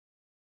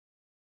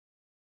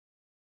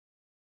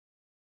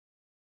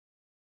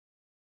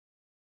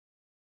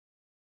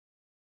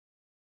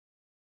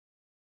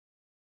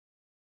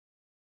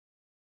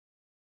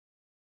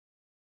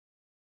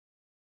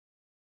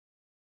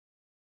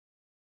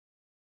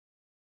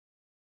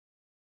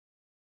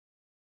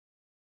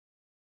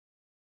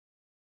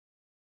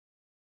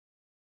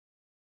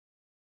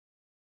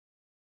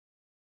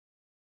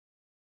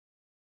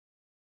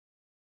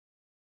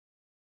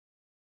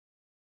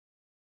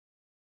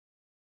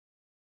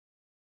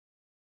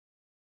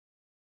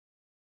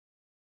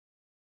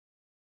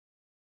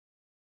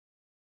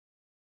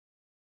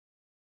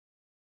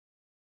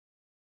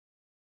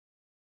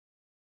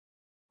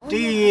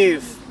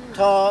Díomh,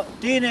 tá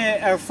daoine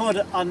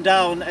fud an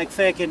domhan ag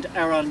fécint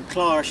an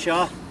Clara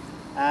seo.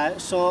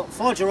 So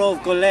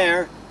fáilte go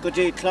léir go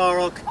dtí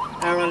Clárach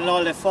an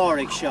lá le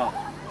fáraigh seo.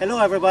 Hello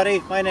everybody,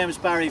 my name is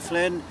Barry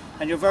Flynn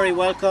and you're very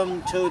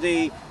welcome to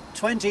the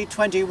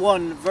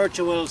 2021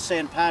 virtual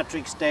St.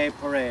 Patrick's Day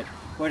Parade.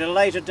 We're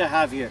delighted to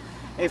have you.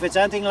 If it's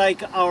anything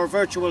like our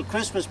virtual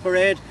Christmas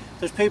parade,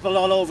 there's people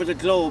all over the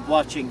globe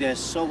watching this.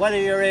 So whether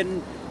you're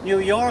in New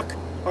York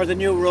or the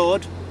New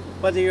Road,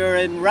 whether you're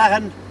in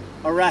Rahan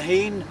or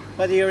Raheen,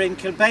 whether you're in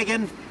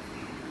Kilbeggan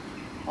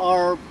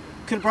or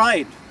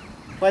Kilbride,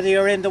 whether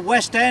you're in the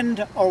West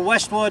End or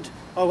Westwood,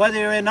 or whether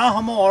you're in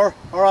Ahamore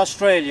or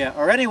Australia,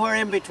 or anywhere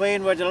in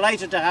between, we're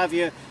delighted to have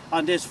you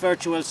on this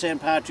virtual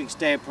St. Patrick's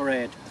Day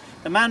Parade.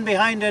 The man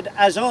behind it,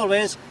 as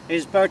always,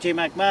 is Bertie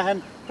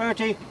McMahon.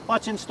 Bertie,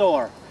 what's in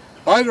store?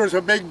 Well, there's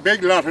a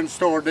big lot in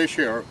store this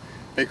year,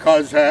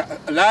 because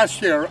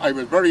last year I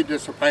was very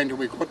disappointed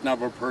we couldn't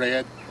have a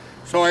parade.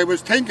 So I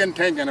was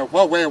thinking of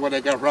what way would I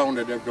get round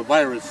it if the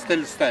virus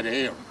still stayed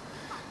here.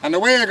 And the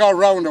way I got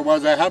round it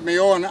was I had my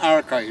own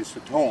archives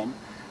at home,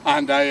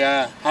 and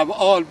I have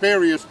all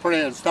various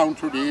parades down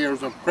through the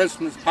years of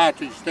Christmas,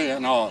 Patrick's Day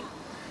and all.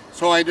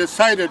 So I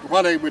decided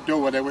what I would do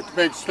with it, would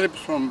make slips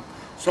from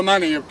so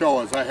many of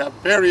those. I have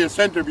various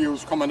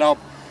interviews coming up,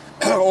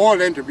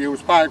 old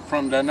interviews back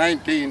from the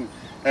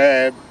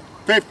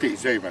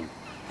 1950s even.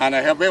 And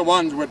I have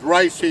ones with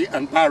Ricey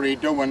and Barry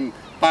doing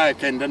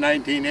back in the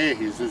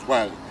 1980s as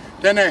well.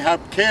 Then I have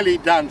Cayley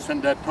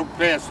dancing that took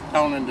place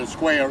down in the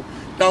square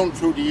down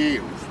through the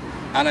years.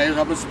 And I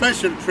have a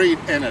special treat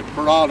in it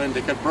for all in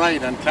the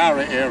Kilbride and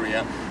Clara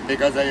area,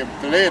 because I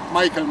have the late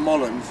Michael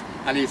Mullins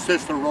and his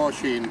sister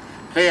Roisin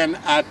playing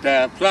at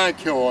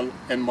Flagcule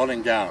in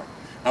Mullingar.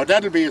 Now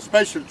that'll be a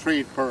special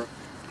treat for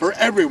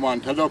everyone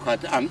to look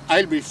at, and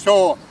I'll be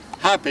so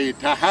happy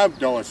to have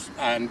those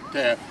and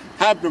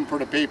have them for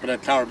the people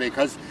at Clara,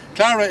 because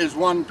Clara is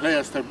one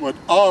place that would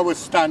always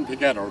stand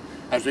together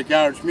as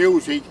regards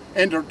music,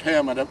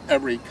 entertainment of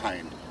every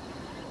kind.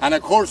 And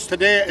of course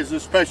today is a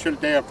special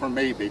day for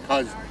me,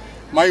 because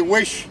my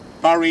wish,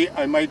 Barry,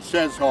 I might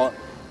say so,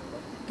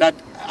 that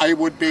I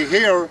would be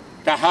here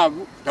to have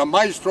the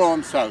maestro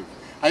himself.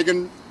 I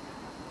can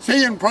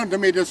see in front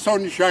of me the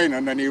sun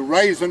shining and he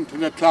rising to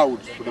the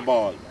clouds for the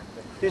ball.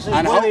 This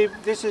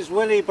is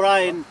Willie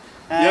Bryan.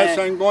 Yes,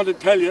 I'm going to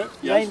tell you.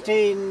 Yes.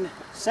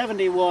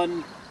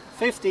 1971,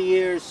 50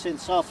 years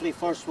since Offaly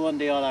first won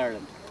the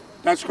All-Ireland.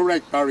 That's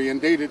correct, Barry,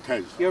 indeed it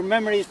is. Your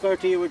memories,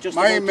 Bertie, you were just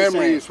My about to say.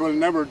 memories will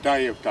never die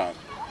of that.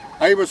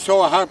 I was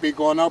so happy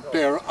going up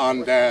there,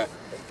 and I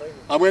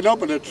went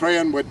up on a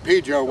train with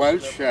PJ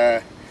Welsh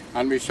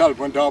and myself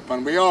went up,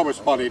 and we always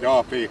followed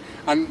Offaly.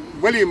 And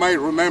Willie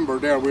might remember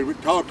there, we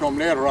would talk to him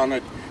later on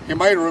it, he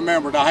might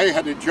remember that I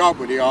had a job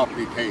with the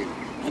Offaly team,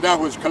 and that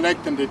was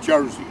collecting the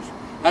jerseys.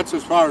 That's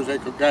as far as I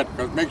could get,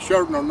 because Mick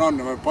Sheridan or none of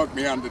them would put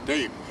me on the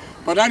team.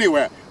 But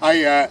anyway,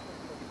 I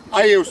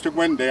used to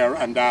go in there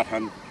and that,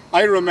 and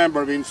I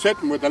remember being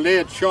sitting with the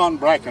late Sean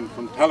Bracken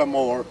from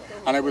Tullamore,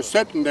 and I was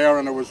sitting there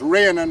and it was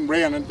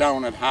raining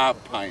down at half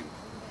time.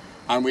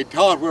 And we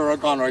thought we were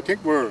gone, I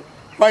think we were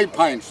 5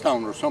 pints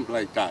down or something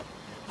like that.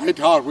 I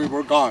thought we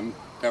were gone.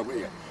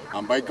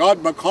 And by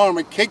God,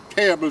 McCormick kicked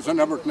tables and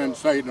everything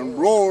inside and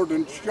roared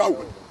and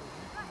shouted.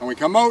 And we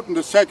come out in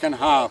the second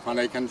half and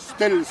I can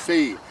still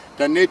see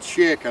the net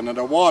shaking and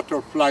the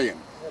water flying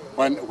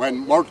when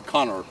Mort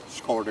Connor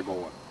scored a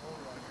goal.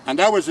 And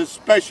that was a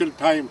special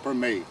time for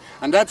me.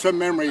 And that's a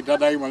memory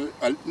that I will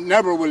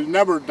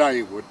never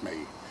die with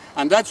me.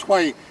 And that's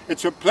why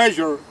it's a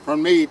pleasure for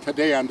me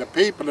today and the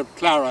people of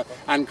Clara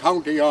and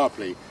County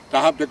Offaly to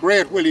have the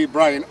great Willie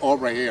Bryan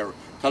over here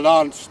to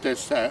launch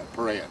this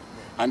parade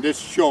and this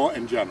show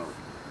in general.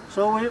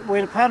 So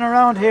we'll pan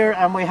around here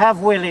and we have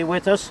Willie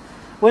with us.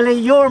 Willie,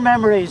 your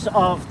memories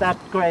of that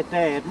great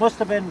day. It must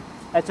have been,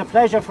 it's a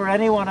pleasure for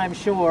anyone, I'm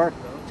sure,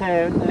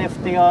 to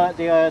lift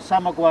the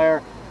Sam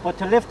Maguire, but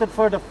to lift it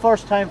for the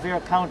first time for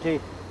your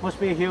county must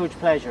be a huge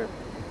pleasure.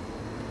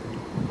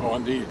 Oh,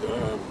 indeed.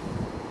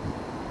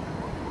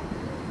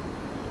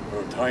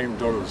 Time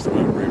dulls the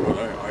memory, but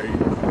I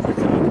can't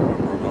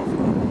remember enough,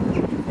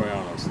 to be quite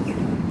honest.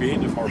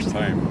 Being the first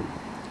time,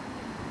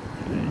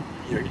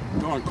 you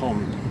don't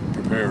come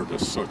prepared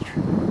as such.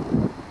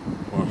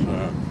 But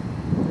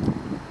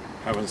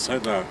having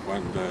said that,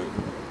 when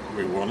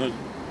we won it,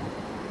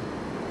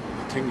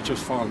 things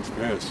just fall into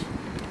place.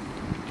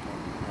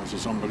 It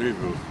was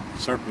unbelievable.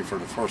 Certainly for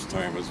the first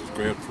time, it was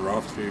great for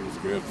Offaly, it was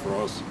great for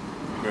us,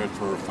 great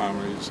for our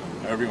families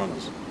and everyone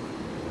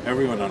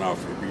in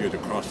Offaly, be it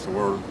across the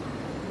world.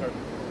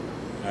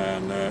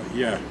 And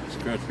yeah, it's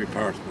great to be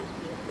part of it.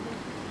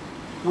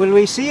 Will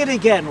we see it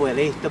again,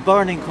 Willie? The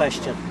burning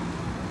question.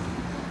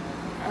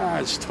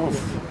 It's tough.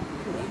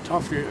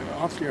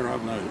 Offaly are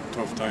having a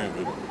tough time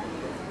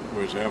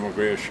with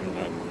emigration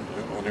and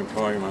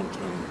unemployment,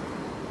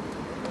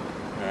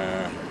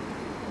 and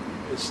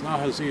it's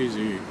not as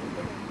easy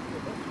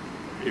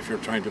if you're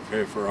trying to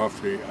play for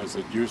Offaly as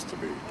it used to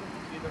be,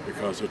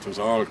 because it was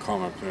all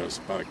commonplace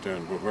back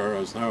then. But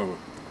whereas now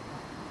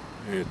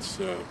It's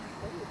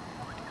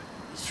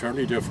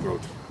fairly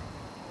difficult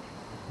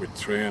with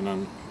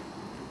training,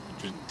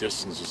 the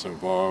distances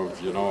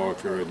involved. You know,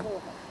 if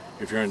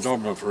you're in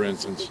Dublin, for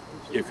instance,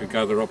 you could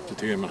gather up the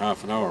team in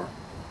half an hour.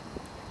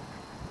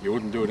 You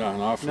wouldn't do that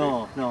in Offaly.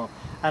 No, no.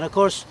 And of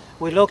course,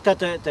 we looked at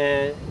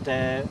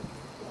the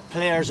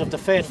players of the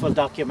Faithful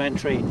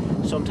documentary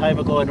some time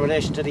ago in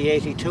relation to the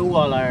 82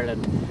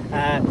 All-Ireland.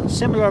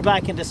 Similar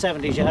back in the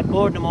 70s, you had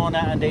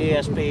Boardnamona and the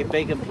ESB,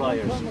 big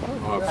employers.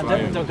 Oh,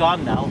 and they're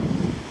gone now.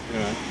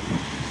 Yeah.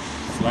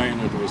 Flying,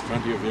 there was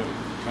plenty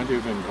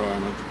of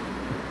employment,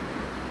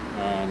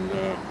 and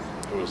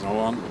there was no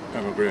one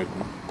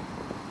emigrating.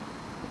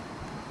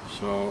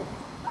 So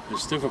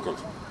it's difficult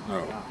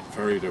now,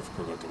 very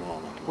difficult at the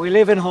moment. We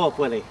live in hope,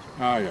 Willie.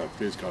 Ah, yeah,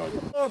 please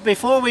God.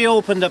 Before we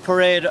open the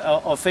parade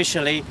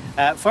officially,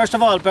 first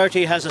of all,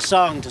 Bertie has a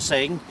song to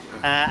sing,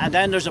 and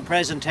then there's a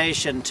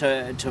presentation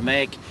to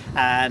make,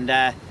 and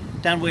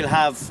then we'll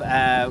have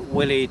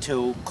Willie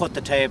to cut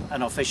the tape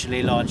and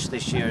officially launch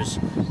this year's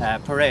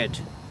parade.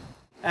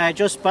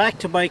 Just back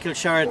to Michael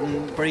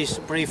Sheridan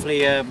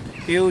briefly,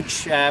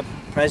 huge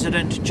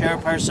president,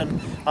 chairperson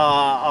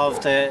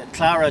of the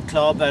Clara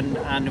club and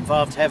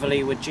involved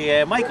heavily with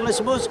GA. Michael, I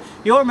suppose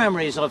your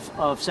memories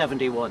of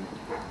 71?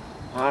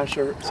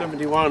 Sure,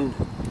 71,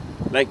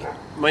 like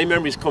my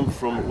memories come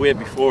from way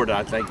before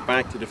that, like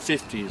back to the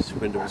 50s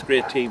when there was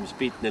great teams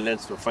beating in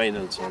Leinster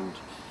finals, and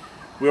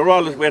we were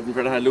always waiting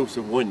for that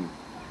elusive win.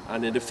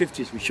 And in the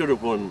 50s we should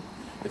have won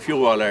a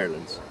few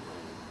All-Irelands,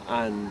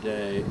 and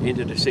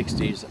into the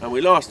 60s, and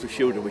we lost a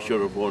few that we should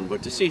have won,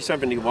 but to see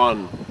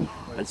 71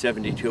 and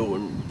 72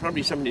 and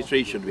probably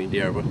 73 should have been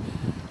there, but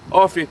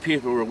awfully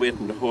people were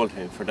waiting the whole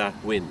time for that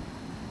win,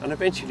 and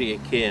eventually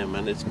it came,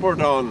 and it's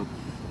spurred on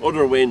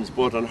other wins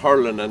both on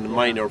hurling and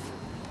minor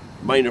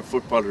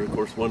footballers of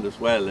course won as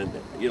well, and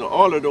you know,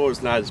 all of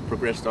those lads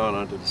progressed on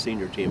onto the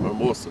senior team, or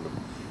most of them,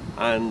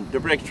 and the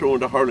breakthrough in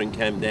the hurling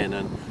came then,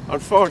 and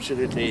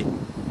unfortunately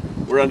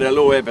we're on the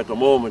low ebb at the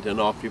moment in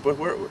Offaly, but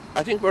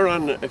I think we're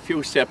on a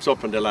few steps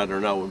up on the ladder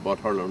now in both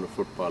hurling and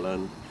football,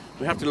 and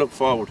we have to look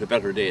forward to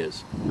better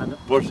days.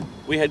 But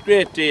we had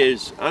great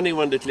days.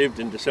 Anyone that lived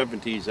in the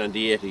 70s and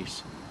the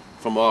 80s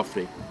from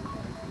Offaly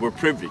were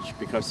privileged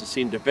because they've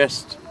seen the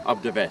best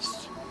of the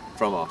best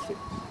from Offaly.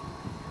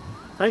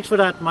 Thanks for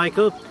that,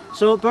 Michael.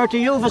 So Bertie,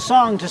 you have a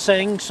song to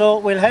sing, so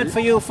we'll head for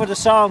you for the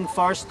song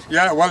first.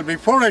 Yeah, well,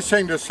 before I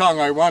sing the song,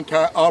 I want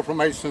to offer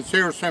my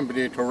sincere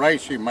sympathy to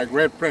Ricey, my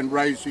great friend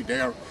Ricey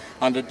there,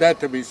 on the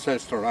death of his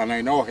sister, and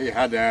I know he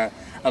had a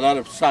lot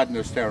of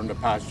sadness there in the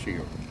past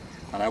year,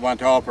 and I want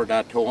to offer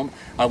that to him.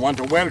 I want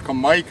to welcome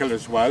Michael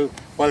as well,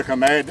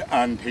 welcome Ed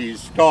and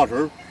his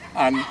daughter,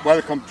 and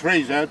welcome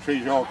Teresa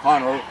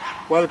O'Connor,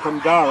 welcome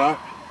Clara,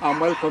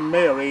 and welcome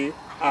Mary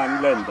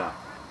and Linda.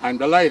 I'm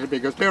delighted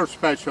because they're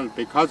special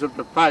because of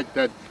the fact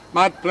that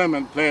Matt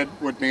Fleming played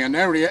with me in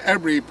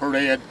every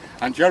parade,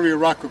 and Jerry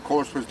Rock, of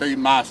course, was the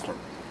master.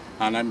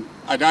 And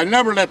I'll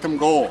never let them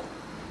go.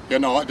 You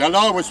know, they'll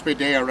always be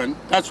there, and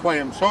that's why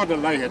I'm so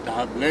delighted to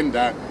have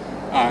Linda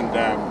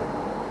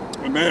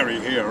and Mary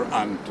here,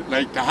 and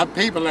like to have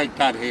people like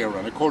that here.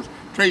 And of course,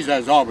 Teresa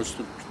has always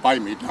stood by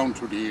me down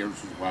through the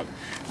years as well.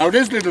 Now,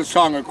 this little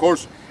song, of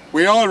course,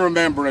 we all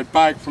remember it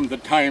back from the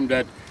time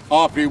that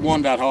Offaly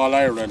won that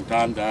All-Ireland,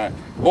 and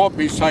hope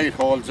my sight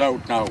holds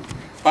out now.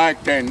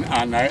 Back then,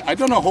 and I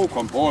don't know who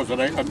composed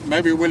it,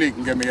 maybe Willie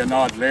can give me a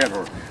nod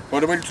later,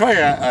 but we'll try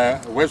a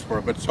whisper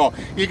of it, so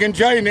you can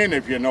join in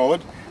if you know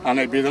it,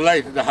 and I'd be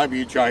delighted to have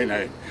you join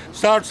in.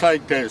 Starts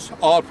like this,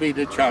 Offaly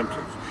the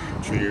champions.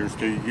 Cheers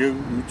to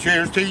you,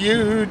 cheers to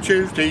you,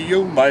 cheers to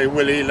you, my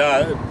Willie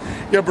lad.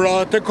 You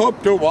brought the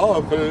cup to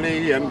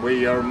Offaly, and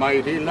we are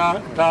mighty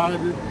lad.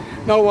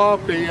 Now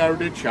Offaly are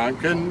the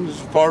champions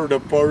for the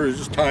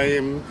first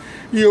time.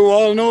 You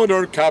all know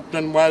their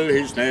captain well,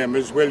 his name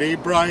is Willie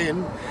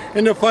Bryan.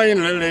 In the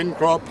final in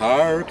Croke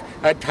Park,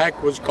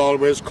 attack was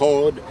Galway's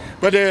code,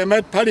 but they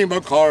met Paddy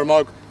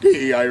McCormack,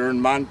 the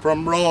Iron Man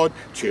from Road.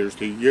 Cheers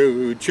to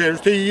you, cheers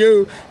to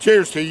you,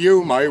 cheers to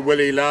you, my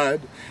Willie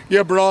lad.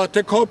 You brought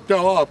the cup to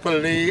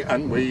Offaly,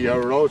 and we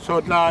are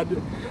also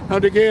glad. Now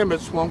the game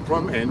had swung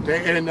from end to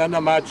end,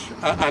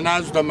 and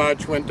as the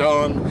match went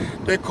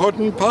on, they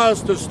couldn't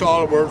pass the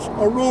stalwarts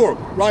O'Rourke,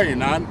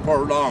 Ryan and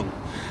Furlong.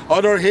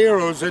 Other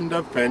heroes in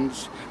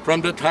defence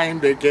from the time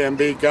the game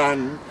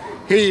began.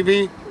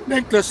 Heavey,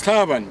 Nicholas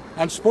Tavan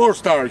and sports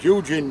star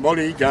Eugene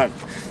Mulligan.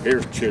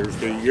 Here's cheers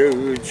to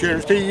you,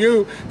 cheers to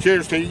you,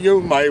 cheers to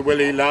you, my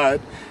Willie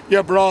lad.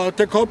 You brought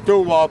the cup to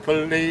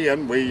Offaly,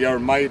 and we are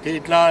mighty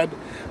glad.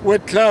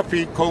 With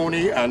Claffey,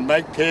 Coney and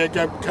McTay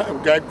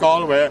gave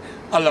Galway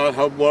a lot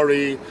of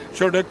worry.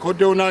 Sure, they could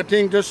do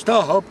nothing to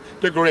stop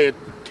the great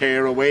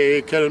tear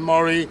away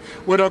Kilmurray.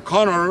 With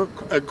O'Connor,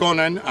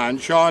 Gunnan and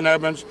Sean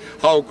Evans,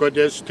 how could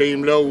this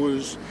team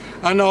lose?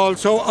 And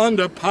also on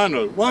the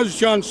panel was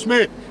John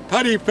Smith,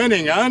 Paddy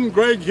Finning and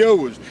Greg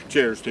Hughes.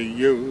 Cheers to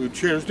you,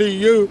 cheers to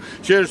you,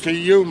 cheers to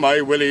you,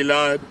 my Willie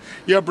lad.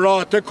 You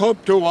brought the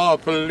cup to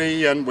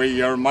Offaly and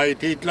we are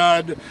mighty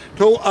glad.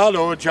 To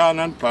Allo, John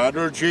and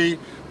Father G,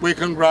 we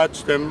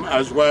congrats them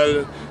as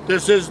well.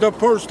 This is the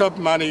first of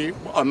many,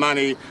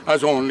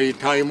 as only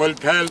time will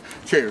tell.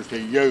 Cheers to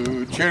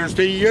you, cheers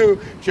to you,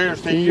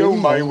 cheers to you,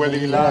 my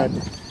Willie lad.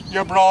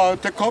 You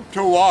brought the cup to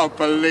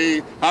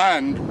Offaly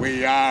and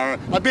we are,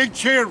 a big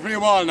cheer for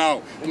you all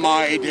now,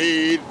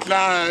 mighty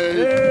glad.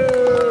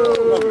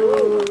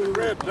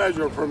 Great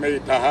pleasure for me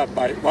to have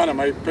one of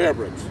my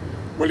favourites,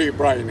 Willie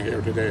Bryan,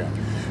 here today.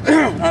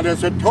 And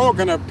as a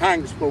token of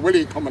thanks for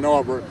Willie coming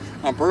over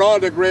and for all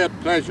the great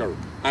pleasure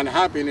and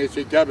happiness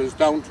he gave us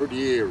down through the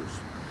years,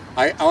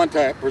 I want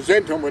to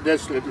present him with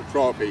this little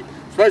trophy,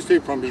 especially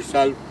from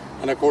myself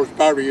and of course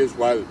Barry as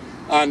well.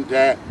 And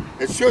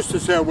it's just to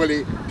say,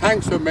 Willie,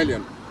 thanks a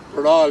million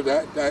for all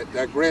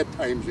the great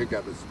times you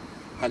gave us.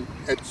 And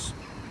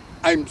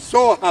I'm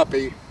so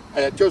happy,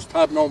 I just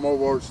have no more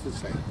words to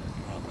say.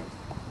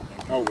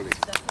 Oh, Willie.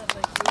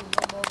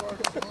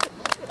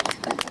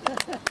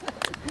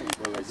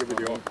 Well, I give it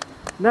you all.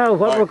 Now,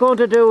 what we're going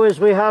to do is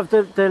we have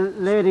the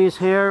ladies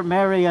here,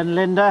 Mary and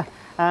Linda,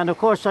 and of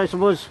course, I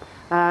suppose,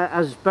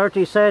 as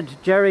Bertie said,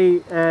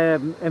 Jerry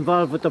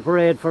involved with the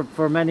parade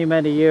for many,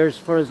 many years.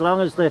 For as long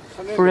as the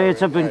parades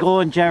have been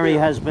going, Jerry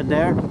has been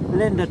there.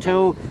 Linda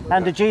too,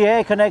 and the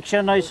GA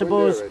connection, I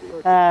suppose.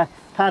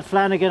 Pat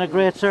Flanagan, a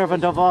great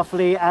servant of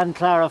Offaly and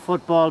Clara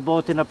football,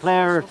 both in a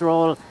player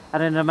role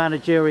and in a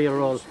managerial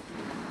role.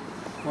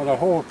 Well, I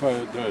hope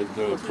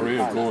the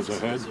parade goes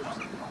ahead.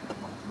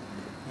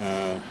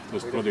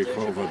 This bloody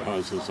COVID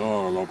has us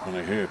all up in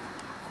a heap.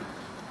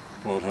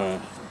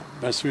 But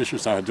best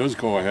wishes that it does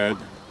go ahead.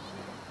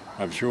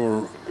 I'm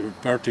sure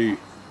Bertie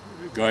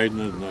guiding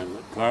and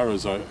Clara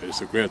is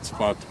a great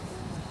spot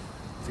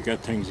to get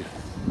things,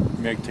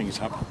 make things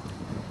happen.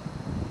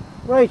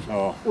 Right,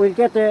 So, we'll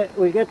get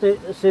the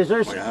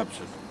scissors.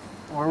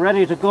 We're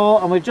ready to go,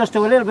 and we'll just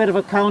do a little bit of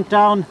a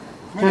countdown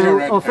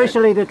to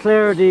officially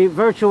declare the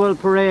virtual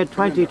parade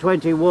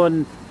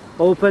 2021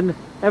 open.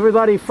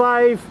 Everybody,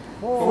 5,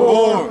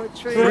 4,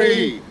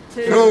 3,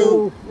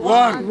 2,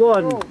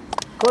 1.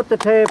 Cut the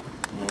tape.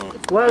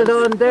 Well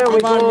done, there we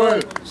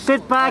go.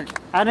 Sit back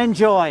and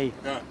enjoy.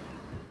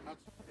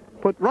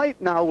 But right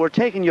now we're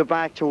taking you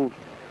back to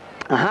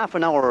a half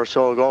an hour or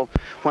so ago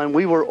when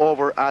we were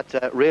over at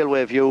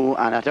Railway View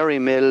and at Erie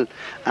Mill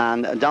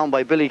and down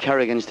by Billy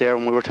Kerrigan's there,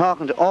 and we were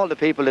talking to all the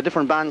people, the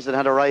different bands that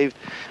had arrived,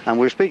 and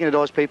we were speaking to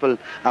those people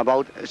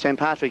about St.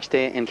 Patrick's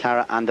Day in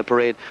Clara and the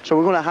parade. So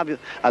we're going to have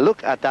a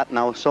look at that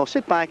now, so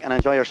sit back and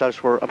enjoy yourselves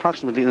for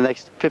approximately the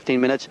next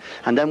 15 minutes,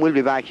 and then we'll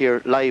be back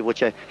here live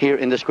with you here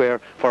in the square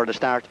for the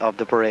start of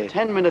the parade.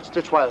 10 minutes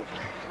to 12.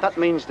 That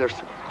means there's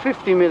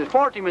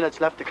 40 minutes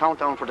left to count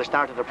down for the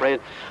start of the parade,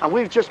 and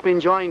we've just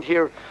been joined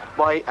here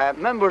by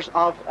members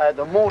of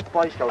the Moat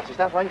Boy Scouts. Is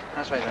that right?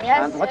 That's right.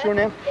 Yes. And what's your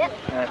name?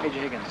 PJ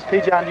Higgins.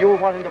 PJ, and you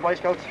what in the Boy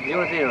Scouts?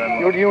 Unit leader.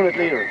 You're the unit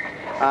leader.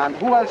 And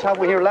who else have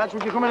we here, lads?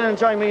 Would you come in and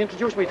join me?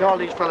 Introduce me to all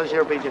these fellas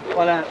here, PJ.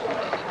 Well,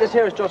 this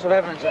here is Joseph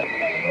Evans.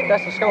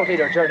 That's the scout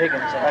leader, Jared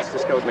Higgins. That's the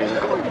scout leader.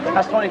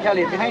 That's Tony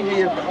Kelly. Behind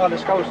you, all the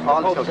scouts.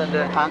 All the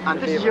scouts. And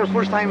this is your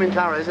first time in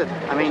Clara, is it?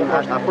 I mean,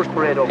 our first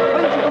parade over.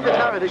 Why did you come to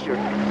Clara this year?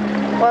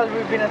 Well,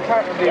 we've been at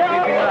home for the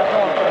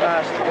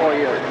last 4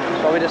 years,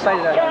 so we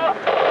decided that our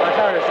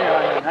Clara is here,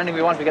 and I think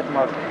we want to get them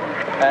out.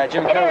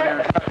 Jim Kelly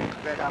there,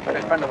 a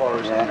good friend of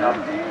ours.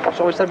 Yeah.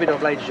 So we said we'd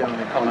oblige Jim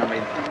and come and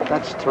meet.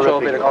 That's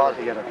terrific all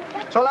together.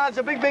 So lads,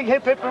 a big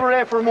hip hip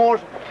hooray for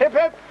Moat. Hip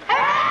hip!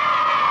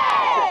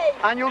 Hey!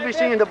 And you'll be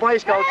seeing the Boy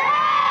Scouts.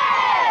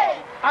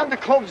 Hey! And the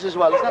clubs as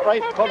well, is that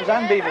right? Clubs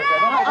and beavers.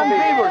 And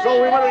beavers.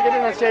 Oh, we want to get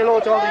in and say hello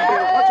to all these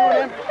beavers. What's your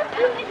name?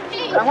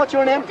 And what's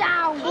your name?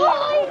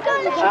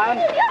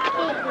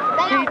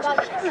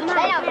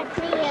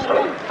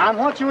 And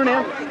what's your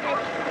name?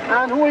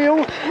 And who are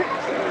you?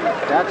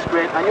 That's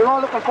great. And you're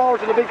all looking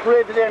forward to the big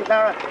parade today in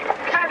Clara.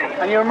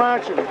 And you're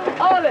marching.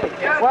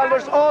 Well,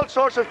 there's all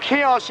sorts of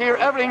chaos here,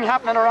 everything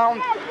happening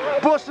around.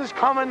 Buses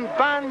coming,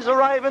 bands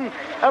arriving,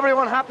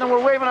 everyone happening.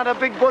 We're waving at a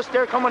big bus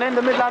there coming in,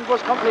 the Midland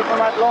Bus Company from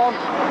Athlone.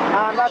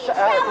 And that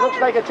looks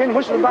like a tin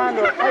whistle band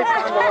or a pipe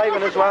band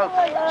arriving as well.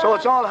 So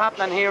it's all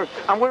happening here,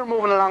 and we're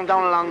moving along,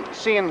 down along,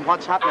 seeing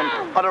what's happening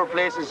other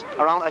places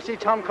around. I see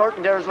Tom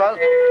Curtin there as well.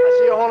 I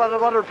see a whole lot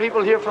of other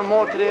people here from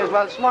Moat today as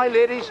well. Smile,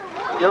 ladies.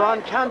 You're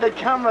on candid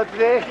camera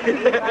today.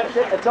 That's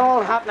it. It's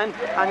all happening,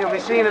 and you'll be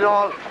seeing it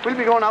all. We'll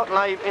be going out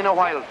live in a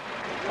while.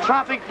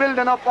 Traffic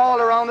building up all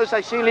around us.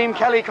 I see Liam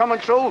Kelly coming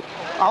through.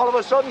 All of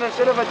a sudden,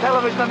 instead of a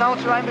television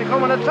announcer, I'm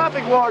becoming a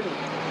traffic warden.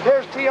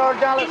 There's T.R.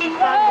 Dallas and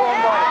Fran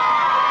going by.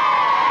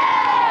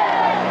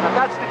 And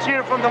that's the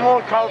cheer from the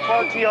Moat crowd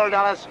for T.R.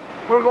 Dallas.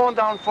 We're going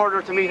down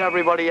further to meet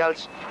everybody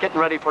else, getting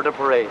ready for the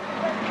parade.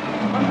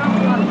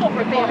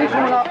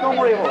 Don't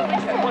worry about it.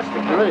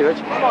 You're really rich.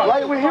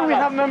 Right, well, here we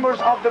have members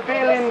of the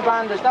Bailin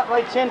band. Is that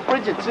right? St.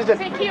 Bridget's, is it?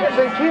 St. Kieran's.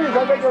 St. Kieran's,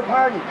 I beg your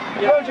pardon.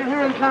 Girls, you're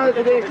here in Clara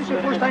today. Is this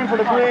your first time for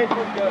the parade?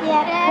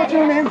 Yeah. What's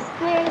your name?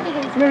 Mary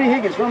Higgins. Mary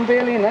Higgins from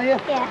Bailin, are you?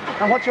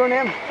 Yeah. And what's your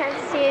name?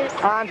 Francis.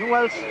 And who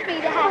else?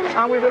 Frida Hatch.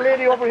 And we've a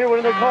lady over here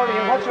with an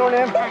accordion. What's your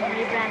name?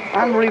 Anne-Marie Brown.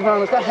 Anne-Marie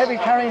Brown. Is that heavy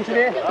carrying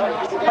today?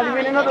 Have you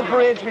been in other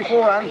parades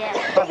before, Anne?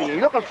 Yeah. Are you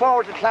looking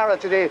forward to Clara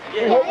today?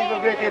 We hope you have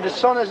a great day. The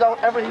sun is out,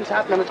 everything's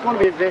happening. It's going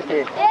to be a great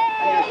day.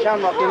 And there's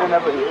shamrock in and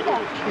everything.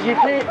 Did you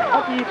play,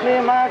 what do you play,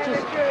 marches?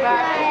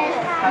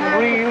 And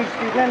reels?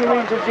 Do you play any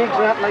reels or jigs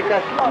or anything like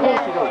that? Of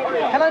course you do.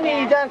 Can any of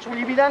you dance? Will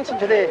you be dancing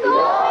today?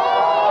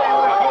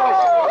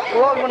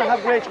 We're all going to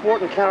have great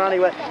sport in Clara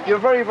anyway. You're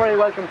very, very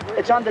welcome.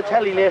 It's on the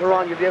telly later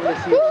on. You'll be able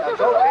to see it.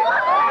 So, okay.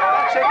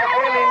 That's it, the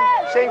Bailin,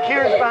 St.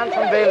 Kieran's band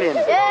from Bailin.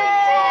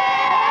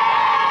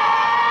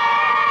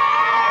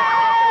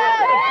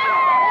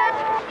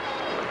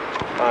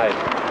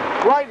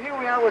 Right, here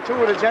we are with two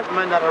of the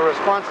gentlemen that are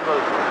responsible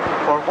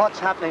for what's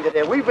happening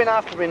today. We've been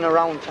after being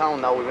around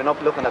town now. We've been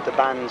up looking at the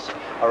bands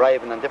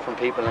arriving and different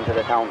people into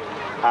the town.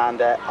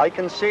 And I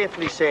can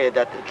safely say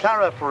that the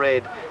Clara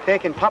parade,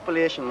 taken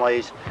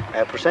population-wise,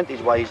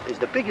 percentage-wise, is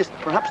the biggest,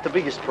 perhaps the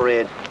biggest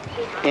parade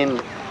in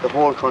the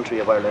whole country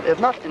of Ireland, if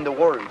not in the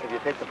world, if you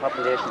take the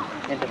population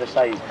into the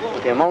size,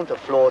 with the amount of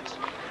floats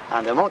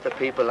and the amount of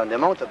people and the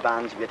amount of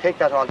bands. If you take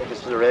that all into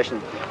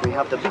consideration, we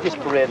have the biggest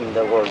parade in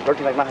the world.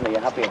 Bertie McMahon, are you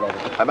happy about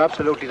it? I'm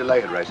absolutely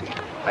delighted, Ricey.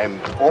 I'm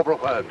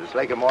overwhelmed. It's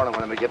like a morning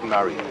when I'm getting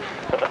married.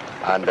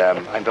 And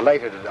I'm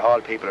delighted that all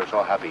people are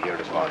so happy here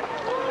this morning.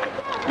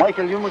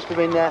 Michael, you must have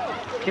been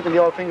keeping the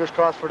old fingers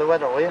crossed for the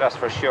weather, were you? That's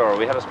for sure.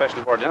 We had a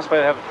special board. That's why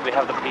we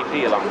have the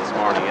PP along this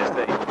morning,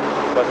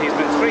 but he's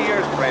been 3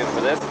 years praying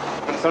for this,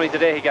 and it's only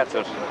today he gets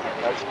it.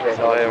 That's great.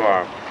 So there you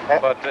are.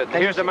 But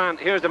here's the man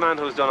who's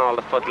done all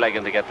the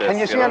foot-legging to get this. Can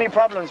you see any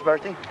problems,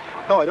 Bertie?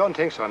 No, I don't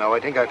think so now. I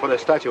think I put a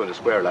statue in the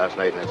square last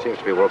night and it seems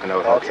to be working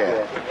out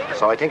okay.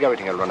 So I think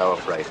everything will run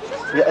out right.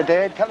 Yeah,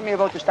 Dad, tell me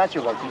about the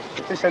statue, Bertie.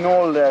 Is this an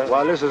old...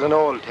 well, this is an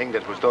old thing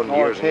that was done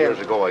years and years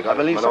ago. I got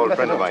it from an old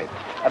friend of mine.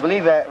 I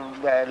believe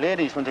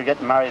ladies, when they're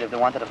getting married, if they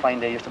wanted to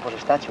find, they used to put a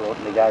statue out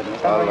in the garden.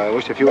 Is that well, right? I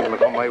wish a few of them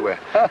would come my way.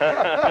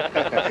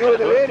 A few of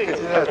the ladies?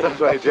 Yes, that's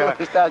right, yeah.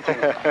 The statue.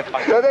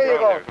 So there you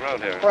go.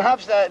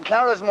 Perhaps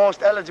Clara's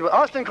most eligible.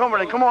 Austin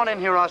Cumberland, come on in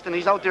here, Austin.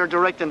 He's out there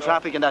directing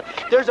traffic and that.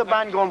 There's a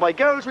band going by.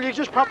 Girls, will you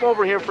just pop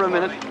over here for a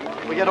minute?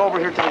 We get over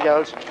here to the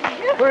girls.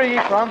 Where are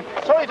you from?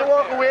 Sorry to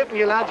walk away from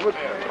you lads, but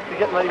you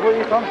get ready. Where are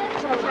you from?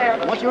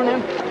 And what's your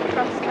name?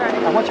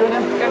 And what's your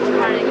name?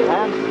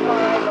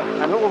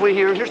 And who are we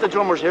here? Here's the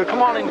drummers here.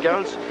 Come on in,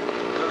 girls.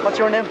 What's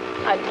your name?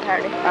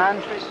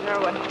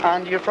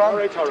 And you're from?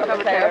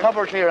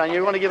 Coverclear. And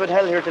you're going to give it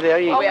hell here today, are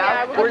you? Oh,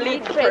 yeah. We're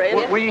leading the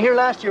parade. Were you here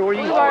last year, were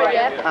you? We were,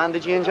 yeah. And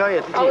did you enjoy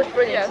it? Did you? Oh, it's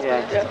brilliant.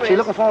 Yeah. So you're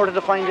looking forward to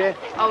the fine day?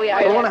 Oh,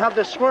 yeah. We're going to have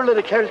the swirl of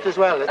the kilt as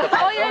well.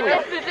 Oh, yeah,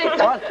 definitely.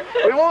 What?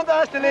 We won't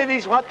ask the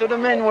ladies what do the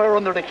men wear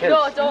under the kilt.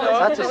 No, don't.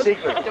 That's a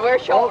secret. They wear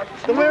shorts.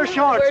 Oh, they wear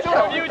shorts.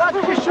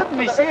 You shouldn't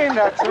be saying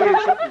that, so you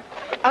shouldn't.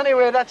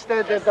 Anyway, that's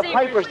the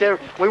pipers there.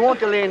 We won't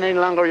delay any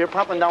longer. You're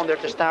popping down there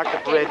to start the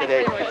parade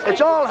today. It's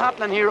all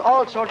happening here,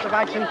 all sorts of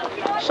action.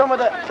 Some of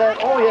the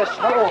oh yes,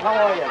 hello, how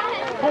are you?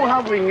 Who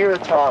have we here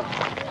at all?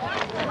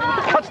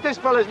 What's this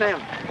fella's name?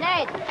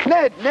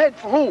 Ned. Ned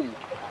for whom?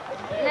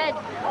 Ned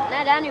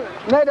anyone.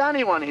 Ned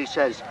anyone, he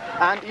says.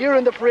 And you're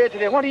in the parade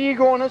today. What are you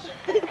going as?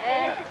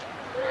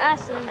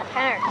 Ass and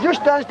cart.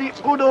 Just as the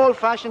good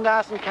old-fashioned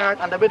ass and cart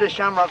and a bit of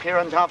shamrock here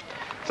on top.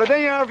 So there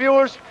you are,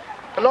 viewers.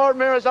 The Lord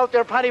Mayor is out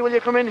there. Paddy, will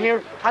you come in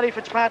here? Paddy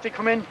Fitzpatrick,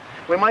 come in.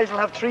 We might as well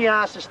have three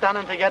asses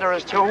standing together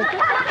as two.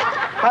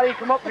 Paddy,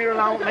 come up here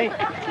along with me.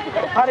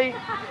 Paddy,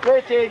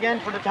 great day again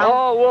for the town.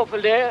 Oh,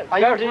 woeful day. Are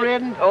you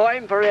parading? Oh,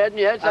 I'm parading,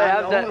 yes, I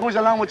have that. Who's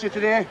along with you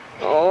today?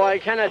 Oh, I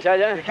cannot tell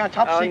you. You can't,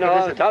 top secret,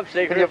 no, is it? top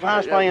secret. When you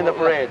pass by in the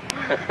parade.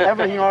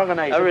 Everything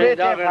organised. Great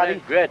day,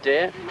 Paddy. Great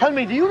day. Tell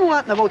me, do you know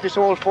anything about this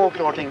old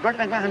folklore thing? Bertie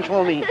McMahon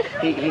told me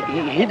he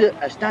hid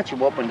a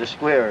statue up in the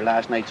square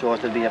last night so as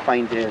to be a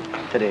fine day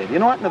today. Do you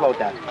know anything about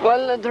that?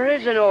 Well, there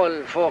is an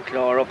old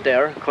folklore up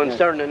there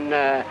concerning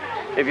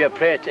if you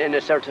pray in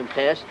a certain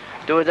place.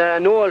 There was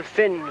an old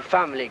Finn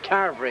family,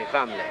 Carvery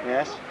family.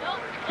 Yes.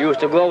 Used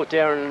to go out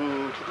there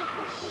and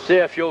say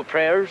a few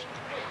prayers.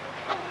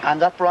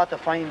 And that brought the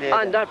fine day.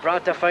 And that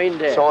brought the fine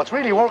day. So it's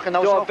really working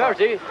out so far.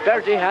 Bertie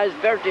has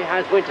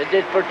went to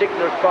this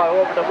particular spot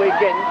over the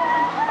weekend,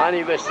 and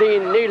he was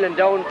seen kneeling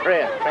down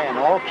praying.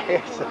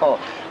 Okay, so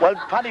well,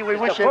 Paddy, we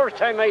wish the first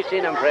time I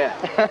seen him pray.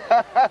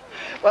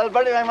 Well,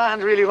 Bertie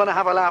McMahon's really going to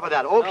have a laugh at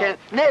that. Okay,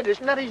 Ned,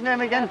 isn't that his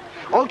name again?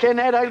 Okay,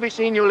 Ned, I'll be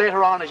seeing you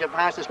later on as you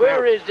pass the square.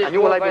 Where is this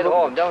mobile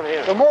home? Down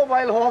here. The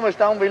mobile home is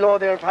down below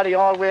there, Paddy,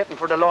 all waiting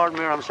for the Lord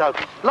Mayor himself.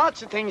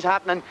 Lots of things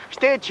happening.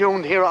 Stay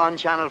tuned here on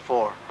Channel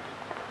 4.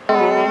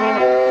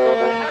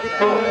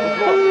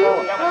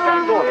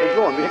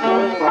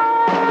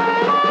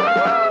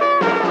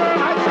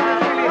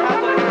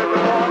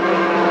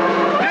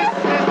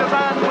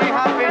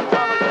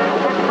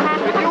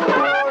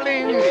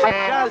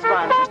 Jazz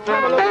band, just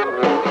have a look.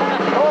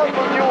 All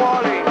from New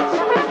Orleans.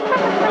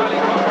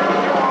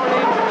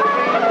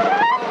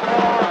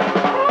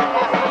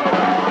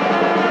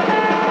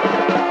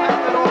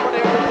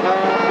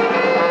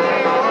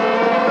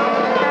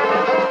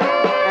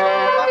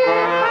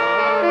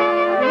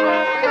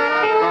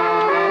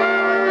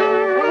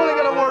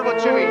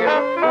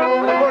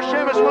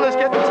 usual is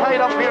getting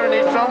tied up here in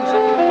these drums.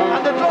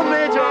 And the drum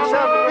major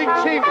himself, Big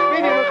Chief,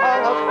 Vinny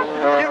McCall,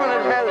 giving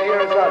it hell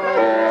here as well.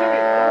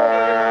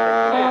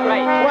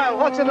 Right. Well,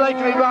 what's it like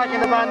to be back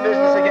in the band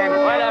business again?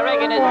 Well, I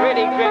reckon it's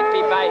really great to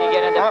be back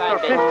again in the band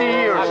After 50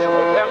 years.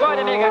 We're going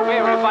to make a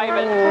great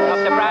revival of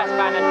the brass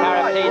band in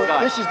Clara, please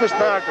God. This is the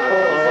start of it.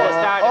 This is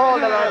the start. All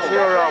the lads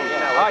here around.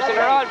 Oh, so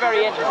we're all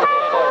very interested in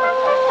it.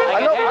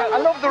 I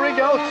love the rig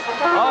outs.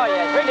 Oh,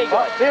 yeah, it's really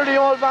good. They're the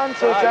old band,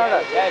 so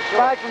Clara. Yeah, sure.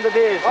 Back from the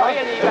days. Oh,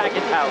 you'll be back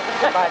in town.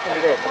 Back in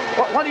the days.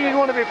 What are you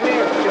going to be playing?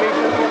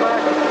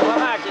 Well,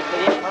 marches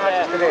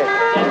today.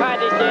 St.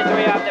 Paddy's Day, so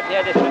we have to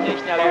play the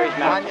traditional Irish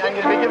march. And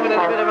you'll be giving it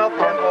a bit of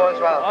up-tempo as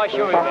well. Oh,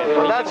 sure we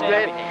will. Well, that's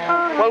great.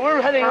 Well, we're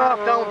heading off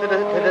down to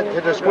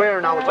the square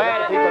now to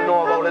let people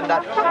know about it.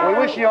 That we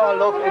wish you all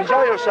luck.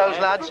 Enjoy yourselves,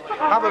 lads.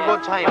 Have a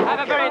good time.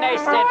 Have a very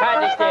nice St.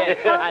 Paddy's Day.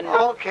 And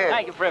okay.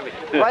 Thank you for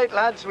everything. Right,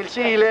 lads. We'll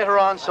see you later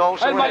on. So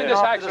we're heading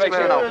off to the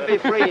square now.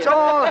 It's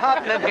all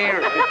happening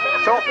here.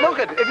 So look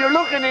at, if you're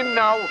looking in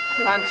now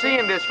and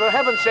seeing this, for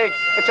heaven's sake,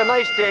 it's a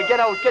nice day. Get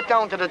out, get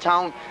down to the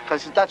town,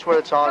 because that's where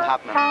it's all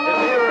happening.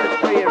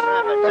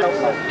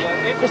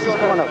 This is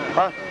coming up,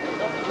 huh?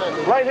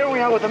 Right here we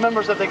are with the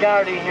members of the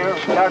Gardaí here,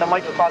 Garda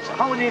Michael Fox.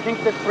 How do you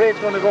think the parade's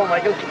going to go,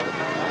 Michael?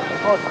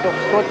 Oh, it's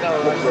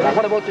good.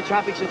 What about the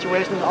traffic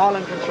situation? All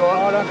in control?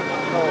 All under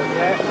control,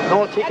 yeah.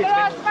 No tickets.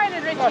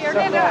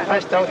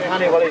 Pressed out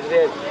Penny while he's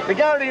dead. The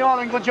Gardaí all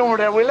in good humour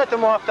there. We'll let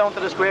them off down to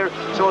the square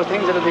so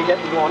things will be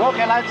getting going.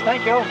 Okay, lads,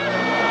 thank you.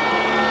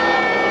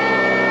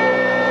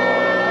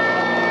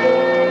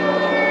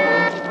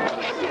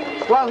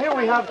 Well, here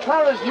we have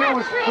Clara's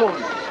Youth Club,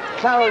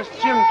 Clara's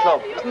Gym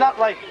Club. Isn't that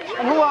right?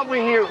 And who have we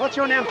here? What's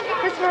your name?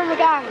 Christopher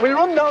McGann. We'll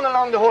run down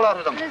along the whole lot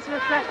of them.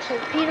 Elizabeth Fletcher.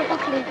 Peter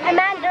Buckley.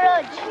 Amanda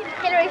Rudge.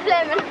 Hilary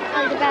Fleming.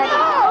 Alda Bell.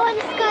 Owen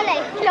Scully.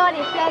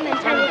 Claudia Fleming.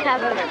 Tanya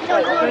Claver.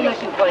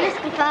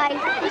 Misty Fine.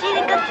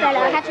 Gina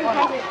Goodfellow. Catherine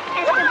Petty.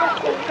 Esther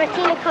Buckley.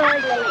 Bertina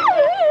Cordley.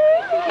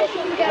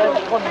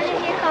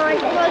 Olivia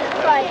Cordley. Rose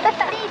Fry.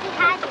 Daisy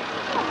Hadley.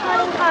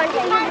 Colin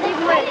Cordley. Steve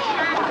Welch.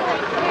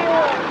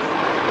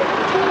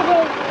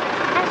 Tina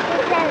Ashley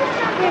Sells.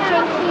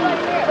 Virgin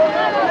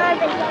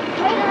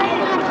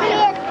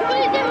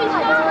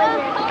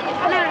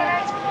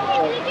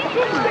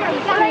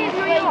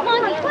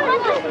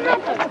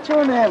What's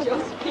your name?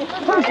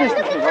 Who's this?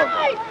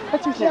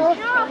 What's your name?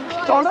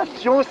 Oh,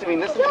 that's Josephine.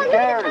 This is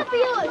Gary.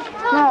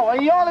 Now,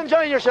 are you all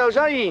enjoying yourselves,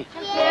 are you?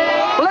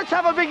 Yeah. Well, let's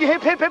have a big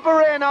hip hip hip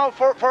hooray now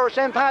for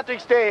St.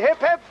 Patrick's Day. Hip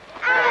hip.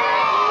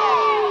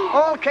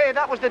 Okay,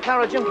 that was the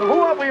Clara Gym Club.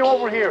 Who have we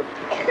over here?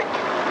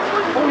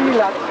 Who are you,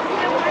 lads?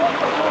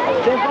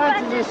 St.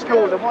 Francis'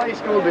 school, the boys'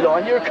 school below,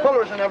 and your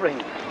colours and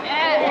everything.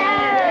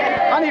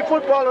 Yeah. Any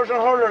footballers or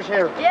hurlers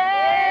here? Yeah.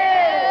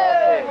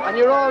 Okay. And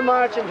you're all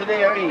marching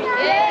today, are you?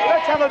 Yeah.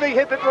 Let's have a big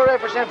hip hip hooray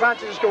for St.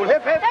 Francis' school.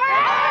 Hip hip.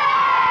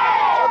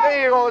 So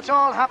there you go, it's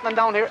all happening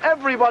down here.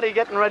 Everybody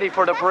getting ready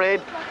for the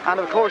parade. And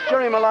of course,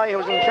 Jerry Malloy,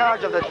 who's in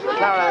charge of the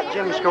Clara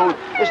Gym School,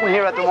 isn't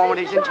here at the moment.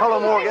 He's in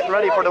Tullamore getting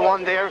ready for the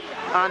one there,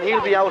 and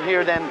he'll be out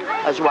here then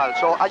as well.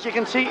 So as you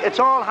can see, it's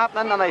all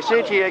happening, and I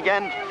say to you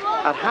again,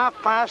 at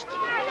past,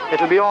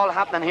 it'll be all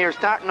happening here,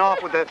 starting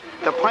off with the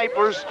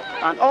pipers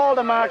and all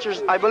the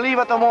marchers. I believe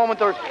at the moment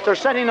they're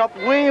setting up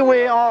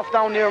way off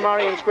down near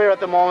Marion Square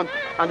at the moment,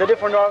 and the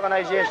different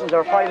organisations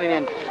are filing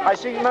in. I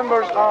see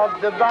members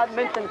of the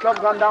badminton club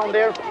gone down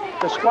there,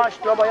 the squash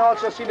club. I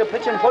also see the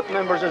pitch and putt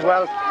members as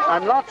well,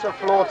 and lots of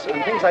floats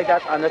and things like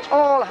that, and it's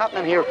all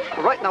happening here.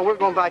 Right now we're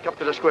going back up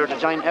to the square to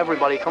join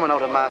everybody coming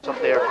out of Mass up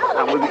there,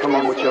 and we'll be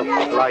coming with you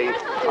live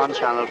on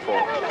Channel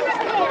 4.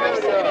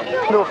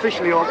 No,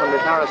 officially opened the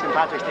Clara St.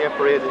 Patrick's Day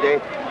Parade today.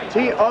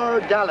 T.R.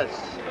 Dallas,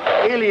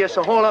 alias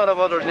a whole lot of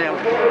others now.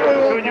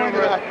 Too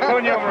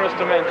numerous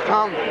to mention.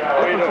 Tom,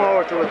 looking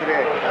forward to it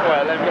today.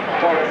 Well, I'm looking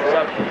forward to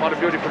myself. What a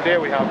beautiful day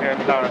we have here in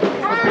Clara.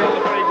 Must be all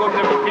the very good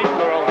little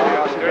people around here.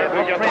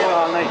 Pray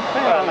all night.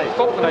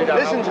 Something like that.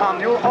 Listen, Tom,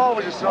 you're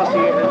always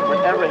associated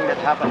with everything that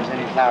happens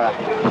in Clara.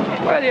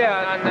 Well,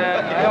 yeah, and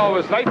I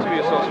always like to be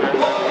associated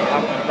with everything that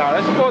happens in Clara.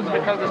 I suppose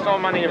because there's so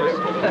many of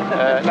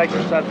us, like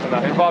yourself and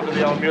that, involved in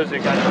the old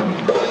music,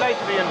 and we like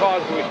to be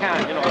involved when we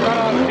can, you know. It's not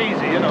always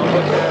easy, you know,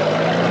 but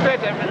it's great.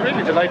 I'm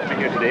really delighted to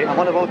be here today. And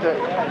what about the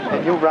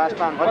new brass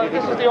band? What do you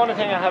think? This is the only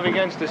thing I have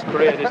against this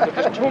parade, is that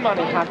there's too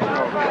many hats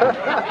around.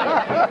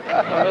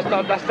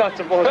 That's not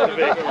supposed to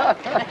be.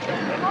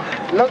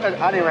 Look at,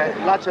 anyway,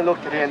 lots of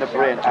luck today in the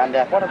parade. And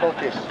what about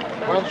this?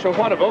 Well, so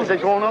what about it? Is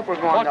it going up or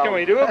going down? What can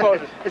we do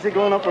about it? Is it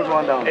going up or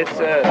going down? It's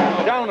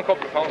down a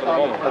couple of pounds at the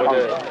moment,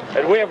 but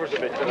it wavers a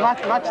bit. You know?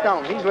 Matt's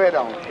down, he's way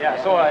down. Yeah,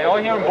 so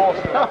I hear him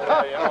boasting. You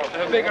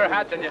know, a bigger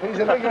hat than you. He's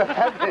a bigger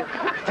hat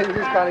than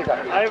this kind of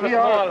guy. I have a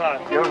small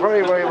hat. You're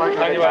very welcome.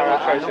 Thank you very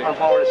much. I'm looking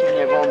forward to seeing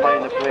you going by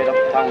in the parade up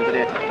town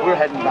today. We're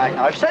heading back.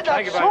 I've said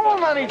that so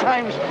many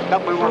times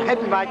that we were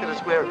heading back to the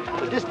square,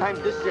 but this time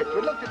this is it.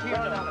 Good luck to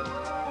T.R.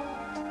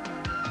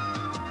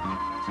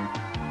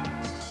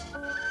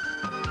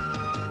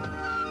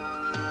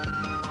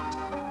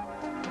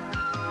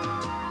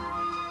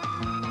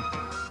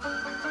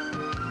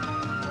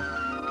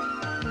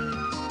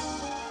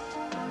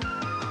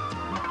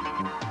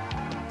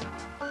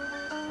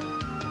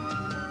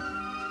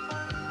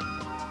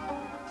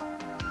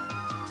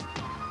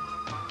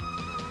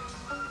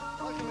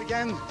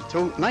 again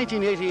to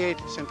 1988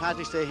 St.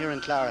 Patrick's Day here in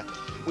Clara.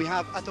 We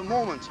have at the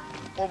moment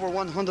over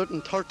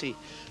 130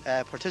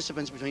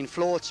 participants between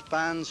floats,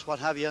 bands, what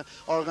have you,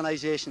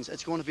 organisations.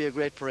 It's going to be a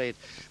great parade.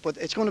 But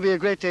it's going to be a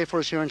great day for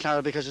us here in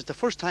Clara because it's the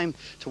first time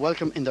to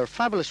welcome in their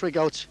fabulous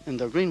rig-outs, in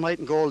their green, white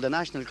and gold, the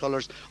national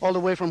colours, all the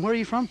way from, where are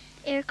you from?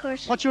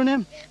 Aircourt. What's your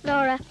name?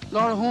 Laura.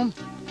 Laura home?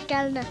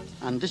 Galna.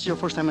 And this is your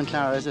first time in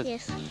Clara, is it?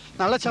 Yes.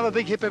 Now let's have a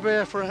big hip hip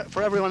hooray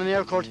for everyone in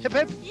Aircourt. Hip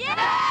hip!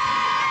 Yeah!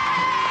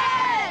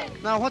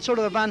 Now what sort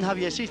of a band have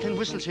you? I see tin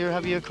whistles here.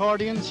 Have you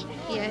accordions?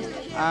 Yes.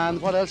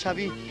 And what else have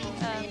you?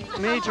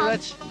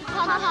 Majorettes?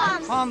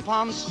 Pom-poms.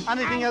 Pom-poms.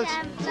 Anything else?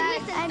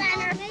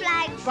 Banner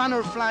flags.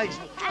 Banner flags.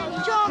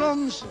 And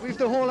Drums. We've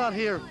the whole lot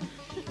here.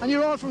 And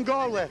you're all from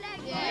Galway?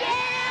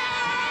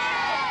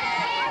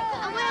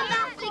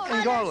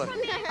 In Galway.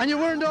 And you're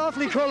wearing the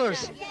Offaly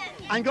colours.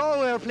 And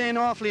Galway are playing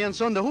Offaly on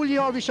Sunday. Who will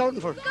you all be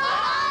shouting for?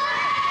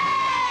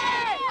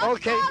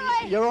 Okay,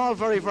 you're all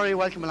very, very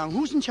welcome along.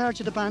 Who's in charge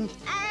of the band?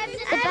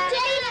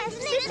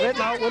 Wait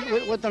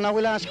now,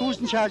 we'll ask who's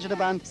in charge of the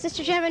band?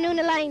 Sister Gemma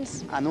Nuna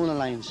Lyons. And Nuna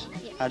Lyons.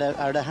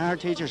 Are they hard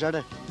teachers, are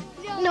they?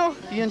 No.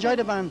 Do you enjoy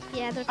the band?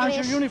 Yeah, they're And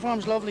great. your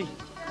uniform's lovely.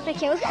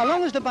 Thank you. How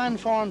long is the band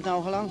formed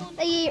now? How long?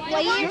 A year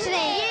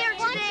today.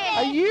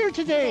 A year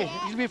today.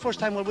 It'll be the first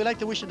time. Well, we'd like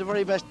to wish you the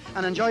very best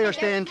and enjoy your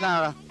stay in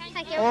Clara.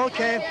 Thank you.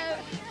 Okay.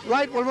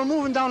 Right, well, we're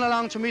moving down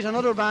along to meet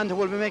another band who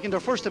will be making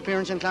their first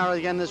appearance in Clara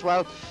again as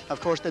well.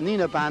 Of course, the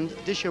Nina Band.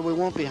 This year we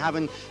won't be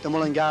having the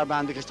Mullingar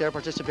Band because they're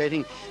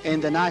participating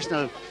in the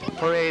national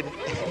parade.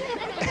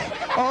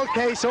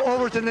 Okay, so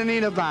over to the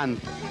Nina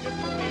Band.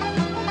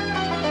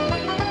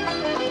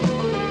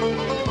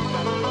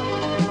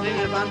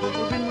 Nina Band,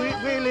 we've been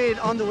waylaid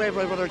on the way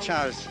by Brother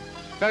Charles.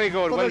 Very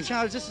good. Brother Well,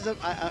 Charles, this is a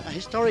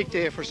historic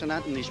day for St.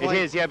 Anthony's. it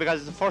is, yeah,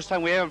 because it's the first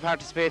time we ever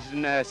participated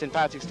in St.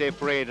 Patrick's Day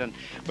Parade, and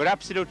we're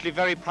absolutely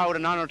very proud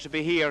and honoured to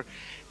be here.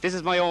 This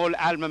is my old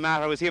alma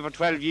mater. I was here for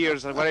 12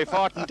 years, and where I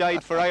fought and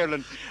died for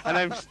Ireland, and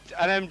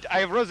I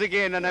have rose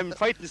again, and I'm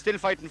still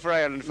fighting for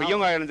Ireland, for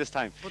young Ireland this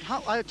time. But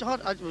how, I thought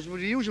it was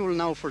usual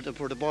now for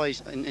the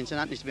boys in St.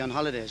 Anthony's to be on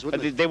holidays,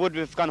 wouldn't it? They would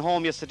have gone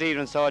home yesterday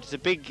evening, so it's a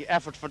big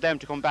effort for them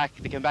to come back.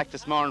 They came back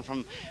this morning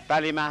from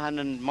Ballymahon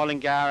and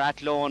Mullingar,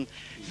 Athlone,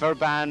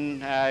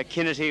 Furban,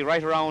 Kinnity,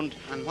 right around.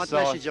 And what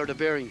message are they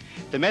bearing?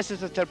 The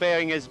message that they're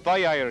bearing is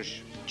buy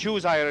Irish,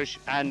 choose Irish,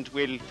 and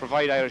we'll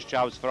provide Irish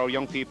jobs for our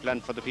young people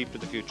and for the people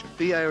of the future.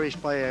 Be Irish,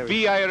 buy Irish.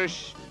 Be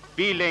Irish,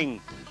 be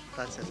Ling.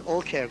 That's it.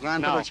 Okay,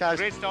 Grand No, Brother Charles.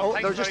 great stuff. Oh,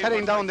 Thanks they're just very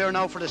heading much. down there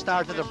now for the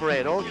start of the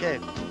parade. Okay.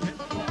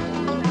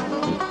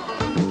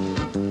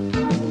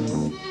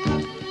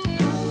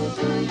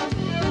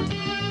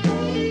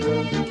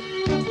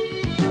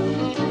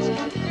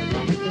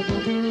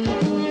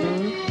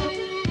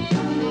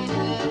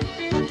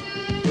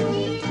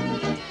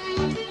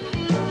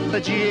 The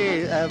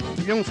GA,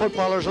 young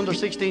footballers, under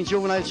 16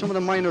 juveniles, some of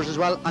them minors as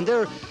well, and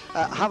they're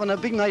having a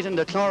big night in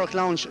the Clara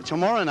Lounge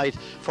tomorrow night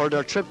for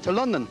their trip to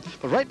London.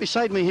 But right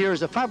beside me here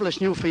is a fabulous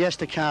new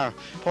Fiesta car.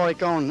 Pádraig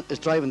Gowan is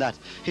driving that.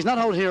 He's not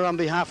out here on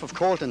behalf of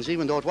Colton's,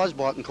 even though it was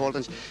bought in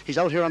Colton's. He's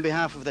out here on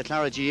behalf of the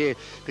Clara GA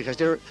because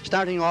they're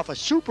starting off a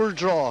super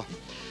draw.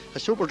 A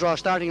super draw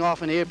starting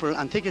off in April,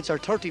 and tickets are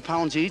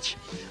 £30 each,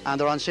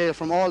 and they're on sale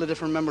from all the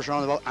different members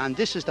around about. And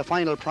this is the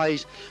final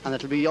prize, and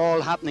it'll be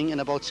all happening in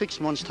about 6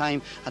 months'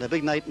 time at a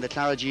big night in the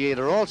Clara GA.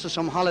 There are also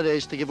some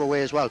holidays to give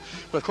away as well.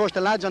 But of course,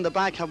 the lads on the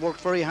back have worked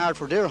very hard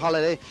for their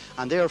holiday,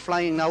 and they're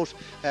flying out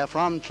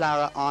from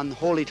Clara on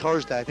Holy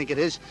Thursday, I think it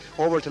is,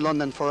 over to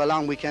London for a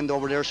long weekend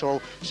over there.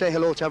 So say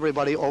hello to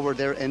everybody over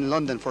there in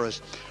London for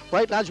us.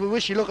 Right, lads, we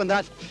wish you luck on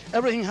that.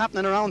 Everything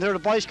happening around here, the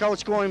Boy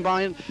Scouts going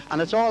by, and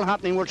it's all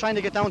happening. We're trying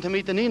to get down to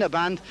meet the Nina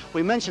Band.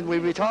 We mentioned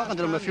we'd be talking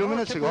to them a few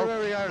minutes ago.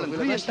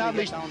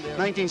 Re-established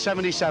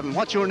 1977.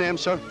 What's your name,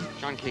 sir?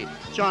 John Keith.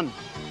 John,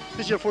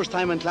 this is your first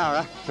time in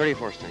Clara? Very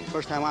first time.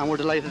 First time, and we're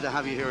delighted to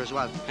have you here as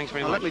well. Thanks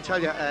very Now, much. let me tell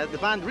you, the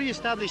band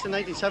re-established in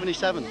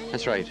 1977.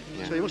 That's right.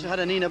 Yeah. So you must have had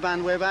a Nina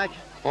Band way back?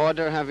 Oh,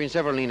 there have been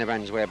several Nina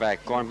bands way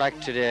back, going back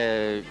to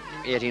the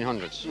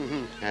 1800s.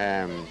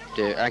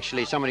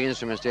 Actually, some of the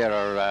instruments there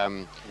are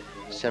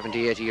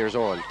 70, 80 years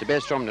old. The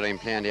bass drum that I'm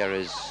playing there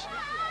is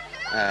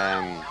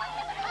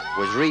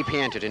was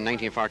repainted in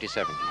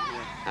 1947,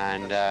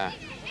 and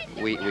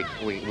we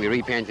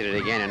repainted it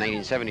again in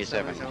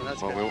 1977.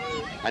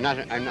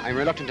 I'm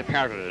reluctant to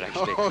part with it,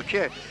 actually.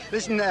 Okay.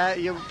 Listen,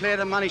 you played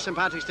in many St.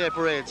 Patrick's Day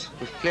parades.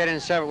 We've played in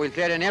several. We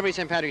played in every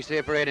St. Patrick's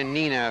Day parade in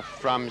Nina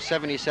from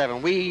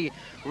 '77. We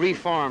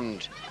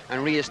reformed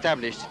and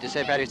re-established the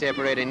St. Patrick's Day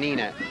parade in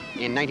Nina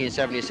in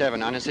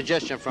 1977 on a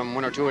suggestion from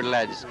one or two of the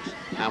lads.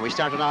 And we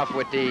started off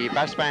with the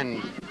bass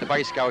band, the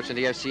Boy Scouts, and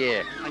the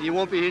FCA. And you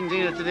won't be in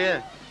Nina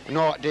today?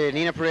 No, the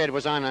Nina parade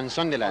was on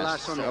Sunday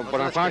last. Sunday.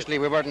 But unfortunately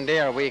we weren't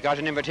there. We got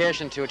an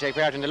invitation to take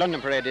part in the London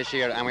parade this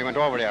year, and we went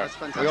over there.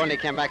 We only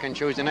came back on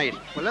Tuesday night.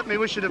 Well, let me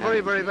wish you the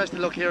very, very best of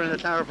luck here in the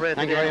Clara parade.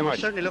 Thank you very much.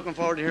 We're certainly looking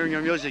forward to hearing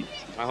your music.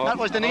 That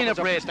was the Nina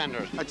parade.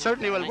 Standard. It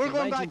certainly will. We're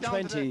going back down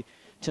 1920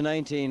 to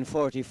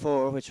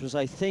 1944, which was,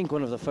 I think,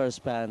 one of the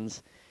first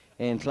bands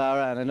in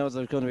Clara, and I know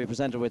they're going to be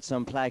presented with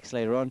some plaques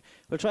later on.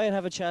 We'll try and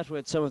have a chat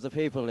with some of the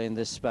people in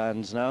this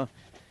band now.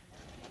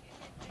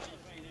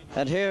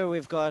 And here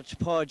we've got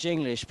Podge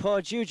English.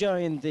 Podge, you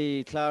joined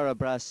the Clara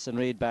Brass and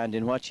Reed Band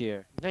in what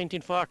year?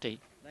 1940.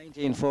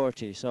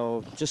 1940,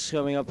 so just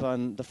coming up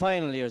on the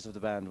final years of the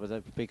band, would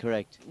that be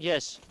correct?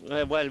 Yes,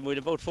 well, with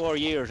about 4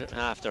 years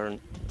after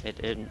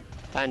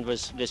band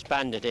was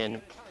disbanded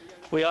in,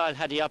 we all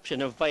had the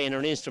option of buying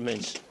our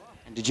instruments.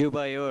 And did you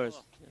buy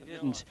yours? You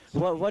didn't.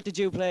 What did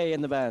you play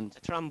in the band?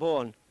 A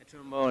trombone. A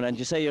trombone, and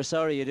you say you're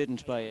sorry you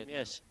didn't buy it?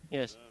 Yes,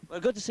 yes. Well,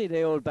 good to see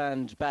the old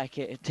band back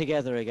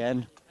together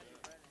again.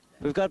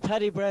 We've got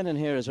Paddy Brennan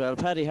here as well.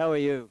 Paddy, how are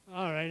you?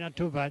 All right, not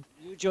too bad.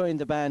 You joined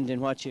the band in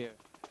what year?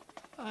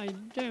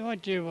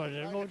 What year was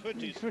it? About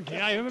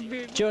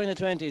 20s. During the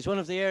 20s, one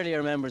of the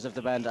earlier members of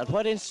the band. And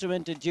what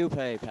instrument did you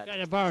play,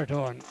 Paddy? A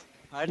baritone.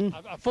 Pardon?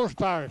 A first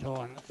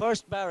baritone.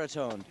 First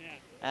baritone. Yeah.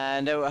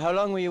 And how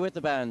long were you with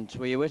the band?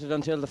 Were you with it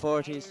until the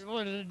 40s?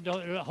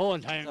 The whole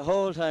time. The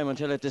whole time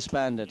until it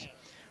disbanded.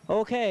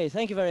 Okay,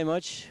 thank you very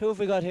much. Who have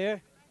we got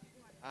here?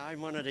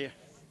 I'm one of the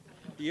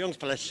young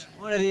fellas.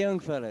 One of the young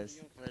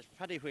fellas.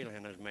 Paddy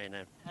Whelan is my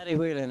name. Paddy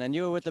Whelan, and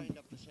you were with the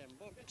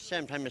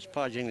same time as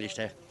Podge English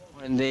there.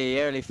 In the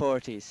early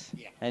 40s?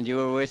 Yeah. And you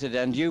were with it,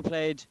 and you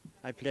played?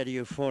 I played a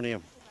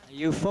euphonium. A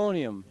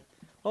euphonium?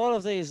 All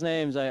of these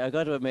names, I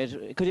got to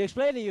admit. Could you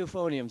explain a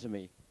euphonium to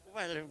me?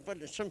 Well,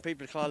 some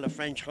people call it a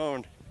French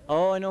horn.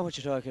 Oh, I know what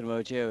you're talking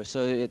about, you.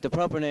 So the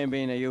proper name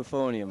being a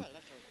euphonium. Well,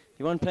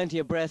 you want plenty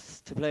of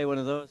breath to play one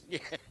of those? Yeah,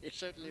 you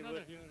certainly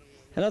would.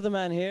 Another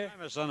man here?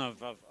 I'm a son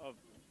of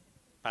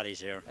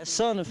Paddy's here. A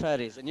son of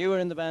Paddy's, and you were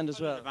in the band as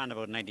well? The band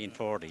about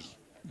 1940s.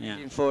 Yeah.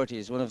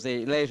 1940s, one of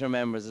the later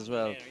members as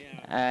well. Yeah.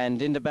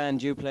 And in the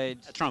band you played?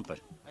 A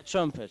trumpet. A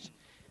trumpet.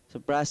 So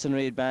brass and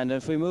reed band.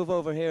 And if we move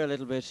over here a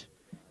little bit,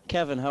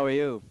 Kevin, how are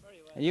you?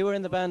 Very well. And you were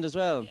in the band as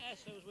well?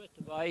 Yes, I was with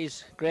the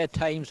boys. Great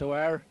times they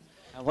were.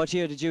 And what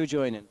year did you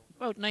join in?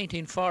 About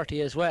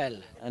 1940 as well.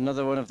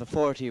 Another one of the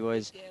 40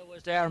 was? Yeah, it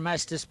was the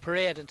Armistice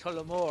Parade in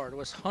Tullamore. There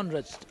was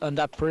hundreds on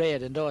that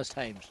parade in those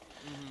times.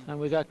 And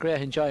we got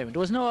great enjoyment. There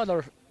was no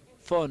other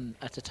fun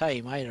at the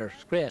time either.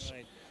 It's great.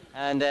 Right.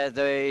 And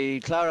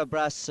the Clara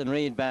Brass and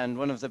Reed Band,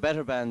 one of the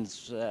better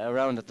bands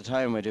around at the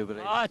time, I do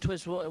believe. Oh, it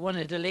was one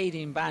of the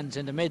leading bands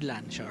in the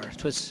Midlands, sure.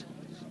 It was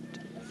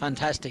a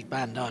fantastic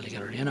band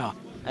altogether, you know.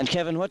 And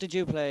Kevin, what did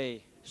you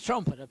play?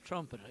 Trumpet.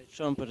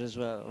 Trumpet as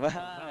well. Well,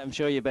 I'm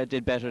sure you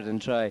did better than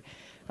try.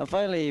 And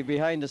finally,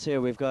 behind us here,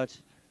 we've got...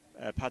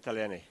 Pat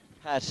Delaney.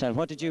 Pat, and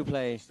what did you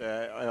play?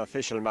 An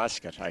official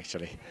mascot,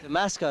 actually. The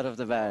mascot of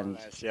the band?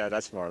 Yeah,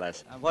 that's more or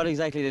less. And what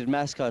exactly did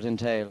mascot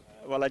entail?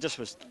 Well, I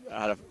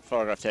had a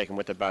photograph taken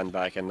with the band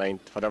back in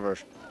whatever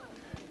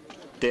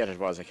date it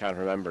was, I can't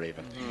remember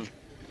even.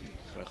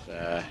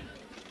 But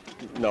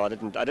no, I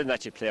didn't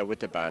actually play with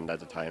the band at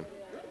the time.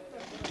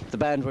 The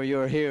band were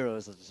your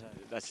heroes at the time?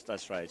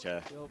 That's right, yeah.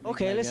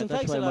 Okay, listen,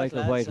 thanks a lot, Michael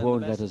lads, White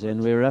won't let us in.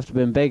 We were after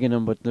been begging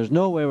him, but there's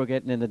no way we're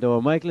getting in the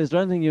door. Michael, is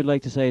there anything you'd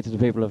like to say to the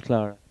people of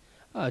Clara?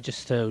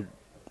 Just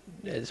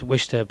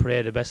wish the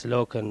parade the best of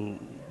luck,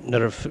 and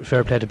another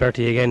fair play to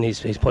Bertie again.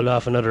 He's pulled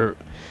off another,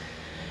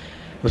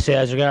 we'll say,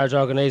 as regards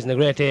organising a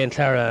great day in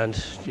Clara,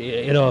 and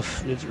you know,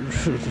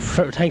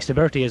 thanks to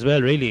Bertie as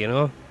well, really, you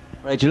know.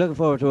 Right, you're looking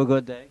forward to a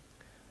good day?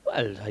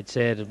 Well, I'd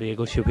say there'll be a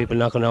good few people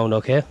knocking around,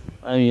 okay.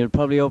 And you'll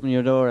probably open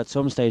your door at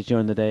some stage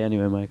during the day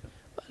anyway, Michael.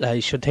 Well, I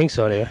should think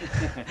so, anyway.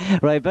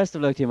 Right, best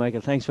of luck to you,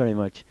 Michael. Thanks very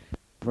much.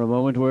 For a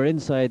moment, we're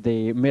inside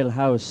the Mill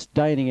House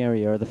dining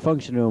area, or the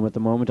function room at the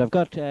moment. I've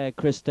got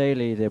Chris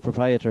Daly, the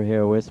proprietor,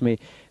 here with me.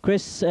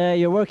 Chris,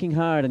 you're working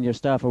hard, and your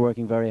staff are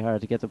working very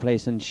hard to get the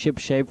place in ship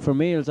shape for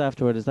meals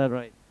afterward, is that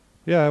right?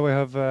 Yeah, we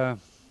have.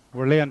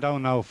 We're laying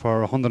down now for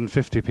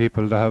 150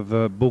 people that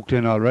have booked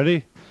in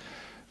already.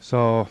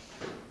 So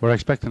we're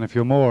expecting a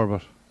few more,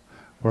 but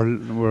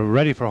we're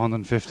ready for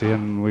 150,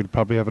 and we'll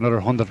probably have another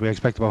 100. We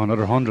expect about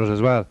another 100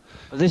 as well.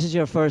 Well, this is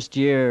your first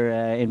year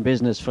in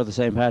business for the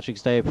St.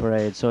 Patrick's Day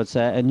Parade, so it's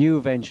a new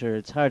venture.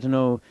 It's hard to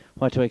know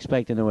what to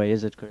expect in a way,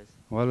 is it, Chris?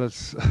 Well,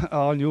 it's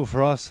all new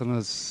for us, and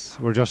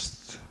we're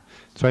just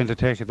trying to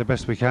take it the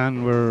best we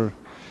can. We're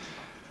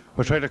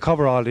trying to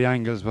cover all the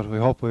angles, but we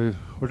hope we're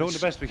doing the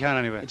best we can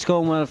anyway. It's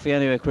going well for you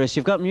anyway, Chris.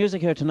 You've got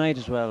music here tonight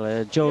as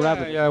well, Joe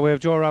Rabbit. Yeah, we have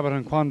Joe Rabbit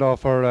and Quando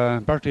for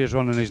Bertie is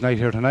running his night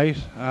here tonight,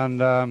 and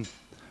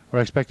we're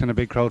expecting a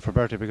big crowd for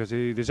Bertie because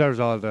he deserves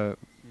all the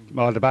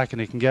backing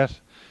he can get.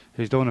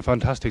 He's doing a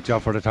fantastic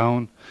job for the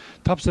town.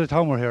 Tops of the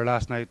Town were here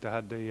last night. They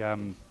had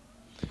the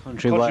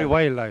Country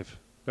Wildlife.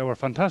 They were a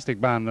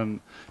fantastic band, and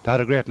they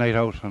had a great night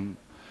out, and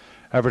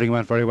everything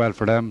went very well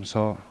for them.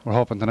 So we're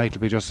hoping tonight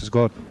will be just as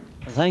good.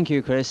 Well, thank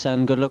you, Chris,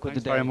 and good luck with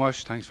the day.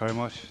 Thanks very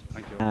much.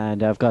 Thank you.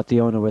 And I've got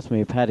the owner with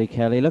me, Paddy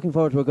Kelly. Looking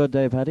forward to a good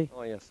day, Paddy?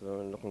 Oh yes,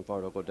 we're looking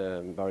forward to a good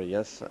day, Barry,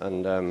 yes,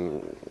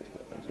 and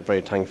very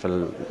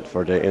thankful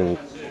for the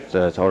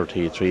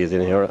authority trees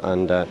in here,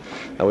 and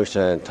I wish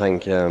to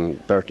thank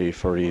Bertie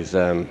for his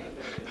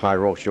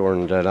hard work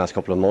during the last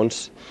couple of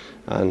months,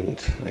 and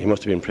he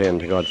must have been praying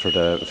to God for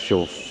the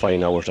few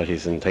fine hours that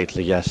he's entitled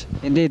to get.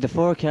 Indeed, the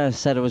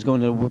forecast said it was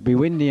going to be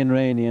windy and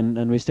rainy,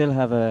 and we still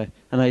have a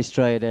nice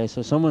dry day,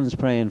 so someone's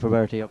praying for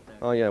Bertie up there.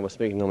 Oh yeah, I was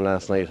speaking to him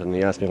last night and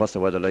he asked me what's the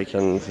weather like,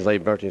 and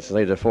Bertie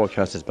says the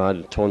forecast is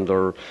bad,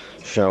 thunder,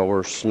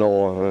 showers,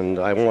 snow, and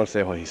I won't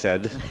say what he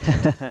said.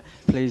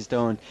 Please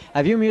don't.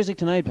 Have you music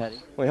tonight, Paddy?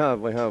 We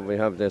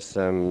have this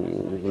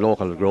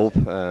local group,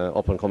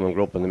 up and coming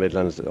group in the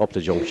Midlands, Up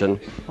the Junction.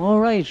 All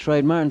right,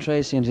 Martin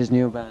Tracy and his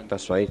new band.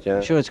 That's right, yeah.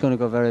 I'm sure it's going to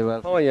go very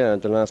well. Oh yeah,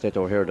 the last night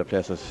over here the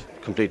place was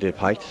completely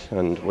packed,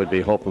 and we'll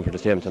be hoping for the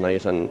same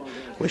tonight, and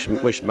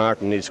wish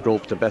Martin and his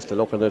group the best of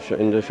luck in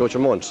the future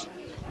months.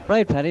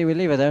 Right, Paddy, we'll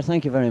leave it there.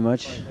 Thank you very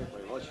much.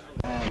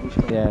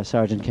 Yeah,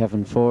 Sergeant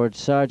Kevin Ford.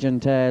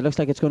 Sergeant, looks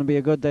like it's going to be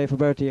a good day for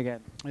Bertie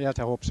again. Yes,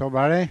 I hope so,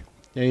 Barry.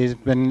 Yeah, he's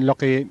been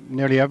lucky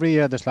nearly every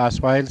year this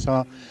last while,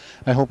 so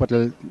I hope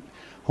it'll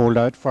hold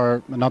out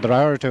for another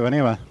hour or two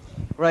anyway.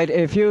 Right,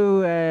 if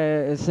you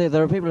say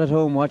there are people at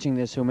home watching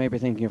this who may be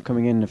thinking of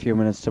coming in a few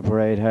minutes to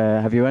parade,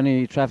 have you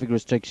any traffic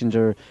restrictions,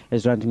 or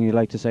is there anything you'd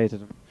like to say to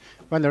them?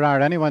 Well, there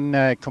are.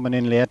 Anyone coming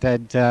in late,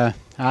 I'd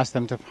ask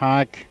them to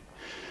park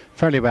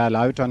fairly well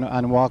out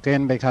and walk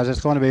in, because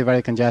it's going to be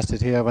very congested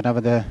here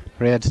whenever the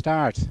parade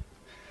starts.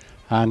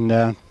 And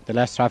the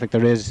less traffic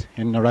there is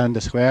in and around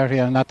the square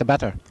here, not the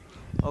better.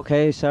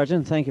 Okay,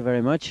 Sergeant, thank you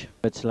very much.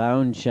 It's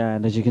lounge,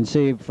 and as you can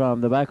see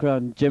from the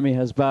background, Jimmy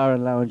has bar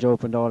and lounge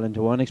opened all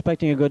into one.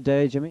 Expecting a good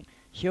day, Jimmy?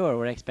 Sure,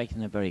 we're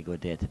expecting a very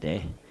good day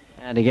today.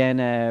 And again,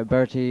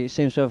 Bertie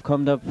seems to have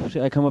come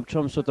up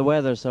trumps with the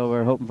weather, so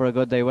we're hoping for a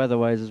good day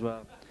weather-wise as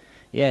well.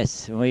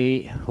 Yes,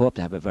 we hope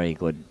to have a very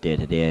good day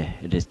today.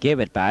 It is a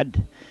bit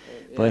bad,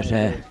 but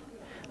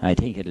I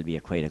think it'll be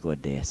quite a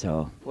good day.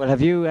 So. Well,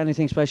 have you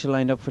anything special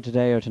lined up for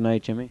today or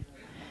tonight, Jimmy?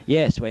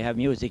 Yes, we have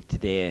music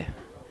today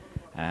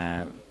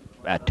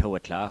at 2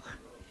 o'clock,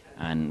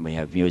 and we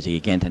have music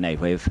again tonight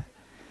with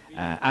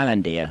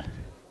Allendale.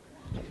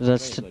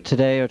 That's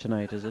today or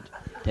tonight, is it?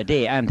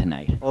 Today and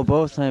tonight. Oh,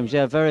 both times.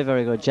 Yeah, very,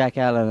 very good. Jack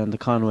Allen and the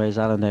Conways,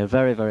 Allendale.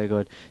 Very, very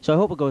good. So I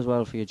hope it goes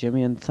well for you,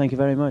 Jimmy, and thank you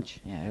very much.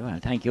 Yeah, well,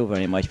 thank you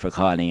very much for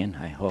calling in.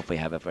 I hope we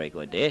have a very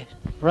good day.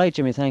 Right,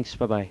 Jimmy, thanks.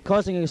 Bye-bye.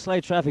 Causing a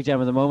slight traffic jam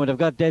at the moment, I've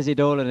got Desi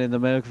Dolan in the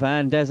milk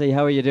van. Desi,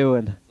 how are you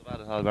doing? Not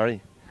bad at all, Barry.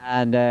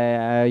 And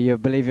you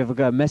believe you've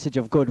got a message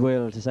of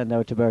goodwill to send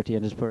out to Bertie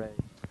and his parade?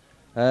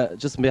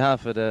 Just on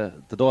behalf of the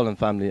Dolan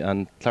family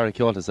and Clara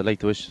Kyotis, I'd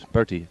like to wish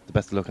Bertie the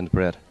best of luck in the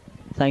parade.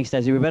 Thanks,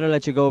 Desi. We better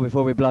let you go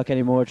before we block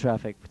any more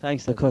traffic.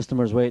 Thanks to the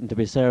customers waiting to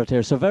be served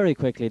here. So very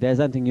quickly, Des,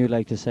 anything you'd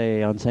like to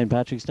say on St.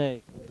 Patrick's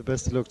Day? The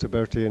best of luck to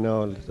Bertie and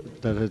all,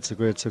 that it's a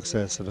great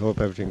success, and I hope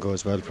everything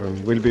goes well for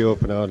him. We'll be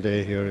open all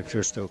day here if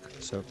you're stuck.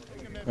 So.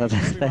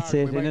 That's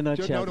it in a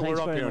nutshell. Now that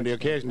we're up here on the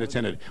occasion that's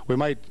in it, we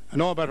might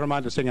know a better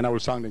man to sing an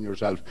old song than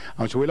yourself,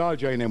 and so we'll all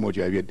join in with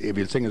you if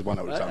you'll sing us one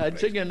old song. I'd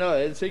sing an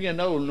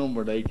old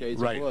number, like I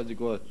suppose it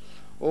goes.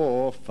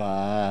 Oh,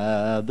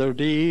 Father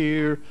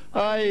dear,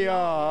 I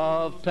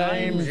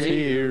oft-times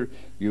hear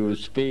you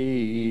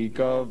speak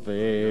of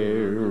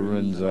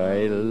Erin's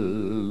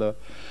Isle,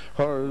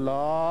 her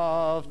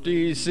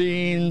lofty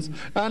scenes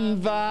and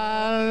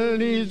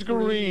valleys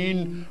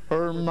green,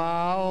 her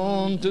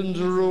mountains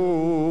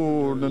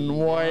rude and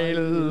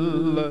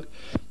wild.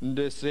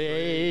 They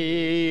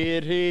say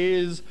it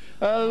is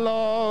a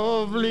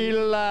lovely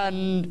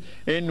land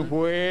in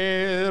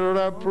where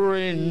a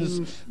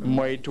prince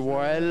might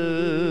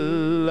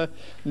dwell.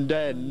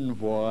 Then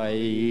why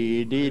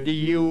did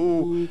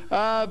you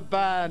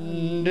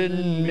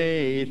abandon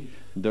it?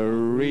 The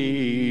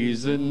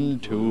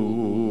reason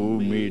to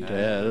me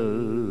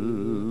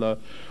tell.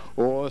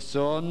 Oh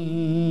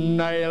son,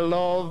 I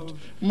loved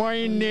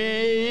my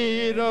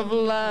native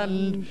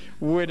land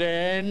with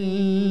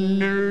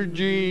energy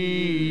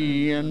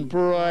and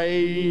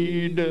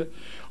pride,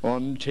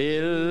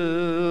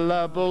 until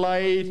a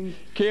blight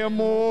came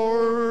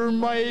o'er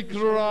my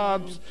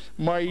crops,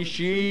 my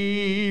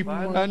sheep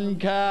and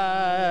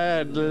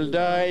cattle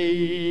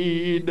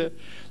died.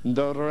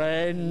 The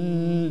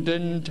rent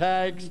and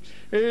tax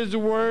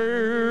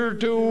were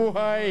too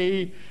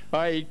high,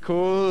 I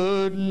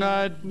could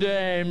not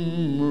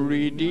them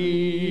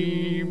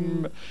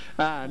redeem,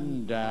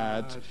 and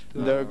that's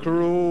the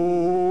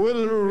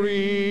cruel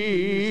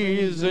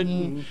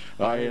reason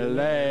I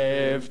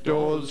left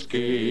old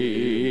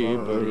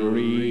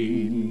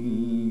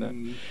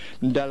Skibbereen.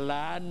 The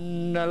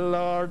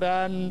landlord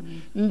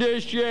and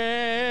the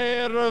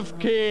sheriff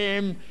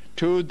came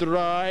to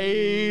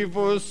drive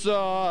us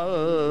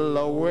all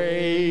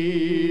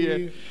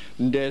away.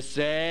 They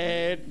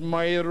set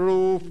my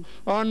roof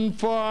on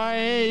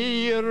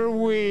fire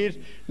with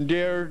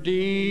their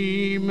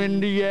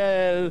demon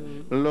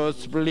yellow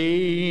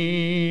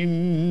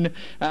spleen,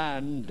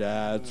 and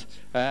that's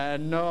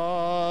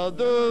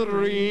another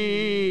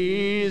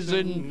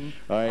reason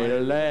I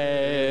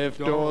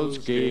left old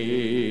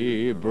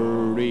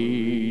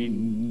Skibbereen.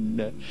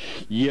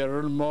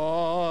 Your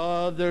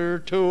mother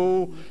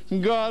too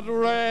God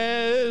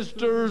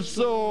rest her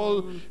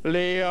soul,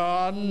 lay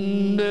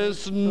on the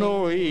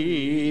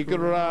snowy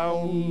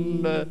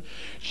ground.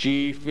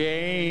 She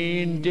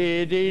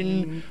fainted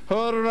in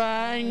her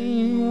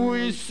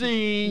anguish,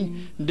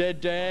 seeing the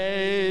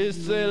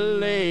desolation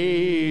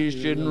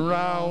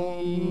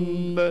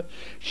round.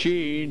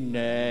 She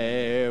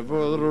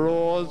never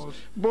rose,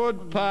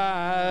 but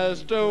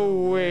passed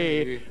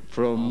away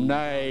from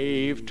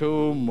knife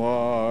to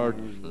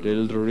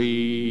mortal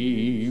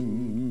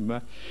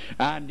dream.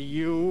 And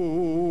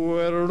you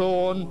were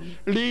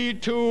only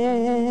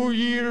 2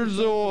 years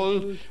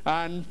old,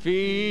 and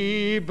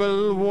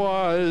feeble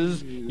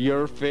was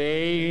your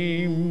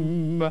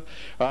fame.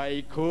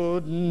 I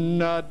could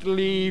not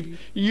leave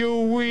you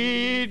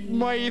with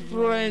my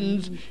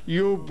friends,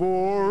 you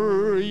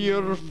bore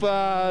your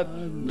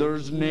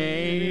father's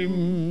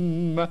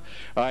name.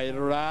 I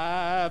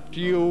wrapped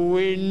you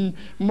in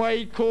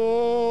my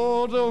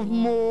coat of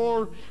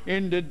mourn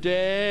in the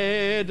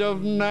dead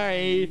of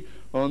night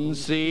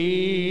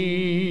unseen,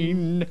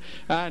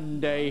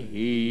 and I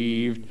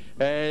heaved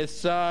a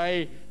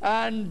sigh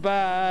and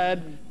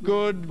bade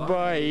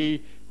goodbye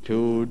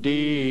to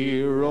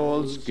dear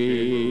old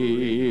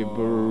Skibbereen.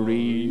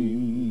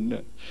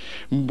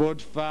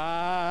 But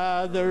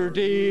father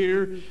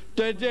dear,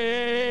 the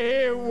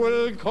day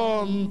will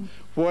come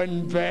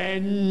when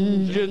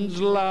vengeance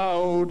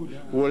loud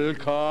will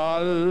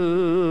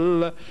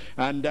call,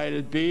 and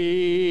I'll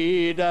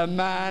be the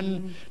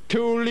man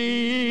to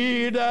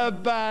lead a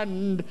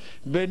band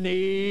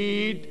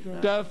beneath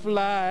the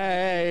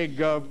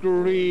flag of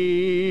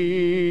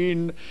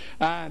green,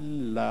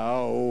 and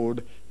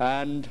loud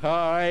and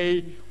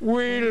high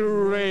will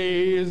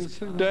raise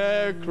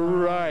the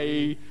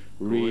cry,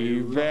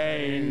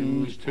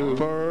 revenge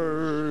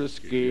for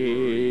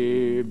Skibbereen.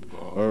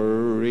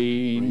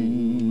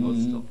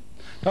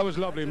 That was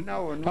lovely. That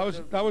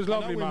was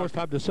lovely. We must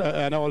have this,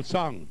 an old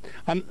song.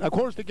 And of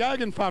course, the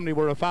Gagan family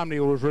were a family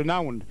who was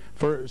renowned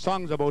for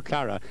songs about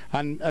Clara.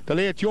 And the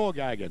late Joe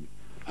Gagan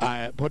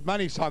put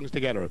many songs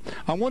together.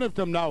 And one of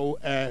them now,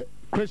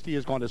 Christy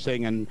is going to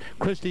sing. And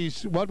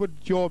Christy's, what would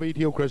Joe be to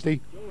you,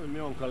 Christy?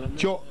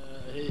 Joe.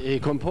 He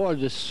composed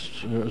this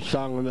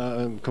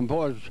song,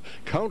 composed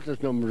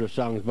countless numbers of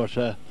songs, but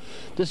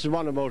this is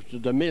one about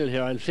the mill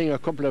here. I'll sing a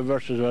couple of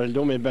verses, or I'll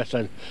do my best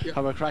and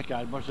have a crack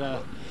at it. But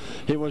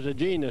he was a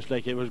genius,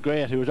 like, he was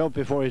great. He was out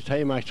before his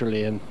time,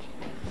 actually. And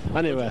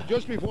anyway.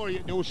 Just before you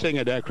do sing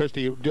it,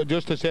 Christy,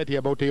 just to say to you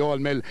about the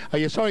old mill, are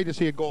you sorry to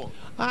see it go?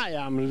 I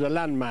am. There's a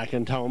landmark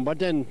in town, but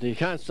then you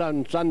can't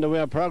stand the way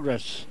of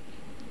progress.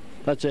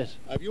 That's it.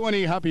 Have you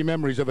any happy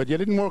memories of it? You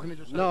didn't work in it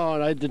yourself?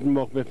 No, I didn't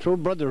work. My two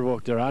brothers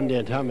worked there, Andy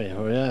and Tommy.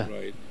 Oh, yeah.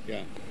 Right,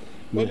 yeah.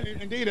 Well,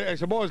 indeed, I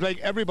suppose, like,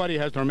 everybody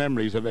has their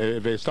memories of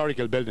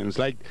historical buildings,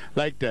 like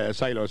the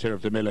silos here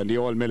of the mill and the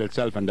old mill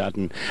itself and that.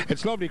 And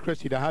it's lovely,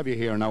 Christy, to have you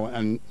here now,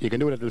 and you can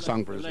do a little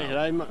song for us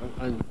now.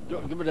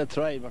 I'll give it a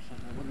try, but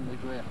I wouldn't be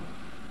great.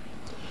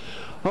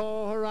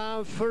 Oh,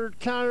 hurrah for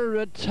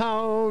Clara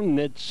town,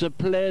 it's a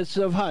place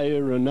of high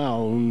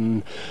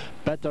renown,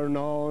 better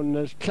known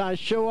as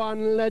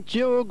Clashawan, let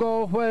you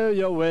go where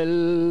you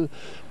will.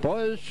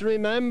 Boys,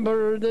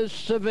 remember this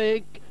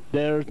civic,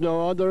 there's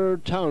no other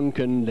town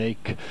can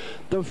lick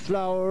the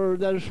flour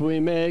that we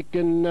make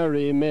in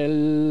Neri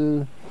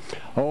Mill.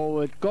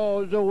 Oh, it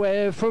goes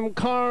away from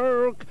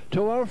Cork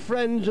to our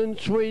friends in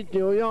sweet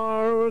New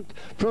York,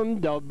 from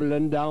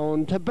Dublin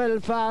down to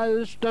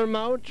Belfast, their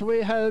mouths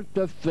we help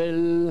to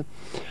fill,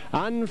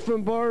 and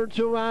from Bird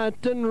to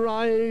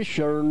Athenry,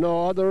 sure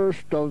no other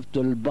stuff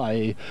they'll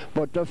buy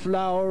but the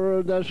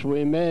flour that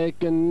we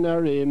make in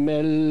Neri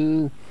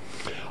Mill.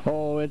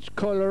 Oh, its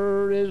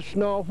colour is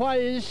snow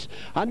white,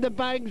 and the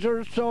bags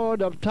are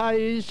sewed up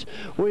tight.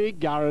 We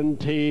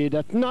guarantee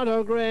that not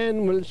a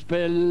grain will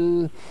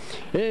spill.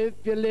 If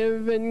you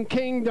live in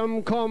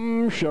Kingdom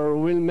Come, sure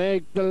we'll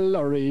make the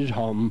lorries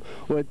hum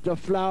with the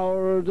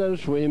flour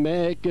that we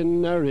make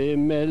in Neri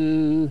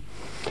Mill.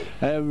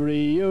 Every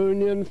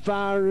union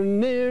far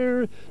and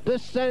near, they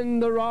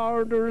send their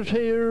orders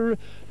here.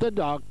 The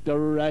doctor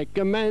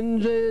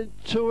recommends it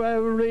to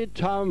every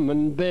Tom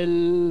and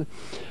Bill,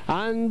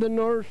 and the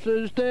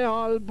nurses they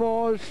all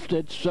boast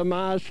it's a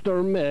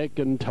master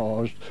making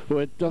toast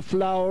with the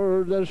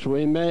flour that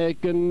we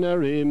make in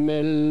Neri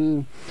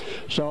Mill.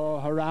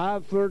 So hurrah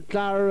for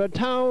Clara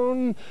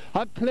town,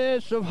 a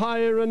place of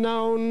high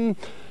renown,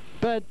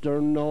 better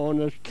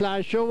known as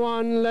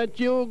Clashawan, let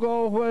you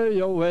go where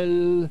you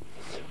will.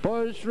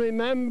 Boys,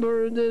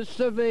 remember this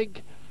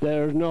civic,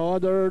 there's no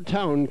other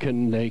town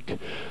can lick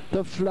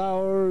the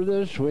flour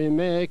that we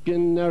make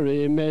in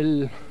Neri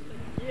Mill.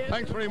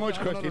 Thanks very much,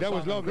 Christy. That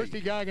was lovely. Christy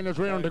Gagan is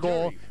rearing to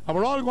go, and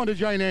we're all going to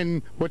join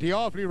in with the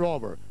Offaly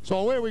Rover. So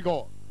away we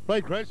go.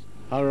 Right, Chris?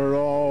 A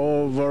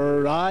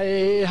rover I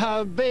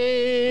have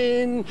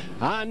been,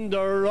 and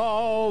a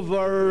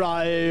rover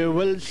I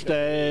will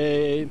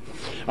stay,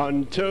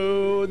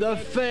 unto the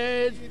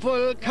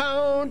faithful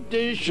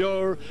county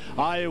shore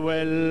I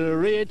will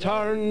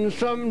return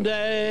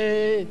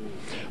someday.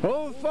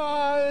 Oh,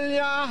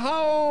 Folya,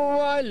 how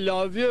I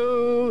love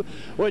you,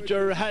 with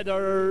your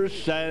header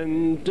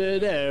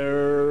scented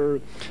air.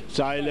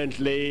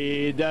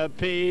 Silently the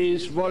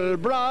peaceful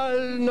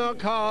Bralna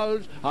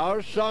calls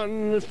our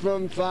sons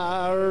from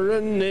far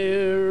and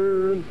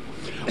near.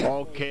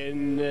 O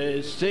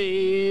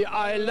Kinnessy,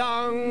 I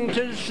long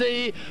to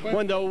see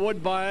when the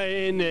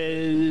woodbine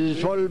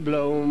is full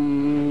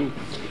bloom,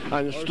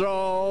 and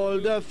stroll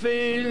the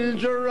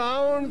fields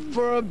around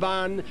for a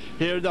ban,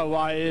 hear the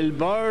wild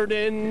bird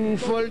in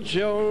full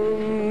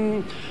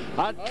tune.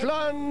 At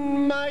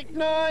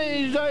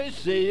Clonmacnoise I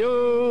see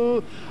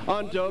you,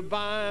 unto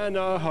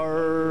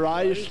Banagher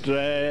I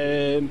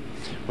stray,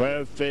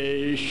 where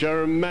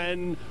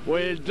fishermen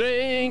will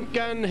drink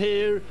and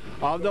hear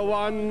of the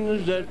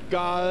ones that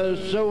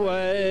got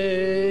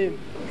away.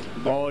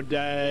 Oh,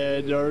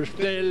 dead or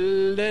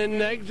still in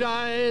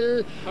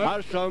exile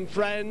are some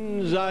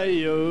friends I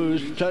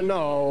used to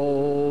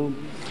know.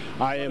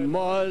 I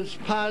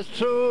must pass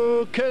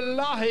through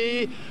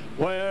Killahy,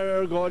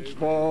 where good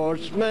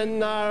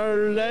sportsmen are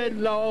laid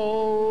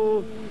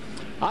low.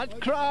 At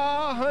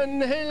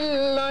Crahan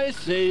Hill I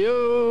see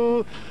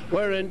you,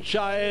 where in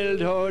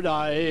childhood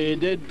I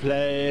did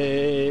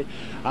play.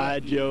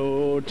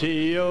 Adieu to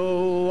you,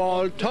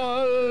 all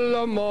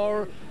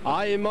Tullamore,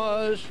 I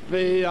must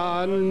be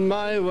on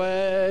my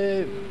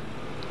way.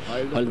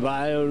 I'll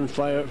bound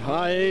fire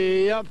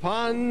high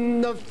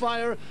upon the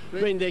fire,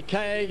 bring the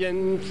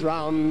Kagan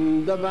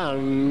from the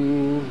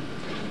barn.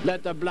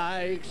 Let the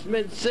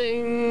blacksmith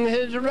sing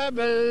his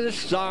rebel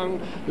song,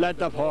 let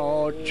the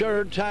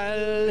poacher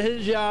tell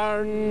his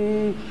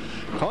yarn.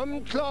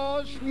 Come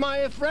close,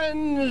 my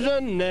friends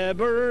and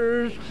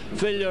neighbours,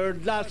 fill your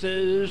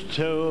glasses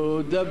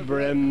to the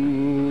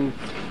brim,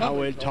 and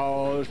we'll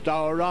toast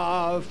our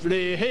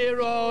Offaly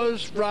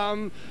heroes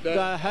from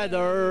the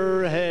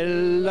heather,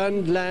 hill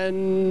and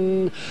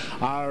glen.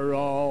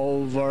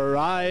 Over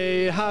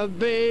I have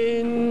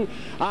been,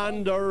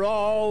 and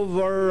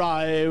over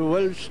I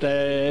will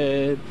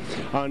stay,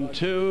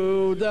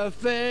 unto the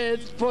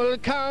faithful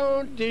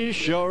county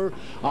shore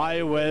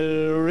I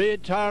will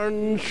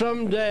return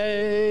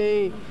someday.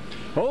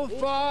 Oh,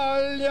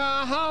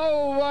 Folya,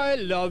 how I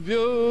love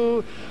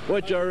you,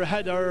 with your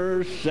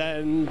heather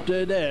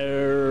scented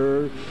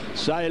air.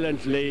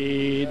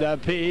 Silently the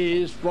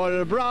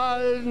peaceful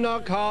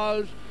Bralna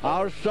calls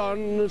our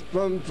sons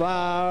from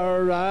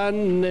far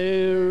and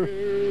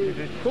near.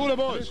 Cool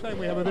boys. This time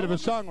we have a bit of a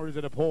song, or is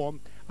it a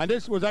poem? And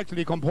this was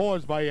actually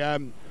composed by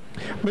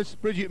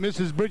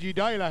Mrs. Bridgie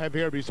Dial I have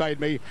here beside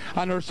me,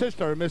 and her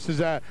sister,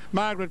 Mrs.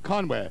 Margaret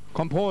Conway,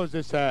 composed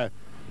this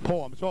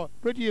poem. So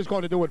Bridgie is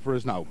going to do it for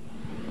us now.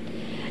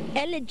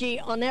 Elegy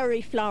on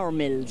Airy Flour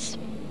Mills.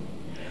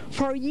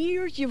 For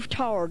years you've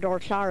towered o'er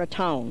Clara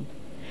town.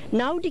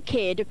 Now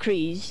decay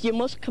decrees you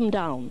must come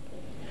down.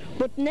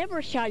 But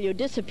never shall you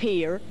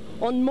disappear,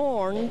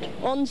 unmourned,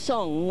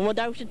 unsung,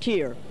 without a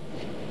tear.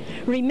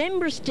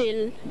 Remember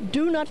still,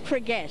 do not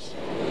forget,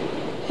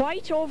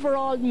 white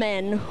overalled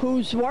men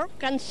whose work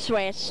and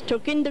sweat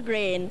took in the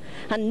grain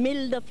and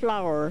milled the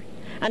flour,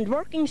 and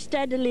working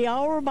steadily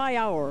hour by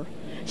hour,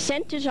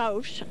 sent it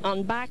out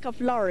on back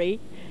of lorry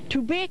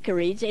to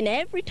bakeries in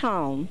every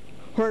town,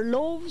 where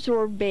loaves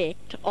were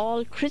baked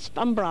all crisp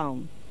and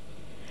brown.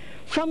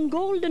 From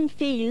golden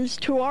fields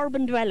to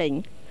urban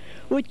dwelling,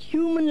 with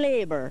human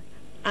labour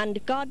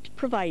and God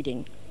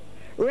providing.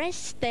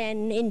 Rest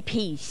then in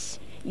peace,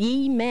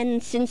 ye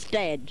men since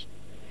dead.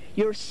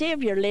 Your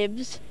Saviour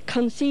lives,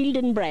 concealed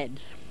in bread.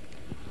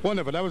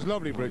 Wonderful, that was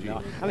lovely, Bridgie.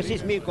 I was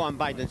just me going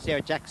by then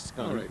Sarah Jack's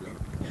gone.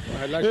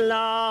 Right.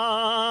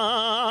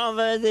 Love,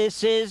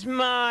 this is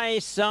my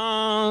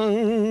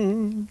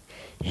song.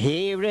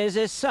 Here is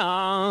a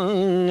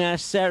song, a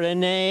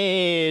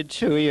serenade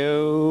to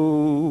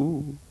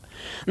you.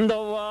 The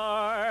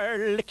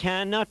world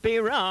cannot be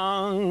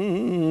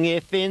wrong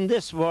if in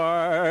this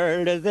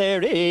world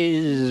there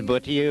is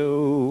but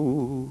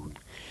you.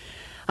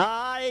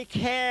 I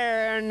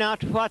care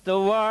not what the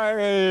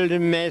world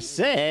may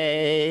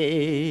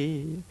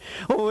say,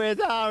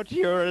 without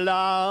your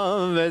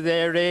love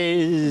there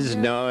is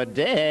no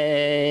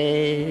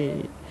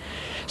day.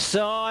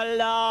 So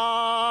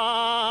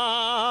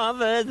love,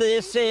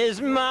 this is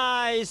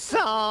my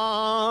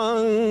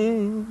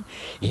song.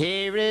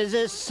 Here is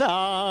a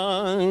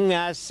song,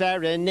 a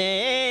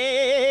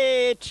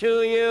serenade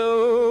to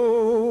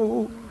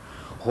you.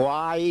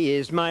 Why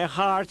is my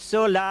heart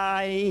so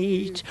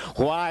light?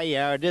 Why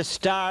are the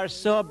stars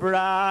so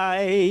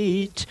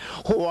bright?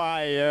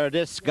 Why are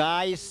the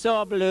skies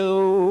so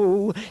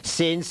blue?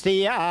 Since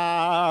the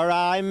hour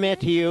I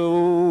met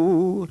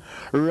you,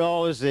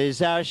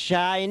 roses are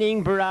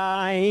shining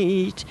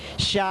bright,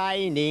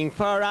 shining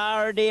for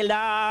our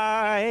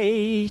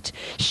delight,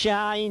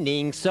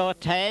 shining so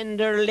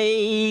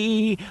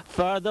tenderly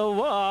for the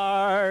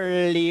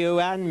world,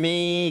 you and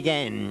me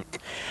again.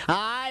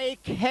 I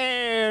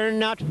care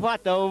not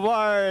what the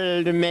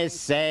world may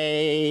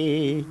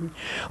say.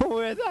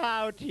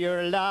 Without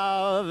your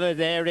love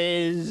there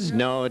is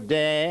no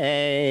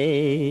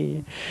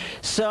day.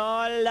 So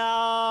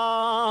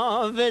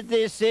love,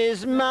 this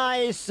is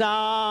my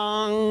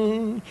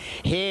song.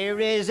 Here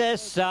is a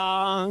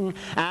song,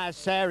 a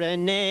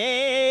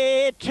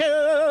serenade to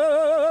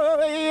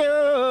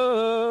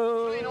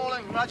you. Willie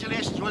Nolan,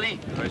 congratulations,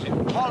 Willie.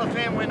 Hall of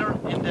Fame winner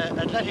in the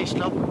Athletics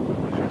Club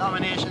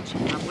nominations.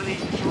 And Willie,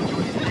 showed you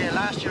today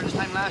last year, this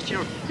time last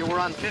year, you were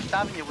on 5th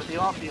Avenue with the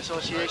Offaly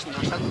Association,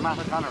 yourself and Matt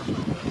O'Connor.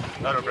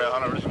 Another great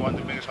honour. This is one of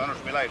the biggest honours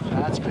of my life.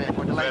 That's great.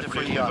 We're delighted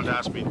for you. People to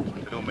ask me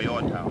to do my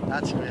own town.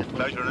 That's great.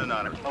 Pleasure and an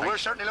honour. Well, we're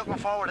certainly looking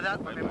forward to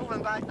that. We'll be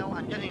moving back now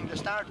and getting the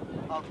start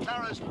of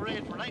Clara's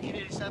parade for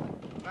 1987.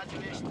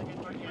 Congratulations again,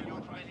 Bertie, and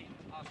your committee.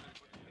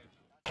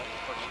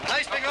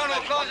 Nice big round of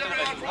applause,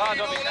 everyone.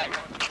 Here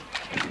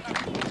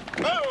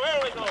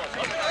we go.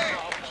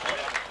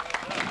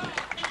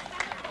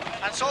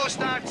 And so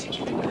starts the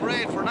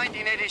parade for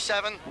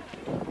 1987.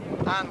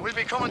 And we'll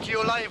be coming to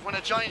you live when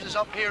it joins us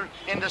up here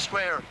in the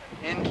square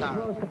in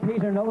Clara.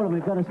 Peter Nolan,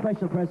 we've got a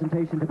special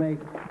presentation to make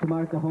to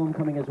mark the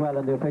homecoming as well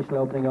and the official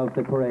opening of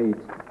the parade.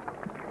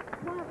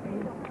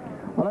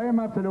 Well, I am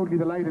absolutely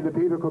delighted that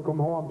Peter could come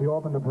home to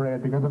open the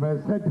parade, because as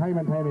I've said time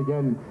and time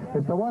again,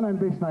 it's the one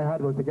ambition I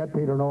had was to get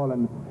Peter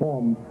Nolan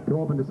home to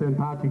open the St.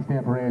 Patrick's Day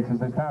parade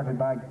since I started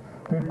back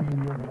 15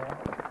 years ago.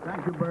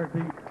 Thank you,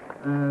 Bertie.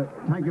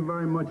 Thank you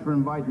very much for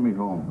inviting me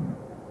home.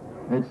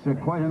 It's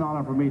quite an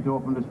honour for me to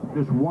open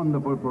this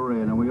wonderful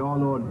parade, and we all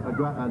owe a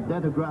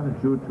debt of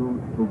gratitude to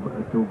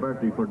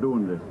Bertie for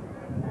doing this.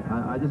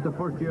 This is the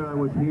first year I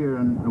was here,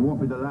 and it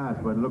won't be the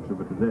last by the looks of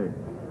it today.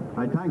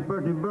 I thank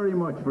Bertie very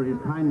much for his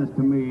kindness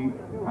to me,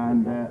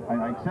 and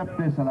I accept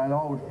this and I'll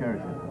always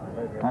cherish it.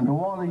 And to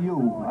all of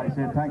you, I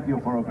say thank you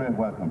for a great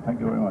welcome. Thank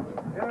you very much.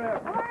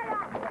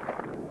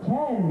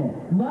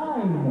 10,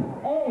 9,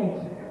 8,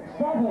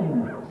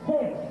 7,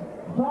 6,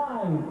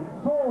 5,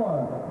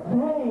 4,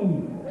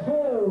 3,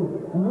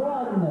 2,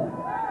 1.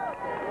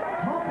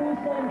 Happy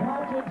St.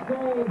 Patrick's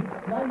Day,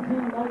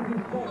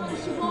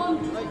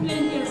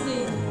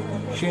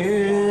 1997.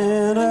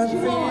 Should have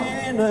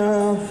been a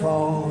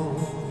fall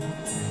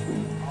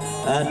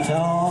at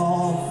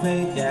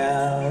Offaly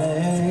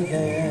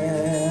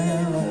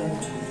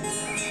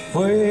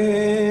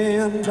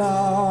when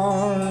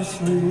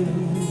Darsley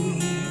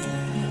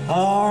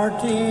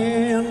art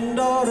in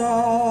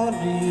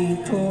Dorani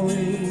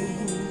Toy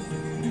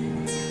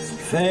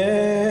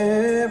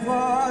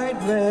Fairfied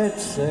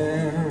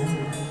Betser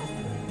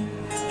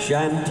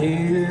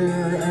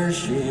Shantir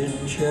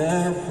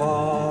Shincher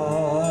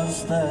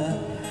Foster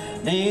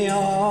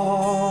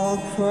Neog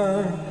for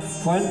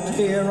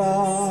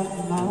Quintiron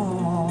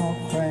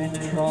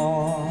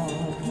Quintron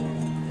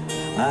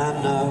and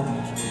now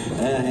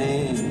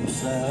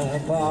Ames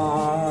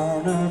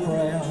Barner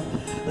Braille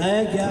Le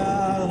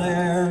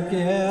Galler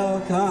Gil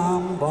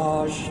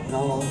Cambosh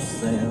No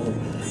Sale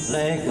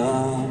Le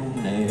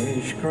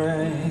Gunish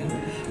Cray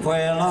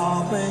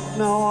Quelopic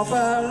No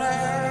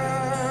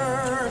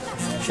Beller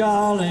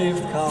Shalif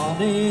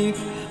Connick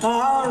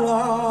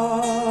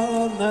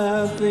Aron the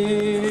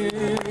Beer.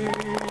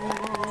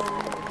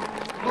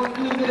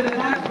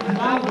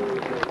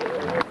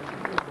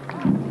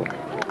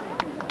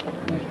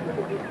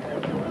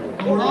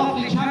 We're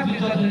Offaly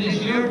champions under this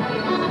year.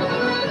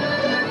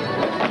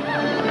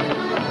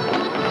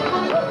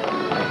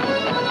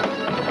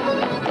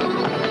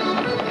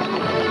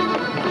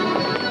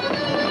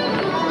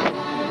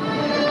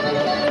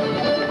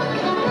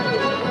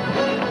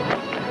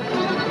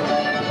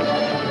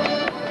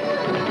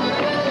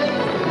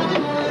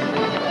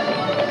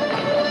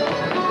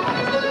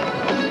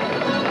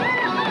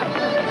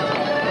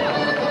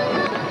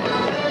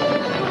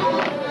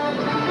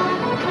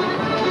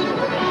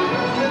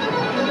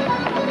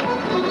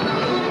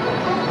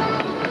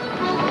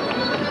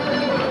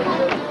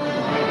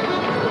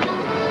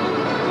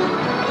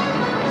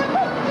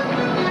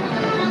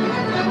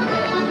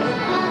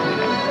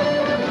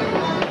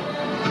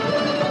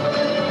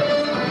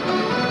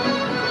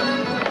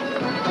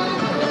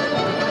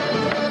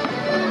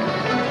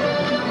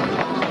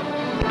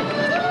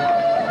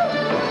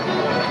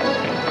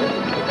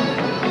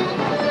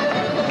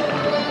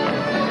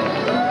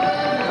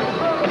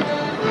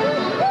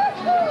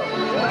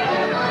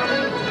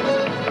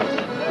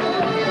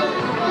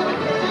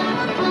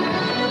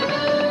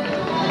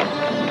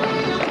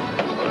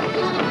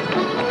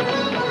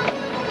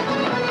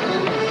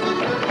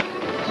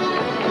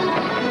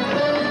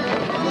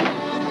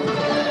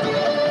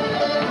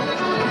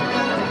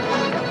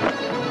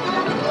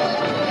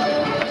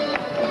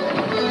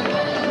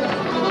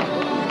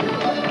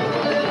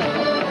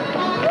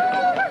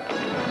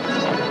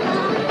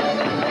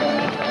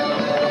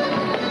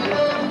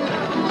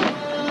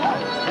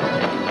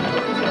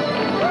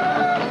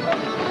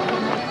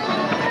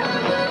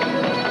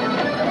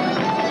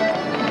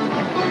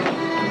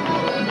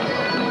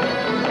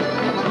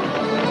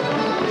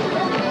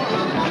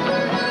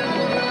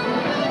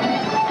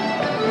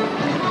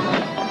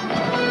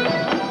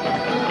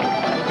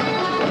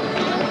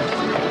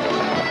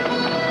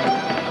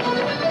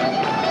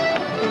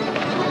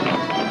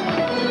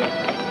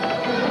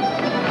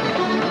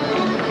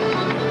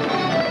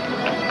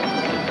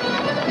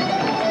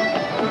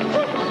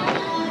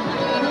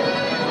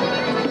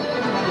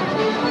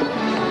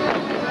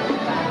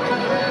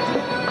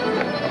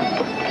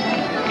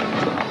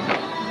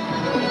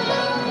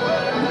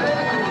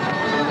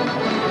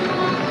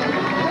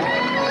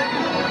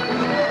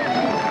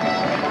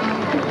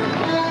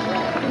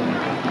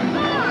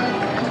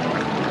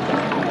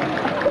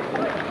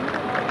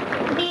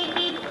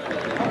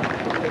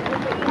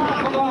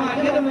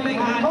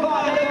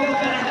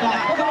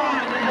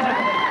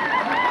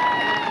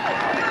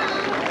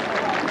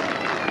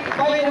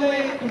 straight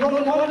away to run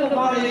the one of the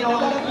body now.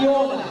 That's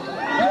Fiona.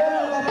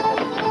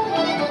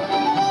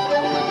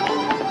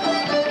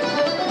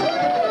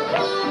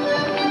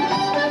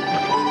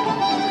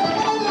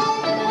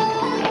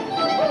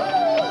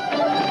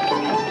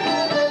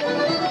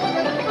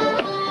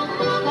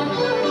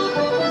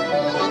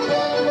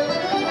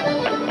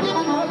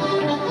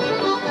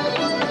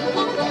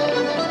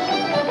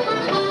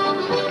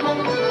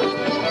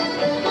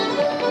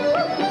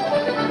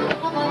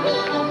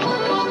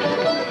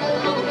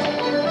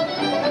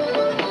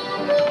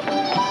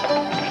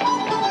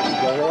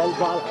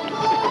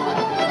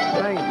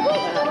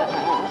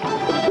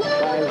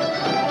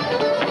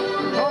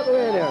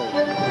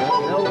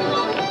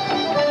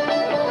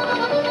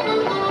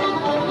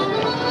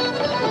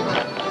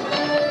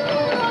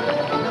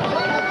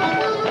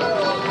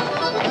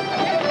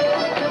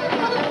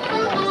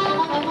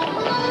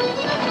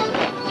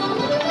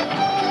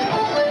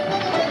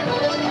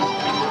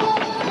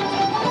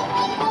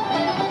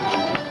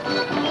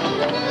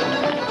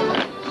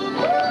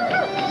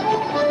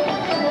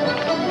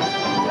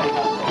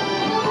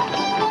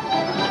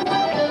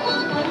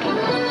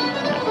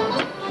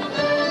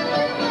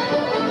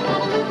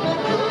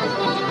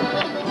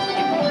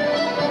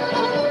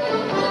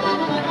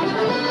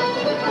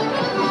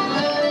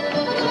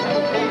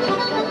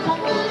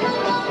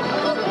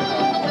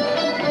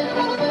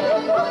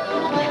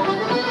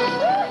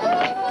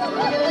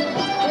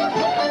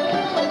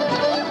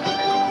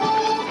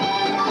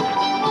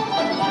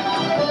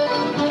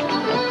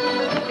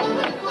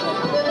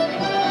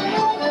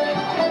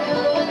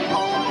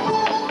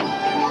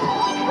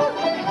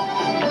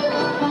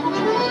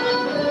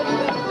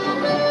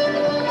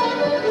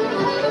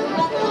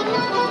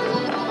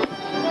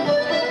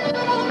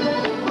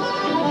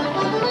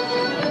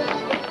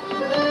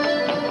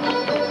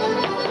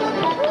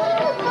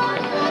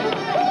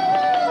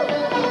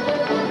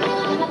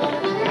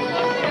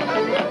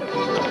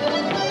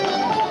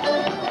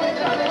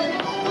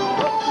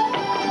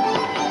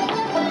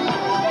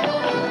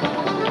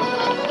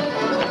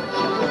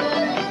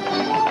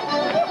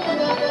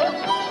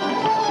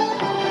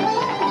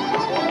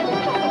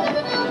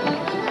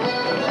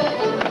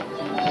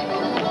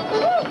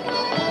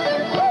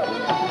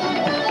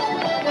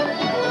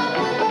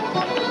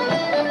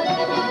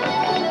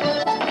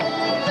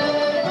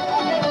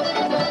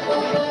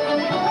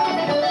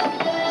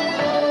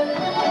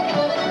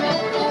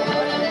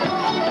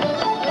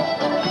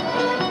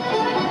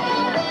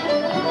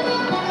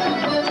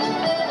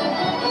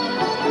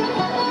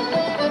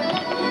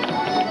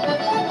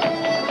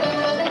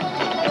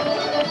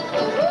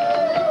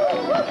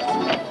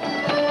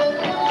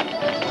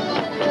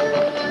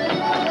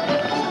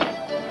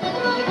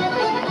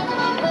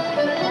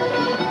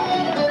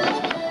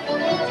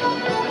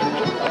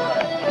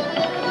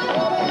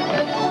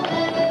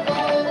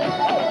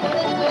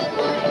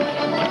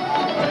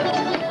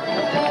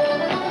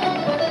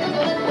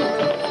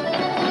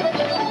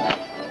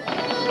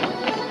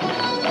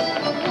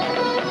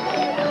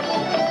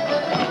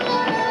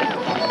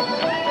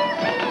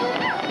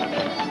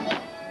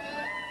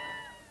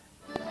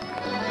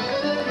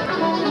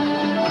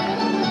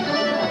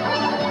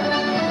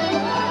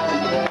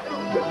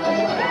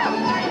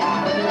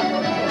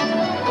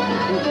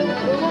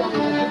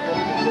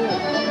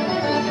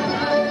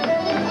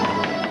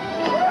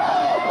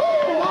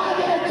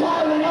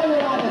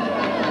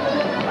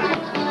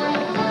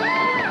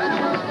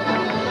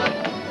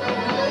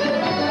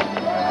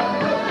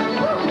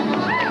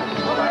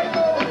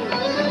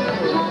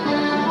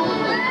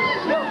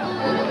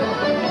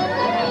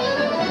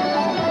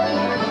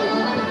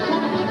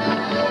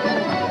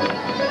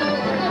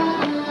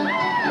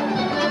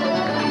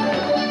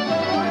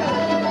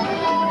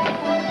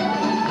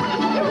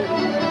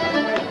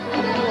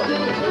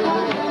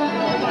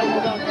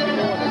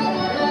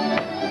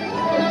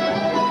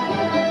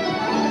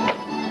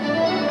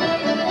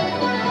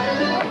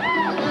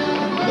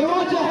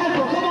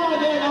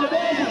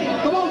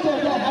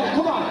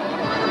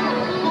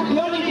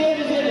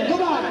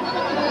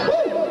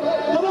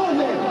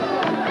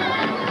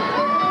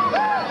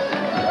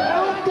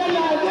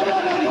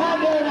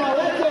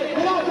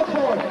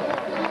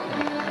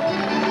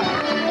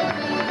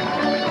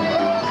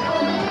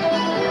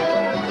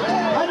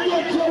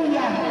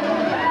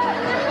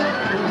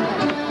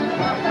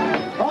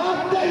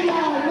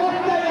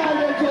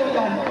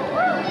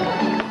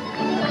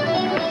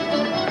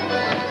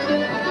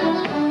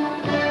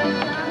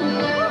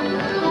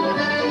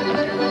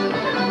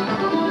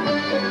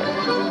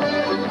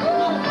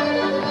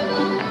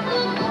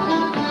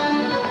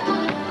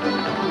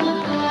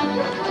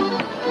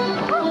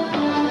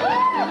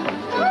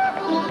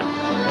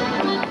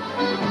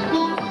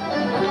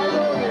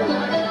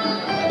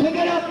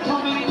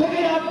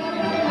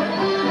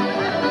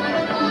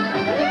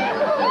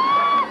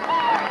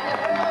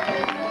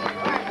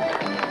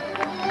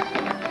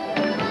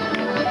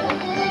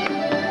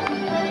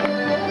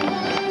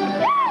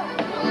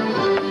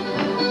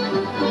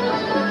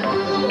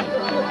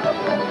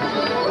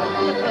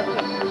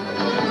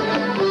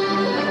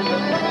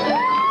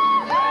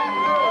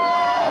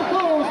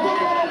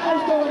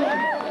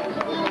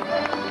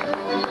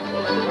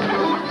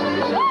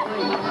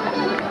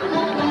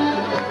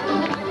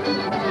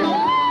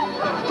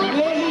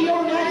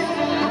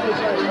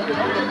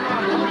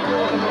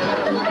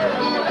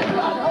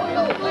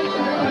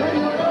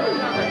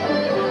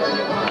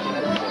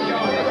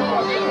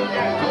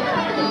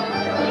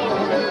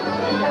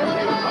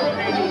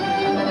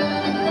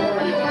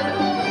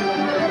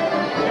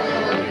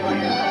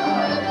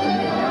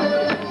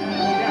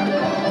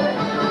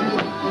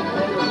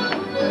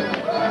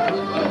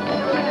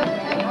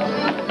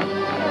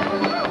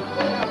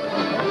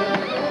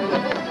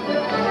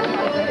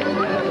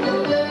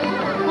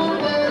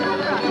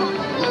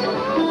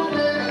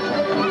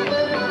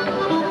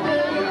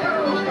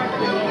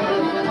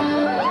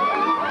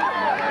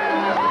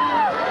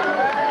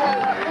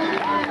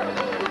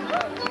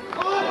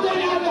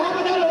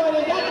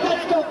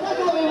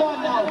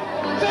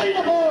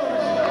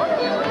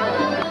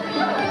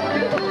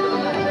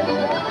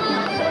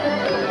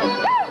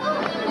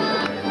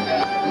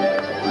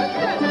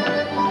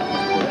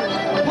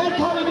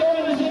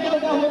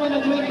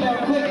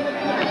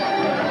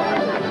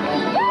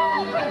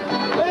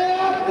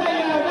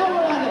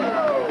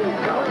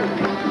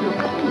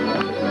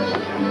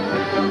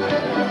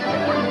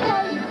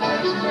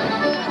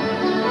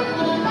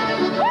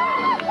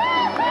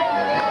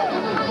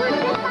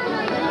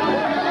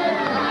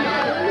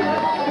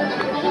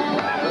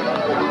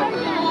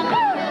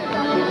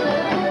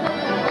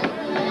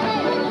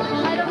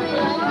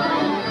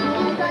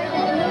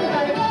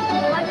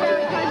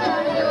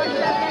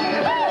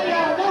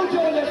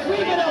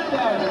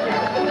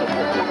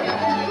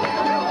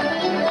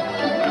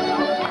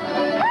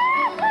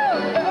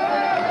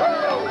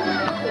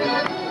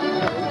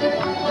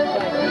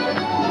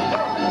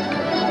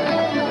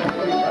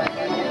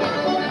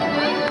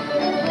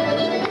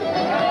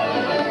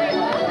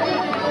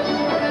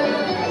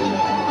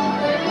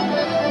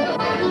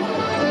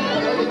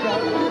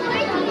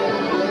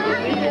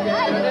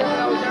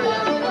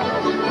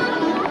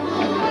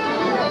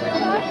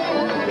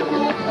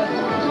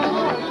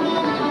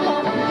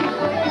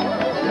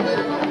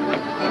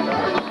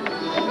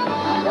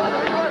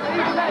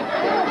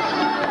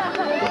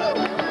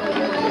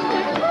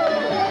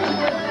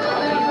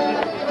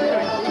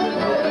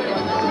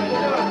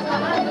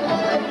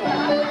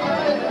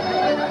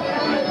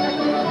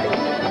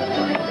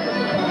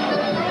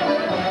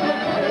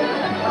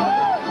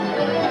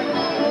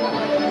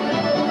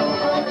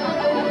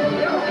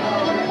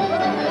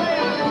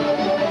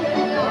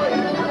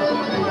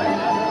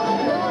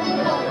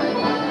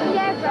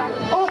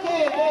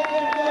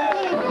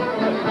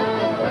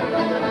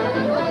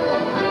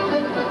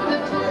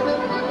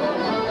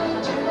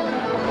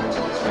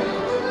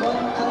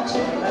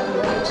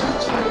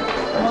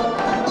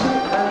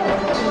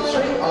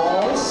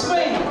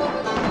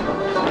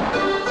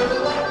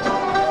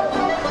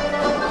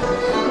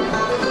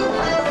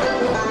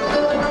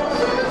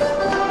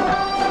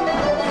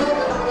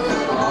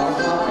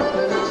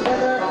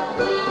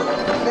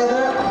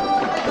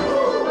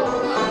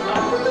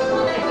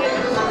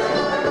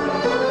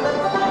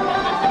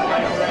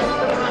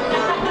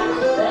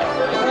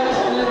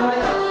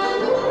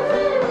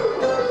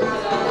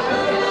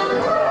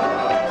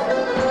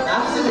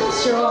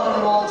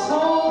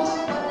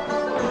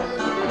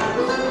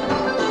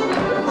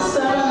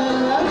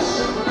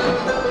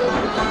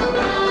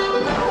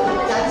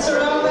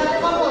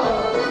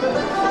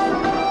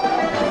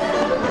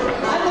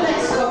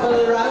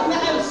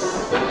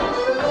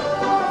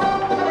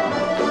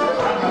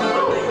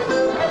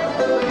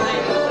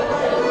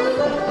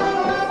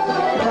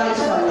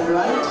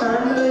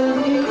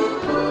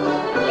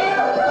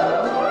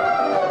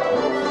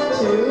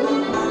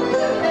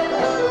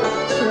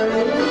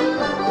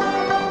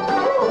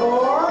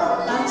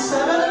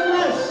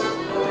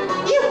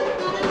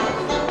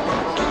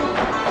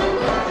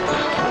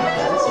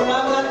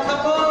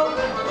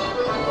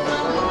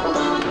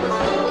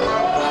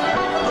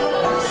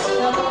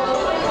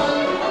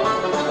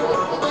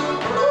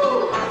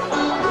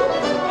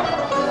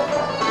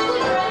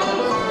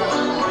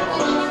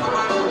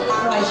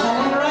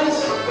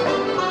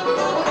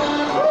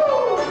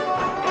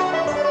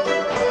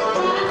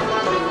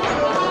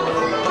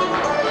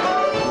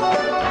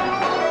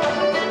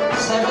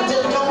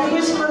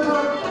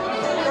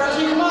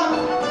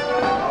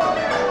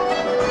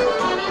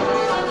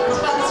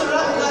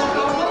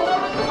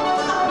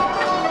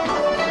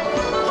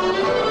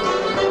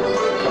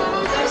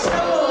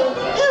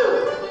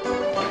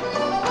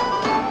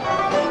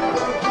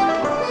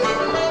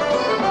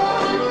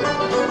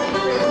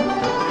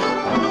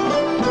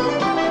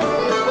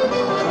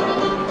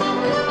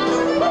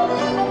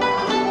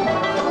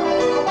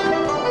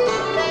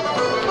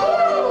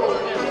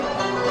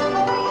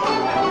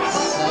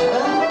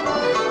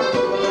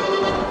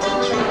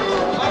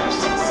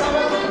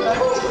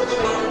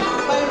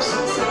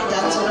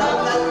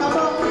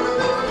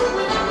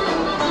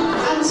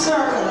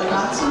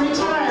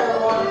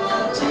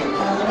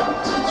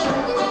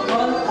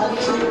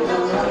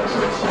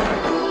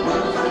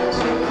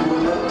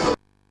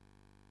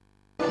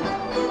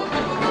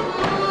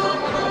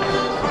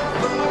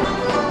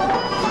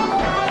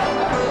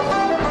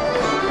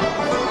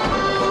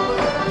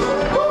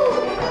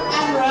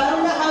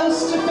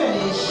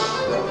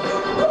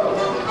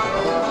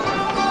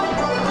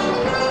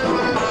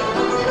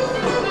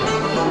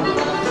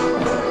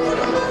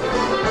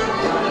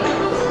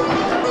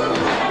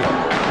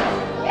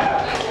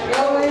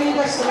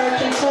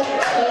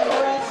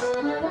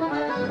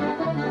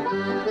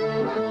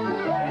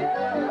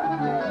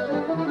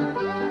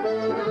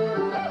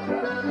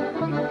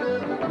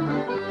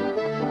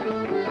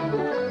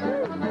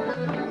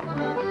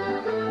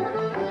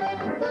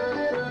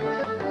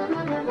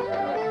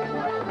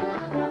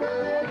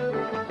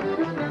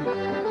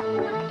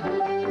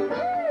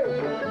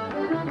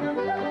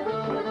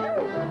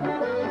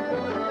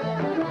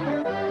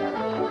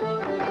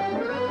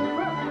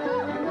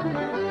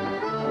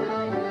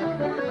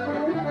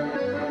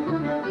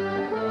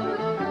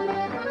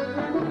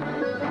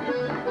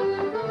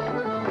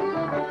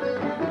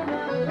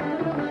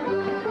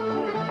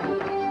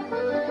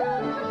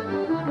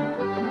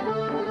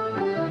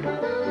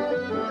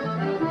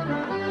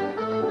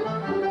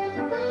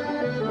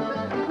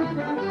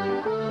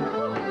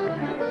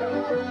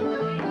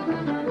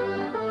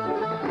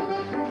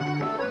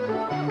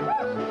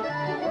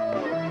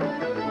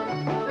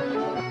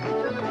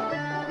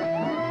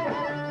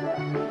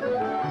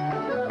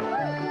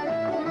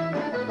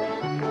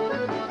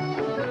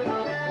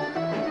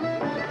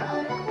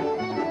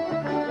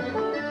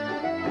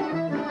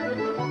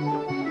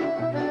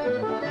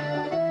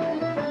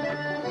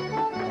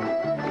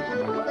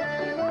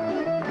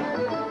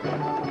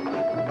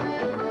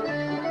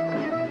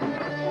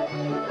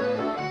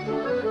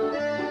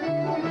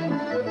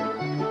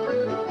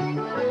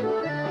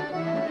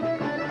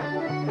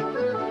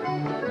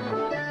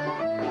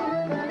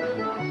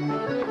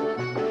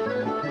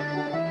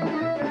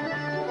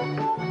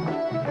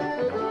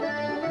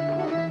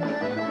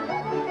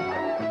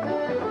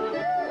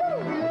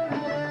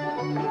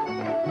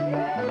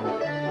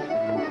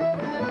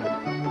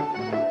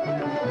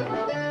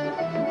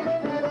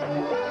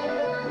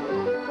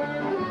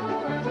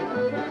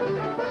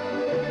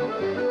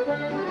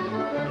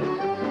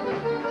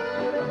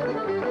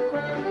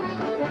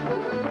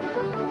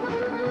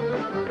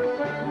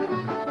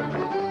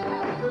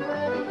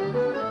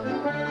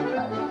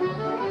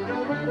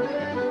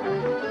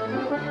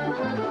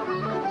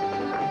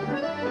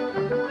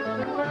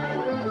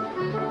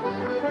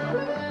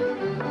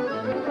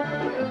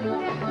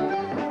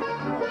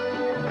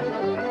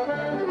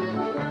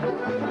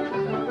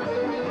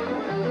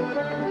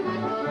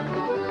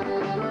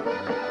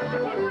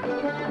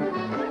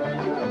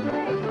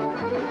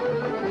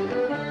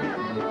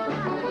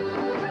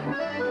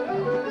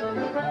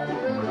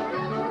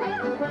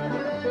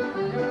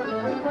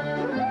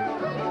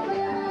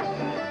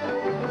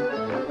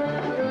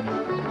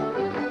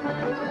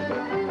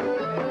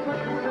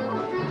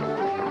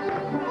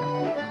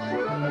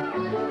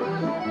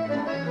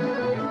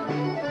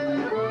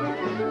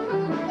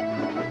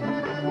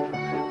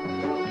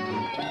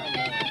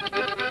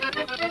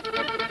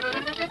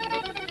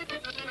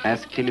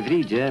 As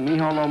Kilvrige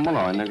Mihalo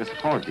Mulla agus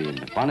Hordin,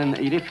 Banan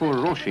Irifu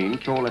Roshin,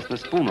 Kjoles na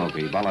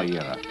Spunogi,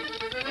 Balayera.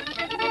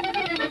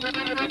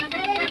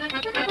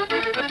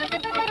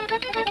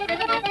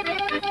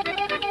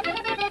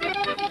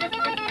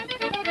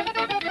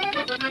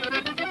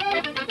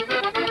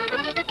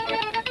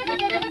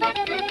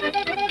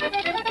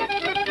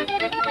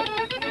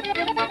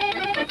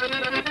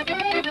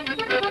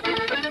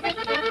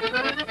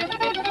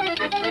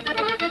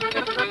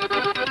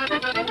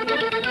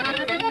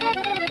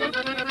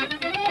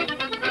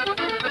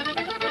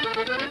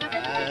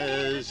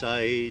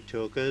 I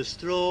took a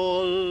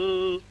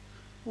stroll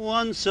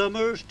one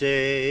summer's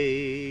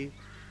day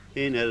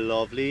in a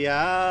lovely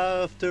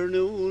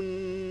afternoon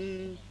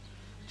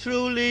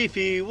through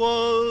leafy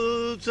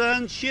woods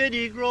and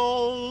shady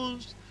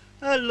groves,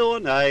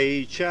 alone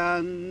I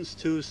chanced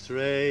to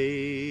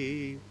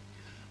stray.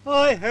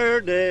 I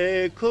heard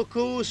a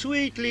cuckoo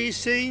sweetly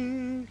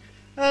sing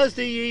as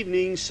the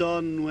evening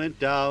sun went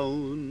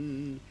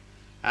down,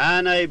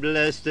 and I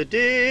blessed the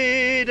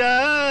day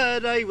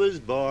that I was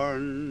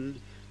born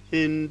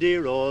in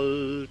dear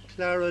old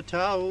Clara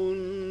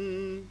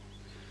town.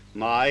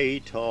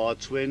 My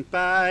thoughts went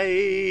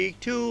back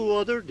to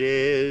other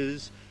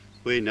days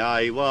when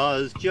I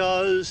was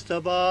just a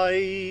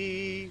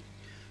boy.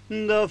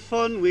 The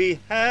fun we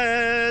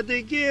had,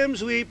 the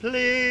games we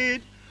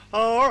played,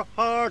 our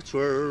hearts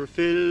were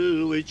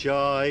filled with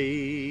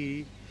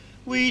joy.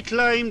 We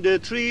climbed the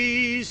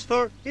trees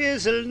for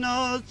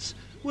hazelnuts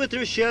with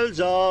their shells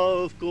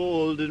of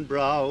golden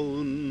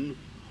brown.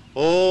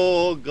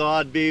 Oh,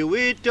 God be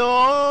with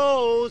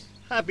those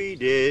happy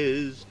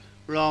days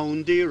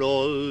round dear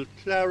old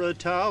Clara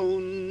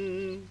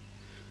town.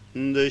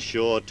 The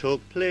show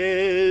took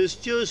place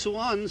just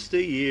once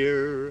a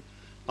year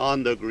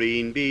on the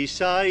green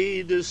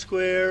beside the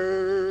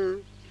square,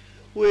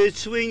 with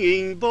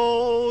swinging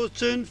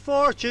boats and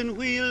fortune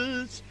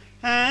wheels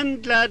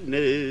and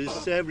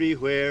gladness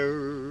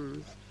everywhere.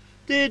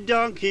 The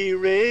donkey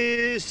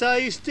race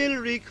I still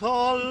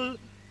recall,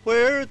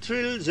 where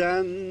thrills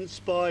and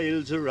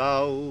spoils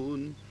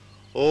around.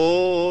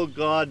 Oh,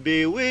 God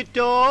be with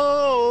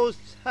those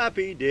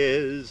happy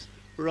days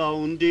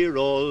round dear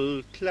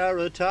old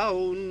Clara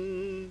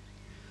town.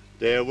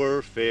 There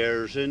were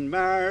fairs and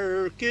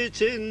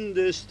markets in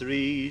the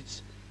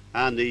streets,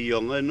 and the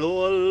young and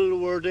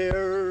old were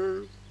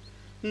there.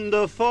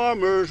 The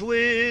farmers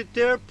with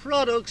their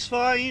products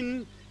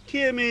fine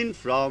came in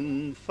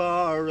from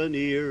far and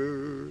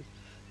near.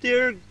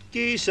 Their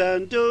geese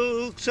and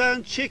ducks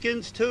and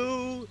chickens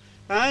too,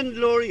 and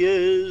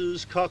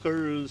glorious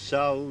cockerel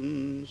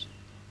sounds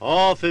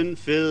often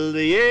fill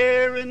the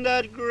air in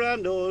that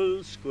grand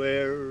old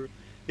square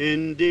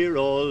in dear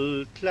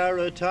old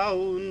Clara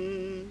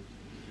town.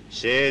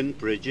 St.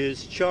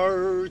 Bridget's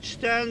Church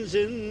stands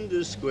in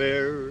the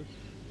square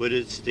with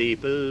its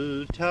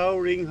steeple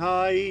towering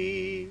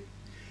high,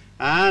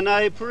 and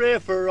I pray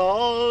for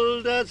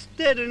all that's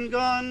dead and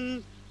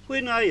gone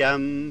when I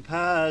am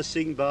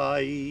passing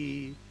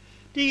by.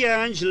 The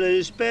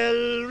Angelus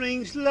bell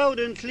rings loud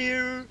and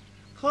clear,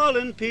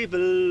 calling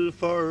people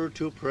for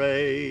to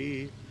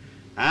pray,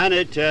 and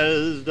it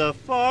tells the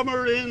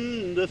farmer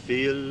in the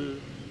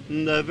field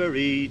the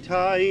very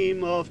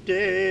time of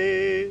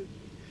day.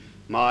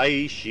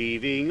 My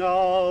sheaving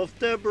off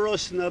the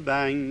Brusna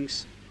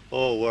banks,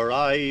 oh, were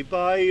I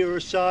by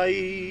your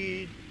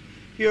side,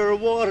 your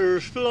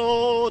waters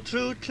flow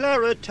through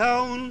Clara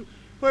town,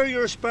 where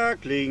your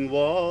sparkling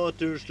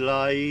waters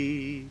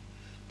lie.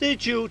 The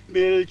jute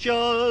mill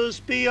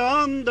just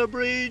beyond the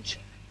bridge,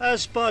 a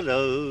spot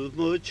of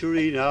much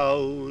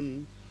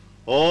renown.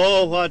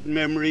 Oh, what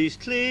memories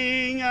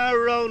cling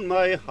around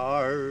my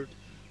heart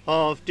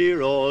of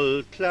dear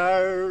old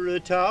Clara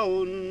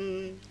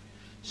town.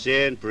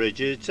 St.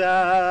 Bridget's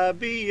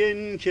Abbey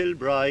in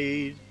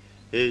Kilbride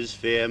is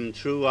famed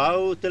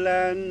throughout the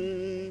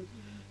land.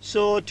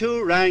 So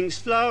too ranks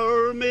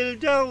flour mill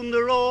down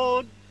the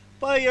road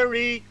by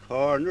every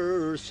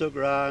corner so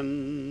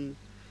grand.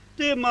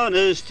 The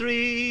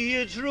monastery,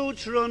 its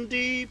roots run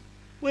deep,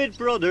 with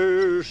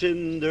brothers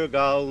in their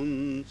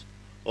gowns.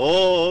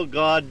 Oh,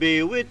 God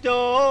be with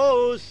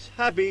those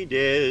happy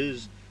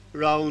days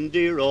round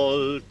dear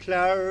old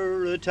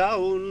Clara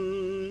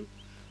town.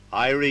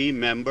 I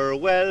remember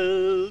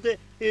well the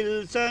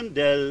hills and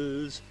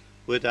dells,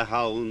 with the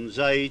hounds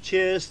I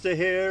chased the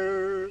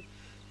hare,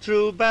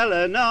 through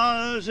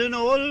Ballinalls and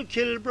old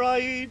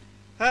Kilbride,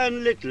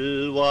 and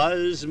little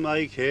was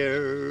my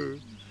care.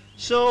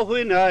 So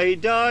when I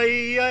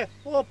die, I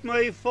hope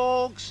my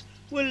folks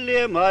will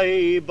lay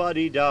my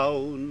body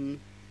down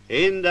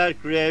in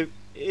that grave,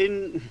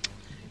 in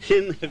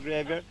the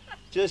graveyard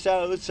just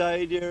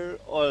outside your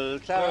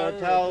old Clara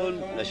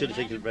town. I should have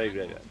said Kilbride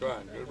graveyard.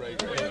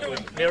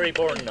 Mary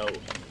Bourne now.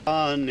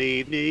 One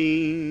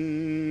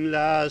evening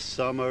last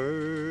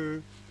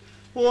summer,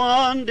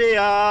 one day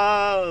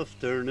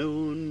afternoon,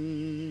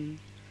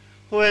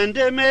 when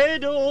the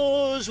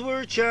meadows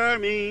were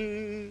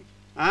charming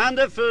and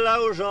the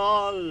flowers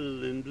all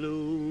in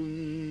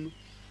bloom,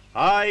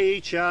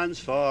 I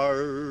chanced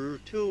for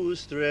to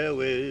stray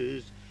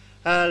with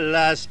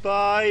alas,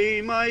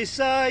 by my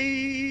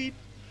side,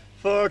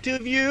 for to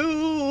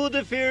view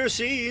the fair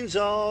scenes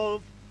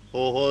of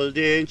old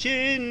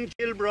ancient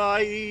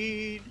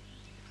Kilbride.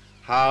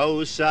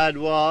 How sad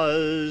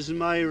was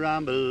my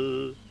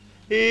ramble,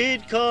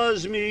 it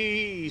caused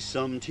me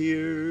some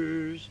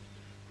tears,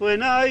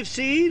 when I've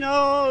seen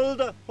all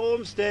the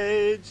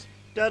homesteads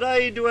that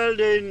I dwelled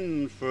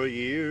in for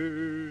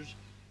years,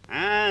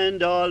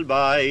 and all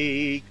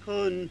my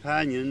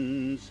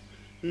companions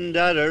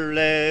that are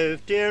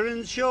left here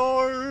in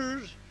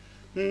shores,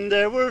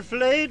 they were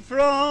fled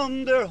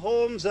from their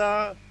homes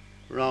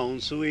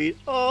round sweet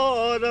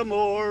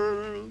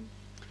Autumnmore.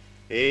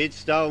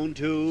 It's down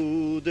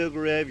to the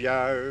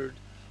graveyard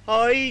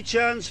I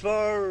chance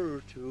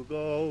for to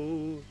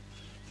go,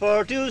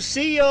 for to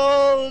see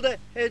all the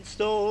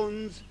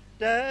headstones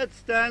that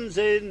stands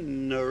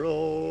in a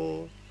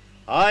row.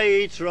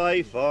 I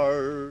try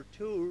for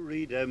to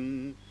read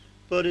them,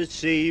 but it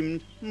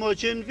seemed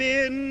much in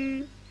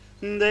vain.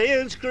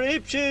 The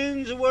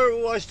inscriptions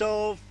were washed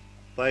off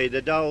by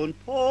the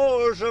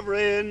downpours of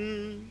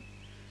rain,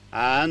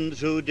 and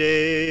through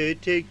the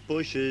thick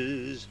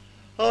bushes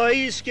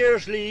I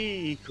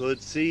scarcely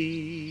could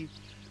see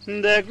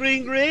the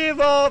green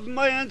grave of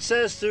my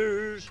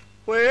ancestors,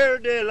 where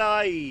they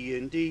lie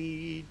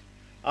indeed.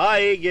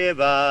 I gave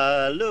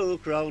a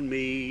look round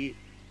me,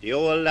 the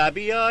old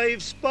abbey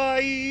I've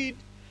spied.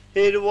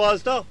 It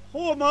was the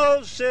home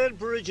of St.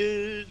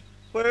 Bridget,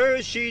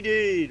 where she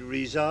did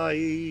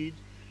reside.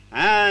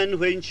 And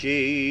when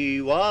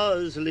she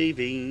was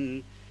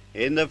leaving,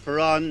 in the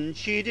front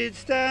she did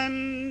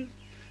stand,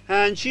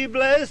 and she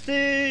blessed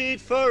it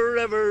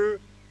forever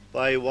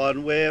by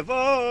one wave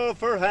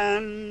of her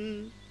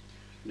hand.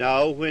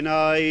 Now when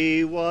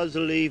I was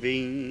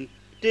leaving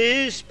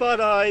this spot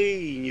I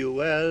knew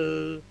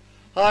well,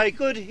 I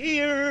could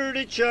hear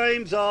the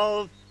chimes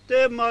of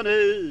the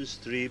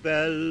monastery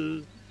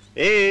bell.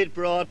 It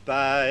brought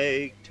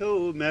back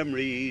to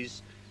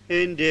memories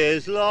in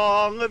days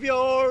long of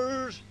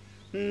yours,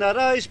 that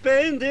I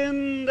spent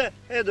in the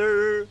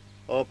heather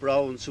up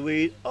round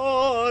sweet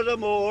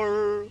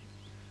Autumnmore.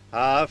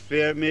 A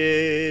fair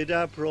maid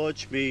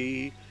approached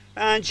me,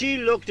 and she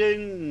looked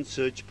in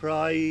such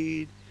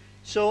pride,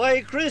 so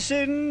I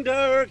christened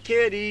her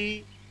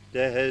Katie,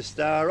 the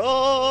star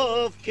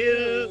of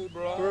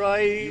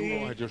Kilbride. You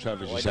know it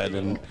yourself, as you said,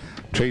 and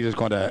Teresa's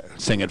going to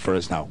sing it for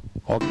us now.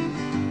 Okay. In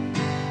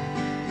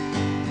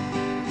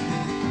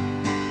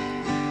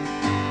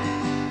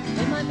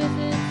my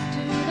visits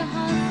to the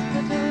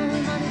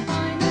hospital, not a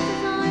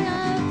finest I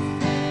have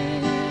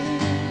seen,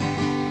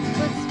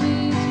 but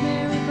sweet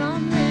Mary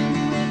from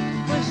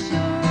Limerick was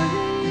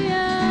surely a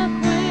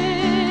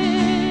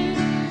queen.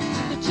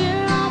 She could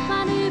cheer up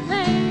any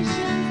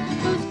patients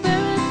whose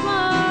spirits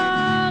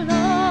were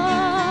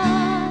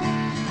low.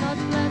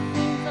 God's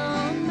blessings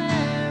on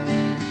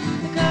Mary,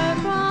 the girl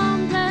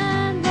from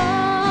Glenroe.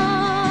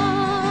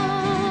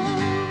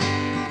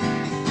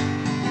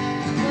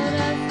 But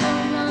as the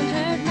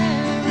blonde-haired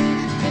Mary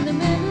in the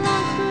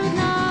Midlands could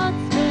not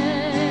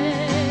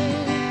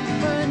stay,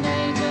 for a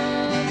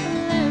native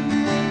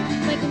Limerick,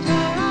 making sure I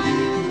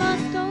knew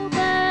must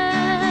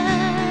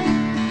obey.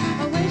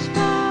 I wish for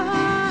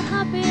her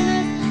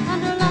happiness and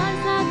her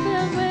lives that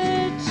filled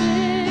with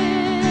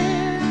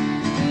cheer.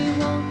 We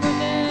won't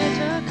forget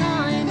her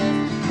kindness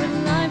with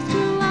lives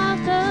throughout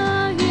the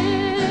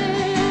year.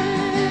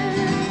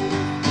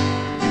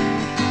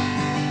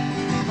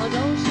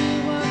 Although she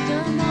worked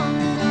among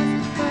us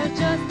for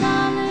just a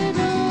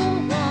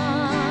little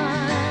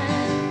while,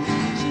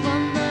 she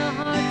won the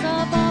hearts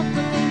of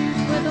Offaly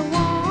with a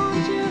warm,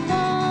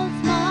 cheerful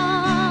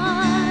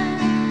smile.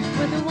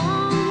 With the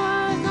warm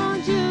words on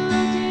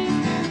duties,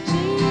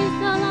 she's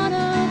a lot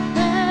of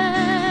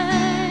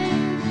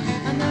pain.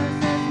 A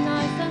nurse as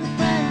nice and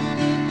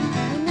friendly,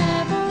 we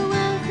never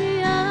will see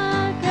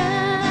again.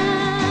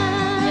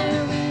 Yeah,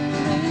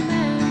 we'll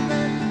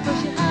remember, for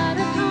she had a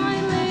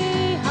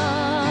kindly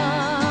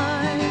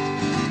heart.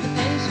 The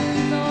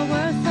patients all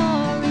were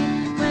sorry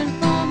when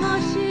from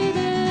us she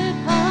did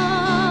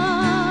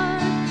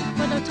part.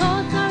 But our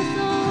thoughts are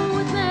so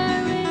with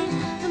Mary,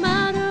 no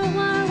matter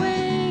where we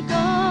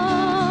go.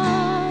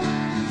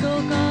 So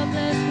God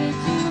bless me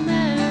to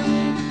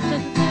Mary,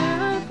 gentle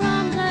terror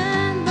from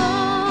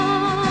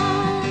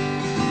Glenroe.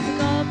 So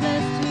God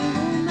bless to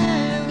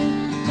Mary,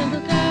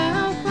 gentle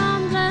care from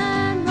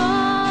Glenroe.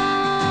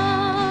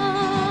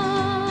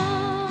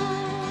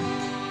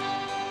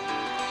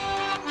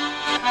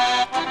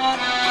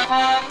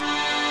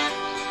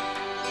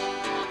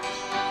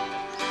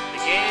 The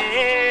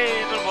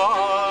gable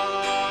wall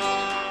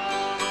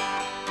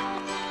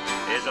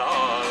is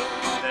all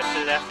that's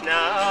left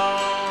now.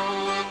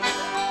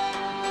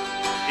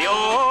 The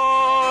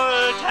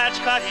old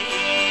thatched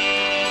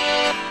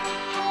cottage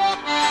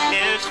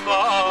is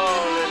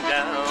fallen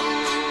down.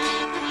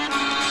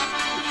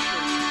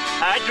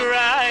 I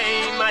dry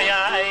my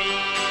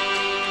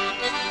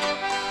eyes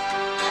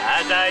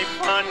as I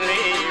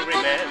fondly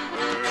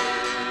remember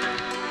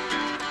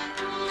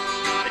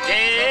the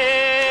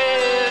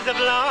days of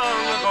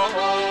long ago.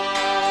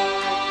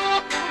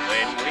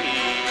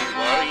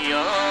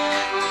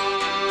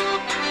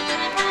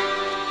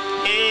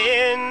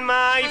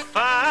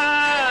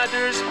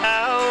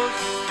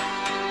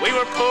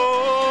 were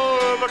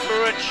poor but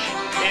rich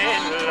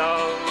in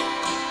love.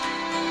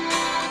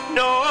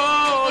 No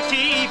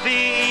TV,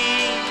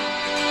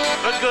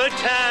 but good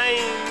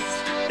times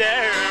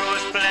there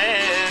was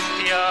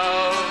plenty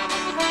of.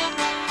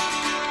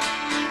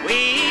 We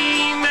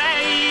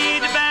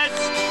made the best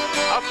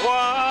of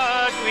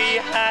what we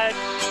had,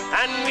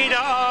 and we'd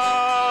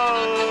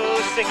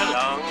all sing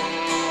along.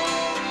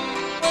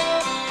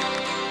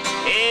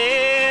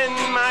 In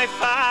my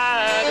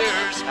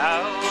father's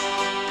house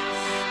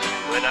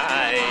when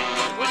I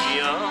was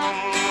young.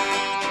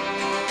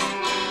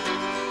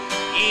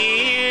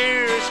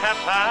 Years have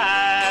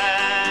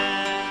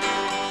passed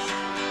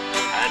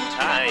and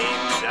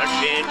times are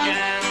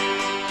changing,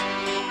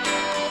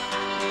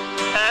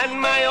 and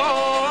my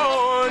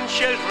own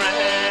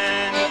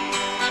children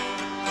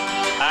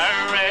are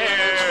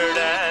reared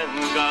and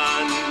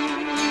gone.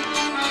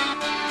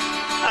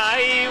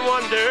 I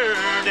wonder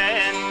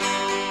then,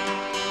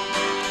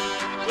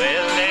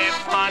 will they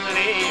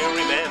fondly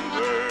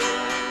remember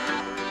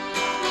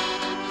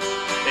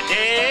the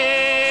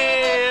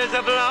days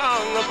of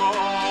long ago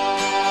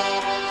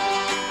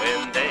when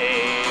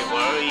they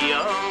were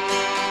young?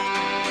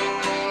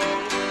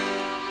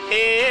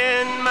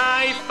 In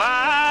my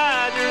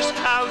father's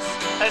house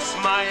a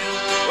smile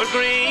will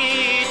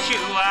greet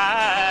you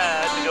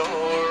at the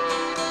door,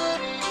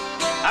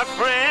 a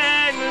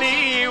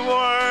friendly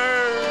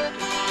word,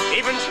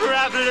 even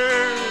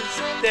travelers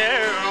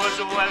there was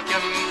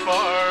welcome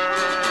for.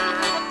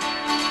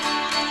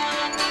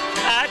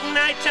 At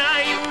night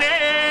time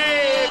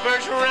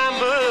neighbors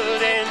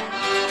rambled in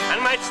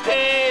and might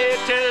stay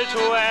till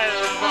 12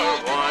 or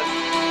 1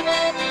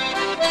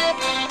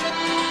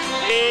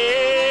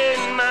 in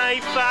my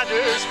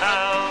father's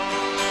house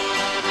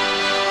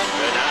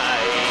when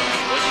I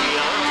was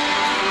young.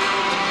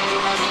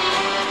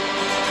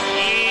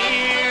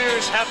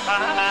 Years have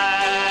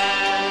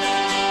passed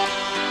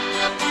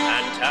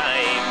and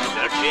times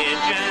are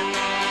changing.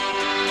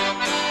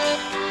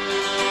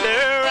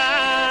 The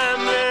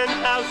rambling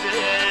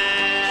houses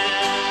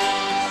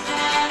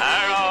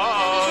are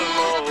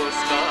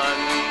almost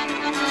gone.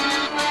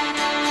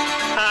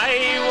 I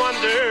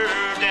wonder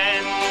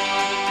then,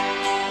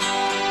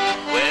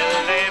 will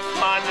they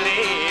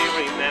fondly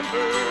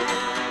remember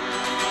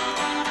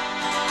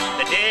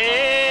the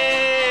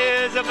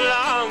days of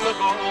long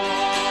ago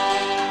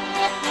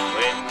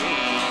when we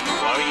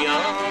were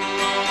young?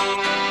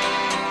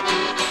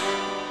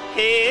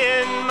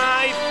 In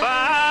my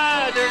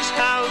father's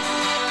house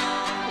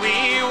we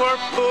were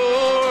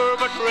poor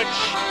but rich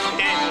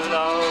in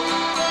love.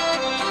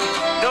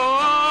 No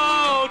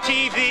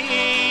TV,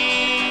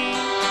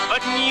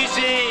 but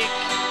music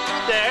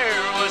there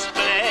was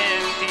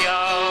plenty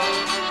of.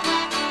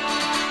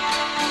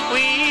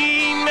 We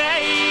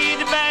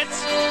made bets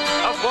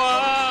of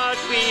what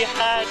we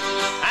had,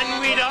 and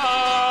we'd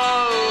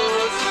all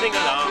sing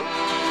along.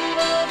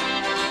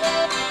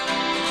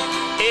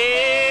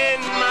 In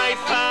my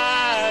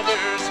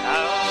father's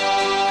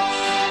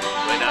house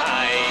when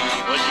I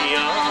was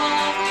young.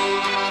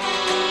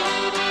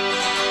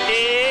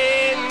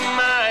 In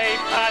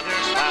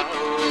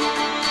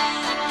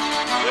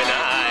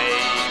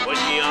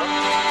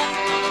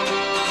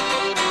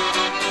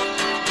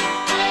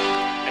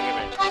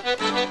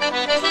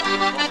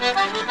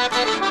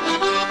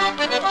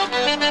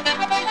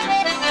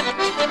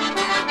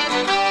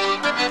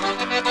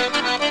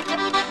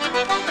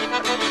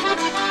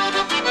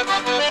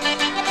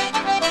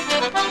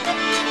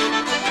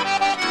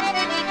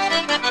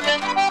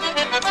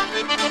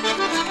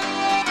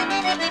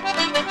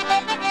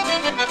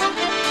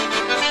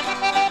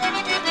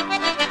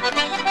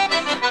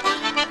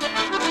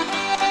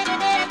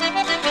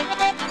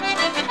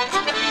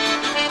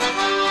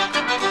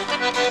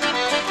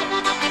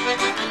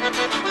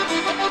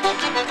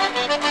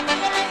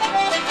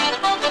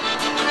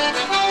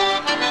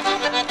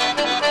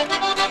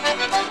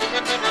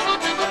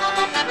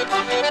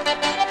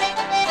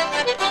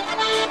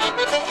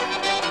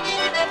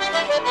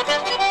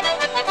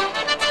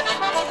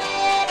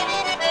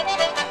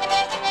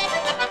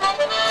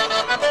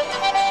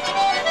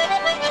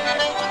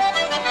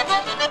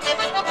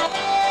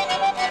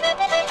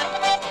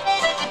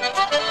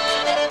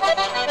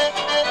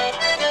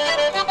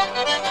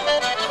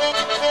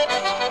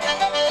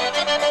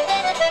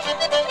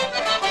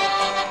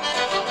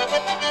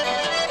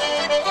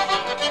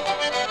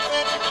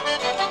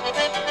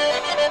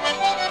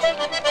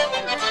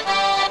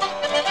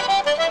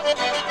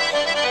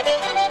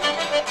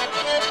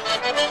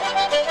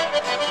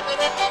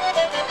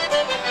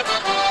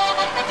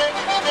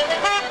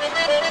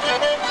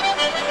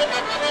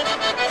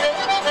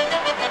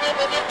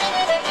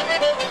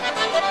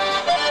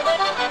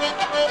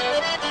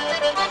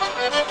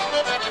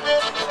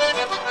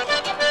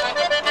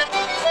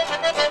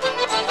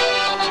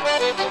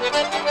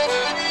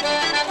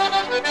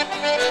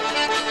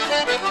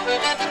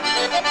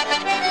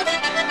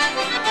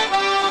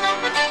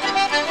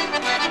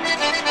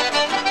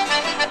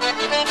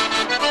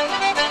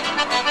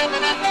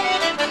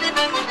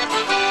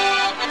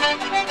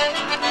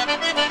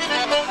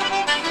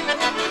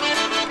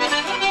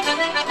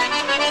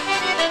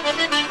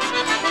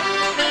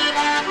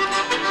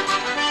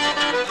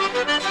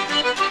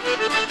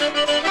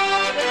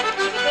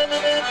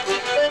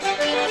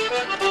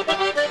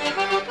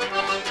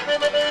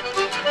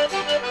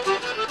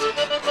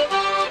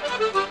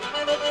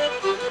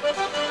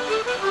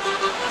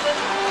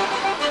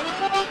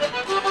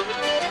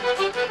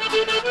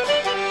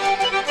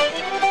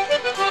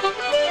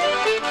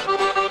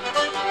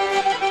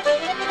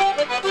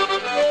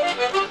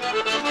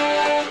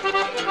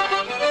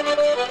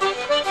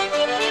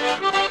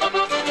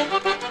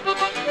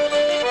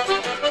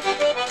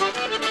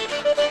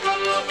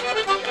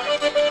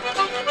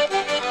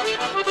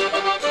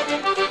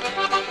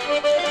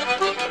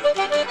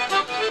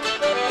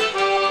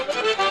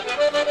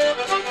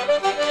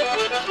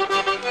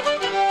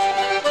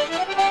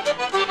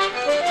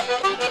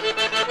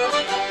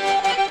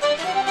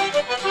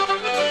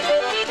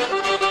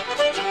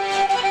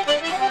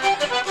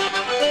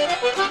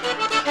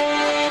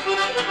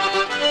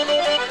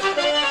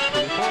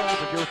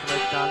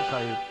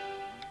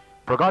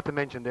forgot to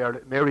mention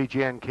there Mary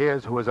Jane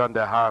Case, who was on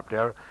the harp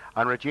there,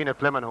 and Regina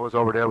Fleming, who was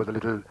over there with a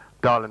little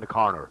doll in the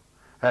corner.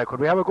 Could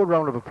we have a good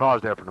round of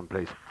applause there for them,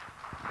 please?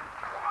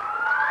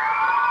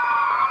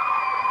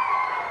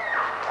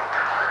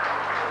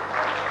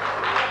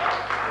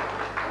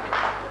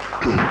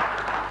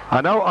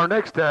 And now our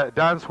next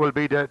dance will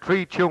be the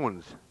Three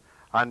Tunes.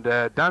 And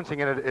dancing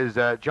in it is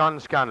John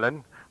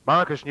Scanlon,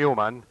 Marcus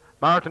Newman,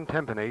 Martin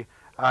Timpany,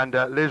 and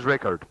Liz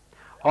Rickard.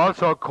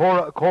 Also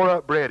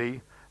Cora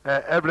Brady,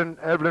 Evelyn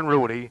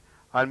Rooney,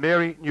 and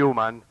Mary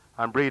Newman,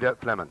 and Breda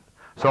Fleming.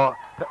 So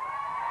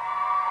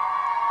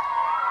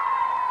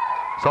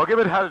give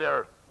it hell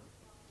there.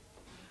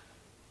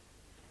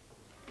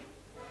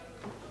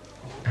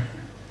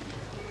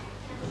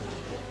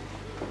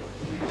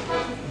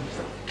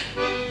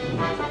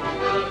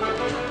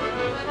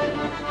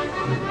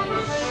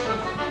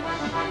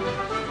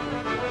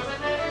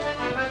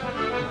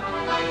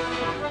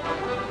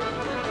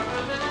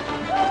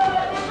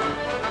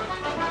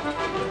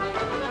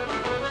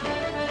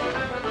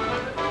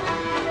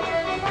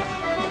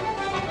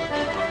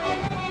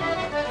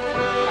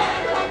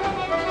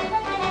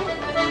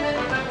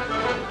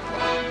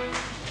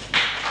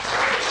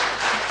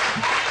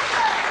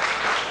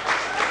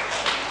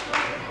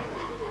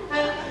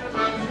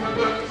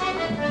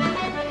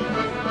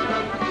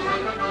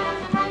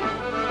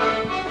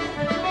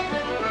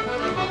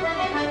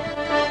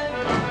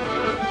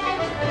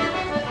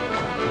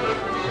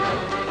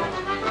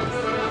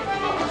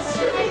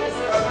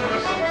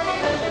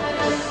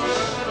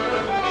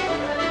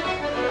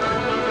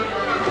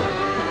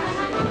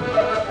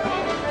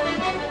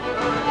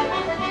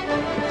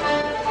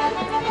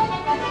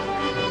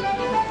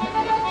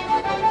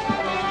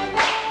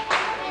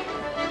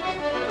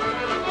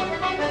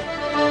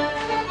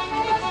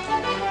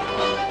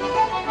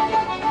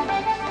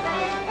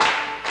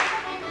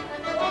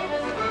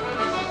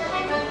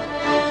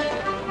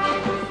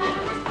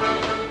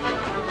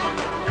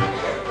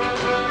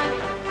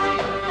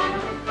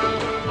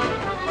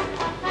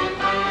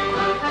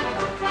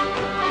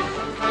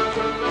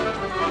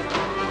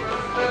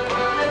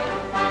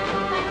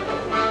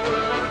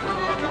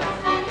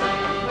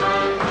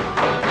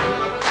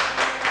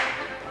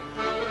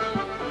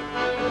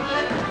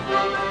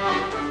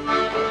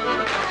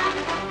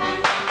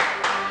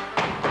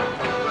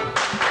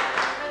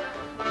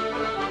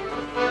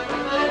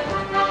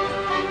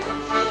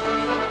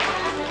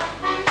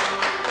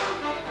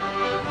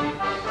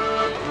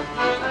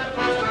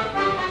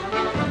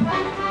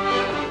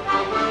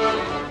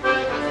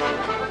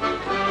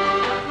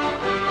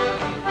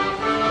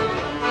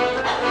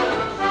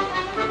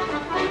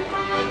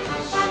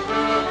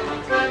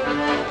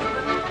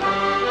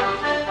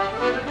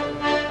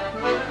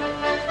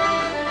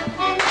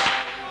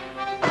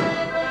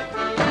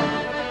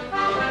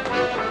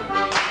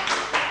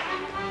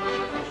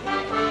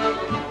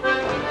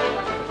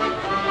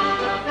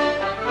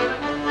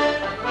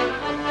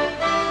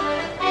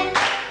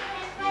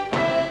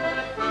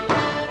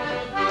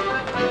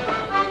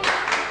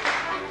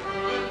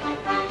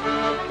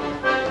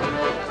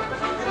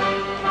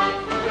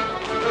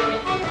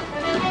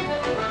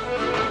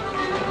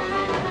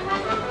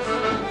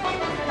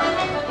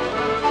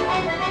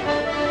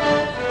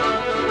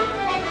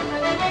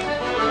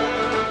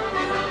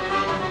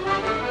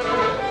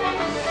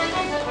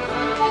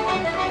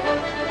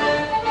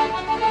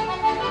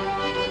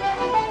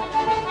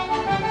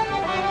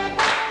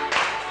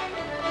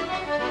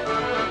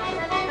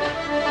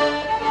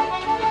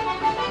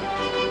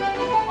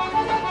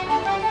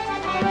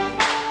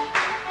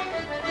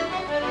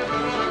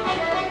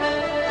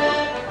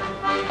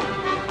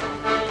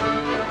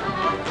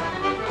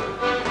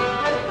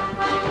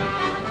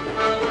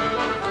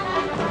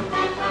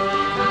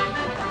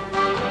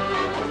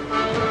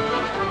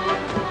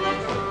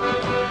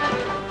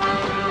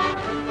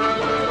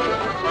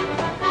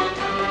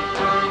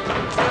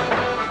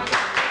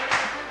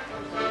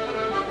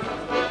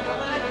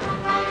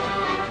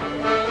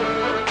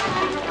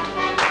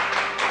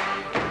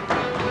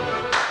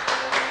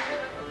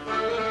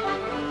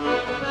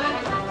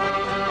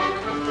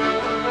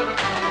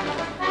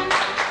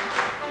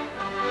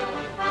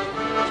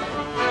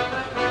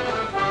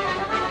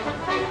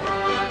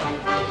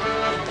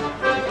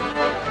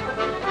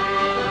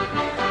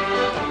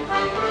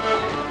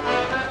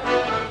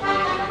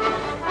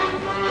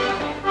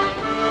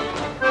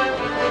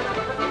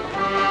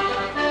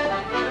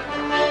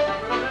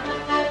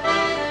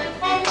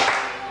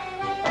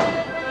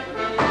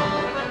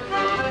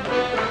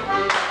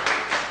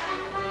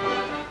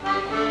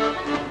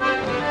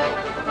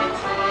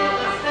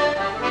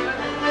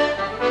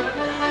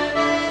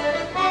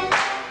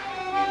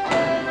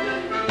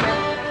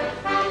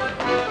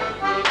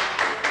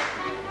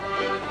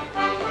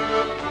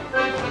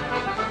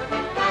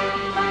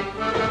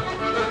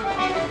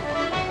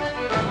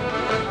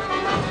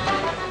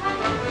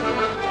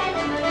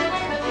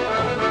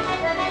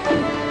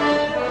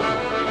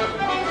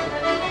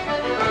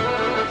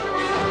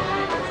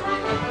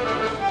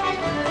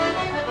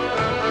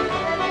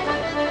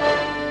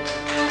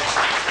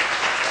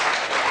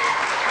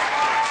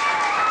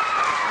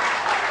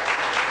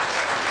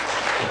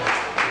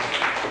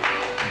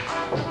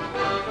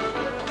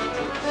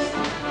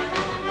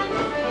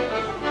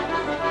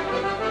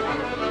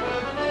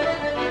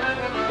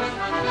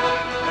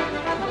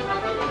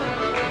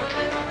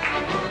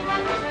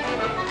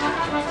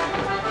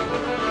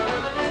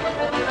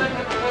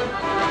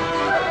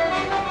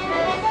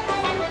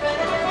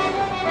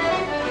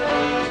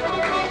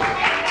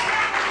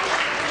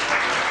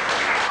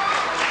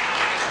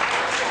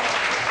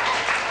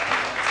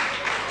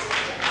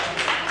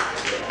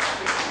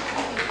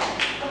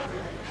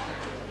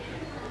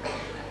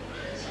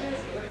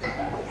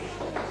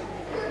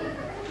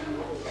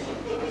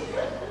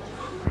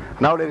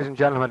 Now, ladies and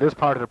gentlemen, this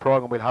part of the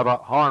programme we'll have a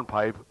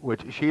hornpipe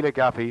with Sheila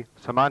Gaffey,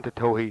 Samantha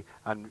Tohey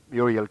and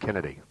Muriel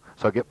Kennedy.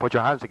 So put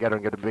your hands together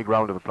and get a big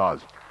round of applause.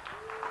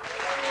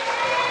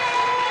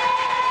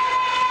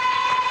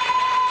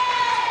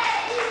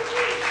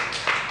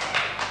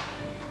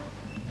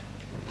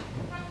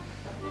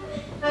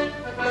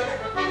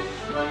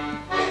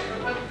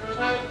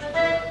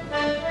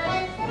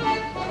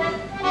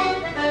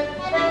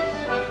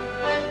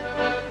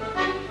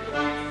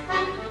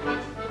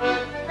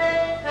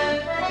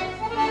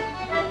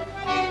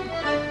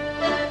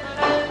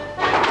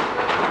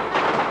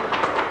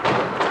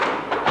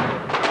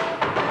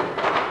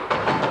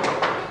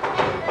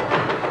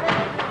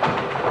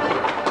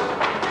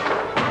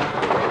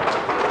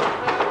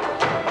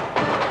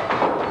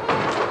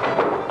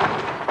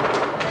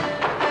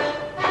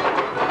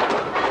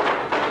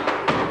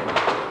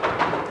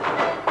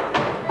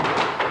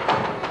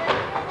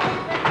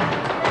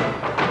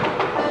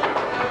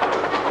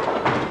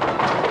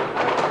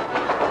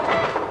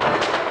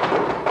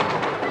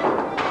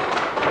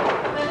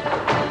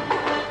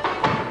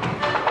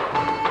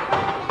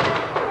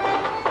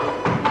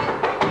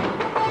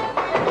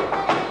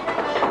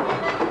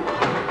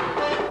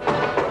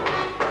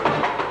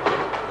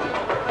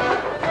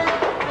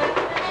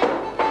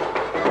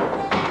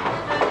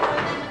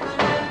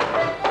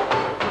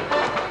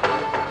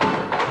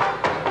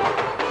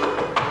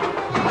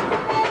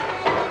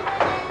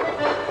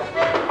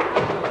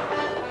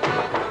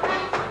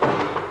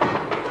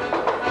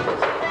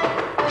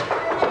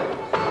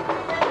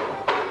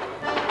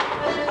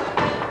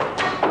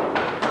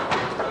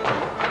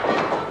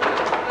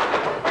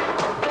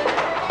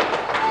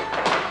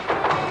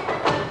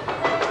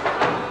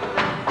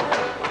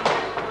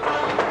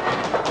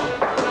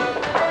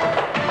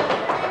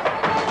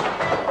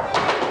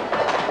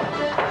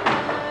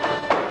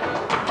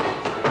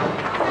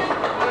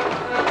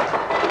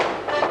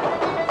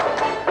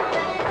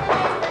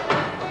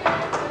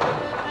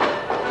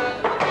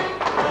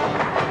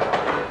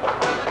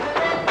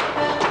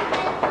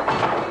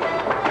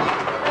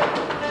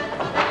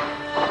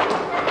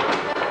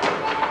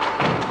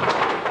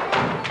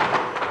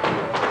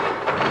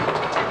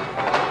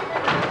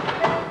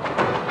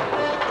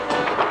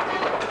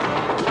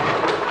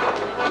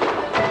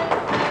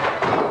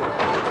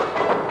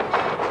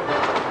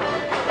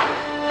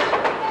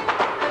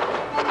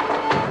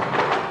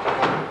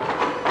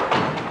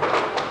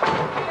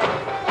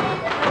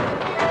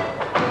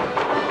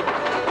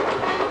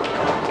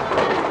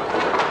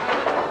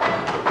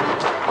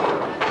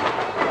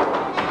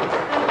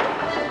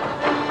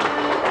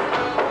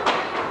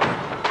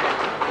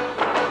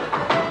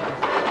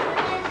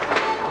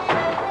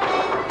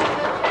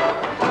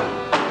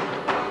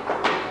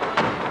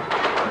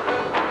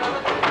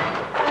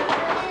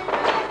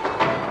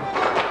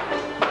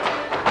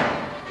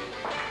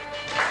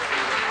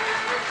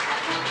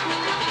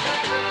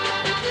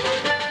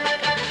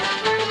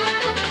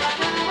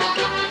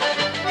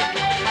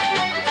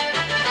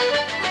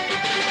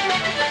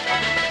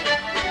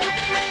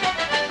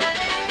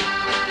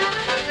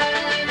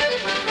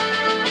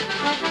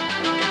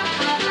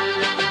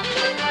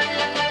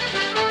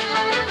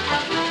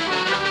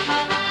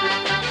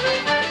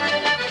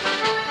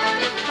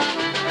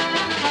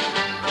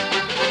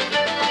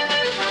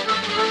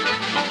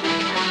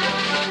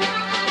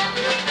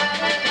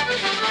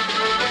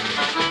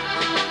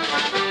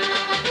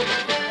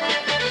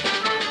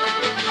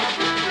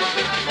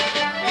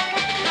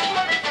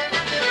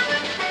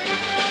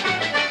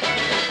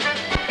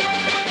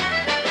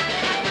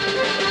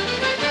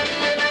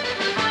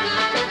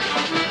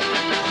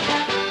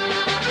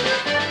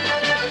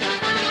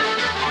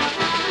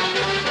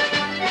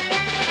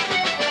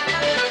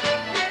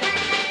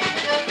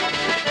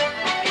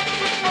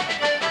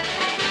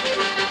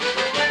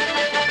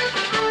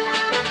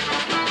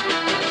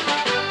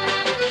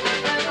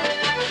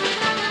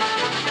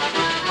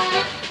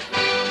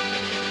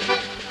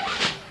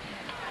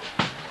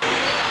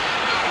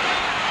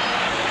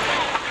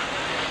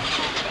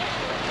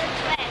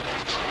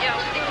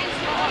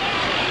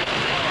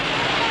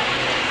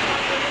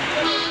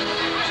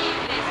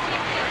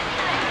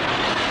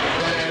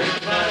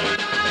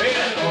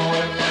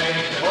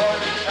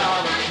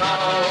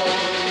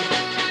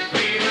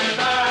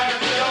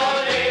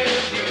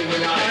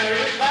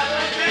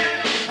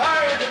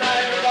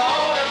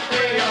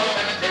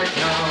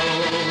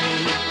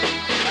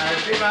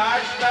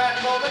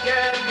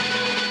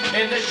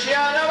 in the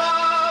shadow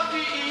of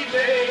the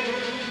evening,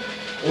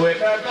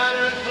 with our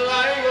banners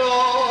flying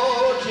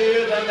low to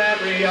the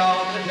memory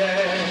of the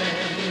dead.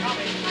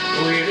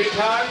 We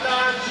returned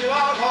unto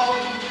our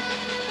homes,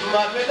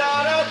 but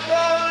without a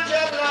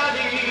soldier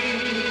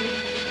bloody,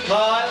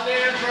 I'll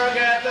never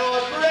forget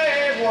those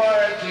brave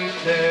words he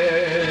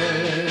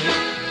said.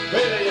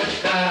 Will you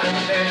stand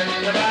in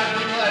the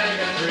battle like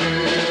a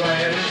true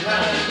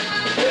Irishman?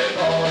 We'll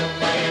go and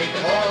fight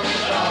the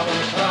horns of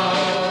our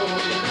town.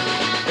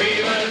 We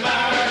will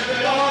march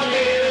with all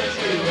hills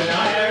to an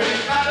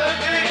Irish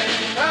battlefield,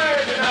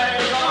 heard the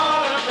night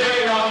on a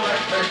free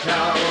Oxford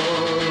town.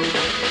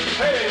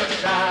 Will you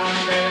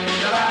stand in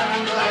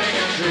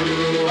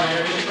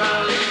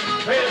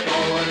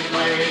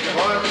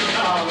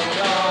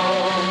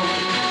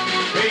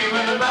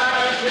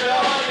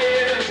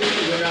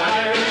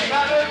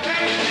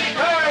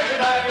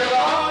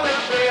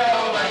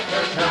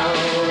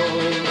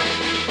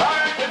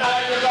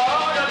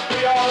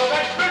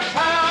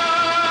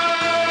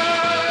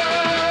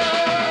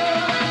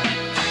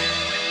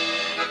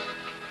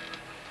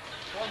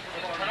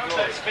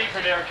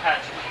there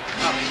catch.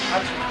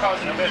 That's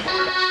causing a bit.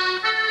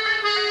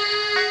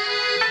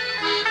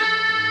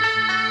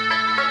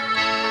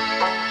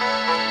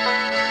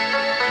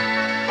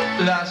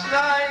 Last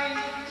night,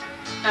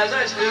 as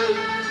I stood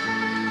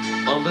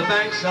on the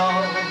banks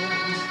of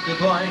the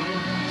Boyne,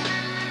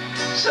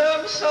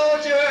 some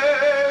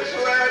soldiers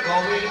were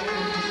going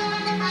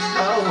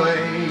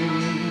away.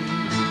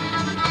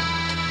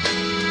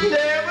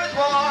 There was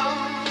one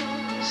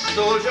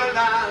soldier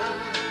lad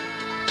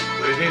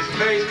with his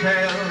face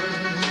pale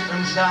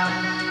and sad.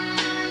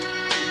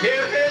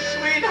 Hear his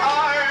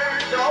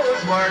sweetheart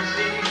those words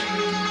he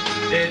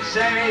did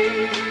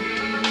say.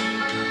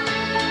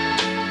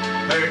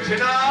 For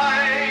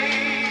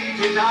tonight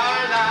is our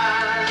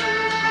last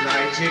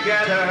night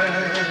together.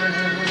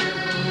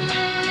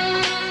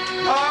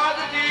 For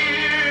the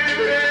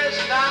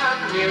dearest and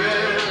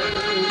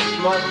nearest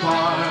must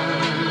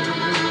part.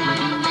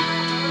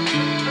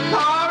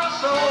 For a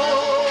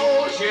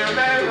soldier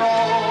may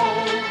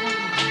roam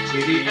to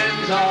the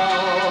ends of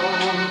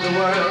the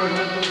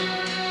world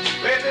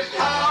with his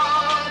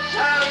thoughts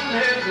and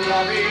his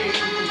loving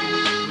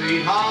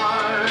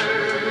sweetheart.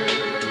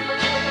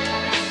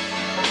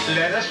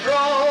 Let us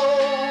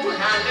row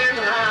hand in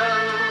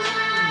hand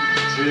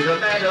to the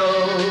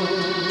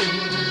meadows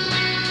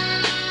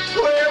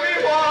where we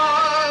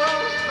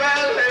once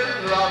fell in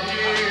love,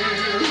 you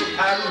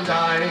and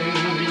I.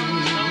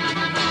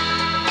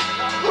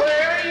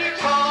 Where you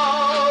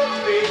taught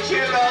me to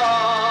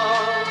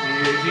love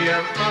beauty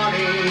and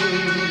money.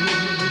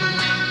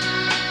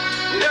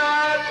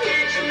 Now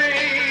teach me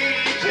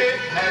to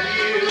tell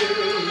you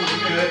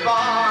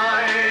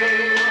goodbye.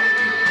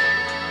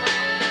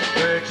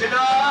 For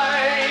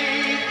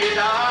tonight is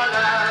our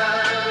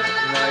last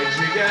night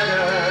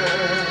together.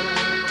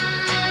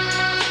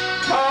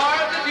 For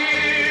the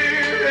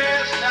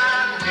dearest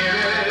and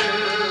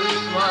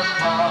nearest must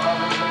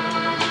part.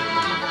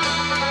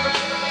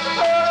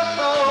 For a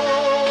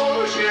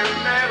soldier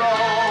may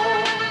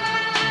roam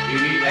to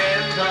the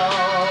end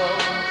of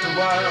the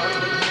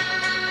world.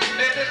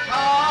 Let his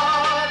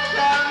thoughts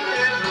and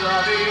his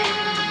loving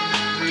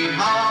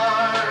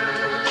sweetheart.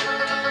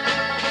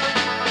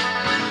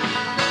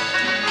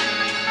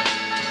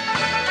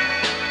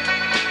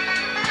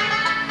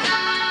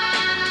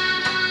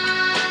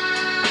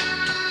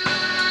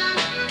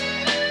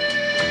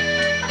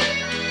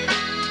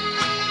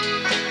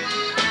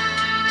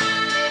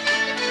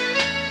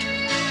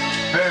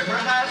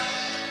 Perhaps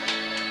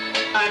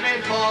I may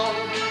fall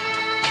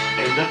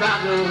in the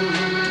battle,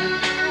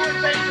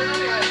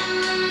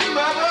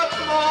 but what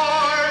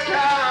more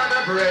can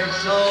a brave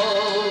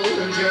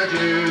soldier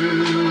do?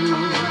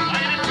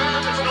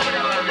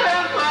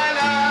 And my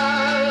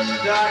last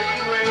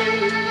dying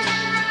wish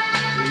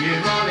to you,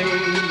 money,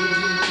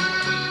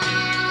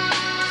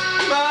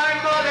 my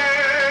mother,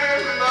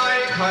 my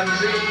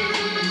country,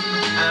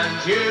 and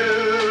you.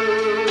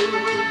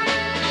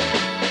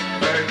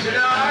 For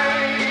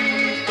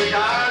tonight is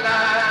our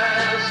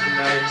last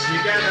night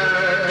together.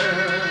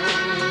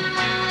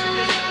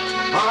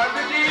 For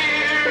the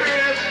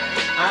dearest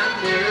and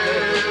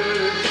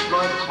nearest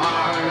must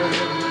part.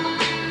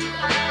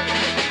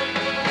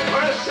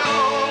 For a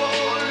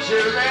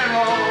soldier may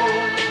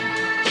roam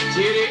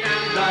to the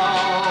end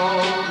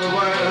of the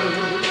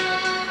world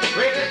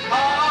with his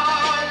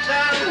heart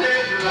and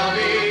his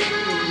loving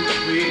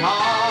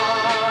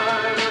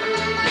sweetheart.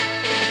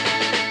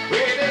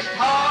 With his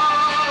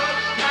heart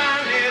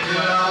and his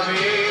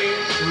loving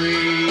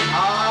sweetheart.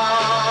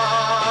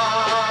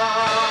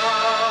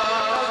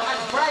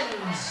 And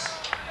friends.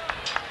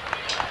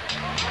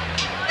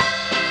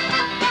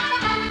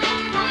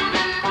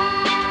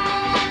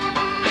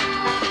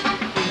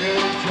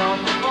 Little John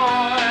the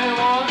boy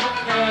was a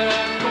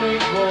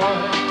Catholic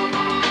boy.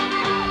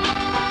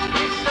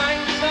 He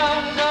sang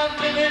songs of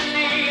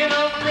liberty and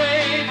of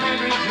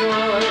bravery and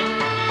joy.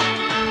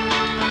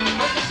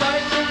 But the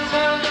sights and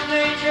sounds of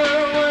nature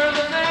were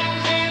the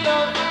things he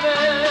loved the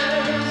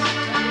best.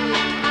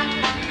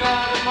 He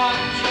got a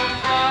bunch of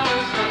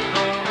flowers that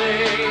they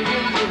laid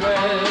him to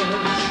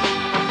rest.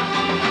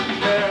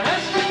 There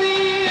has to be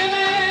an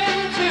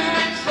end to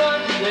it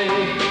someday.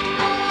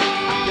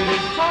 It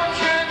is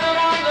torture that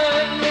our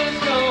land is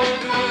going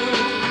through.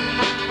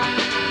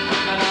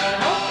 And I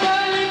hope I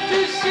live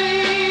to see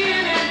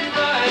it in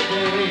my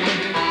day,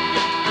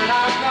 when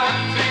our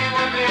country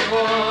will be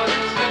one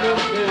instead of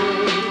two.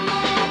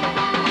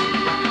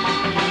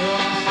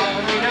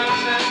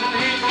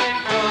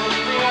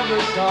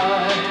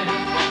 Side.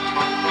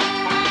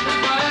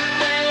 One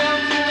day of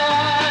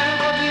July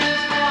will be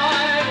his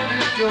pride and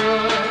his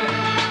joy.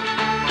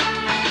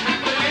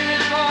 But in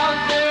his heart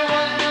there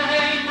was no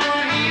hate, for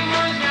he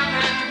was young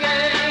and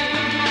gay.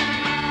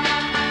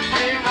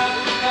 They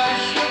rubbed the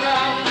cash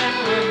around him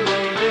when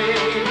they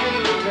laid him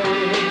to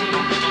lay.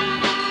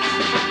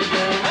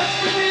 There has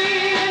to be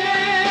an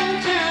end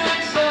to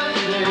it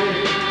someday.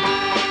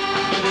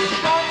 This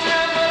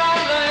torture that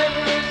our land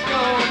is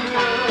going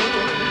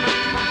through.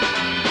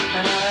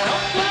 And I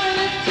hope that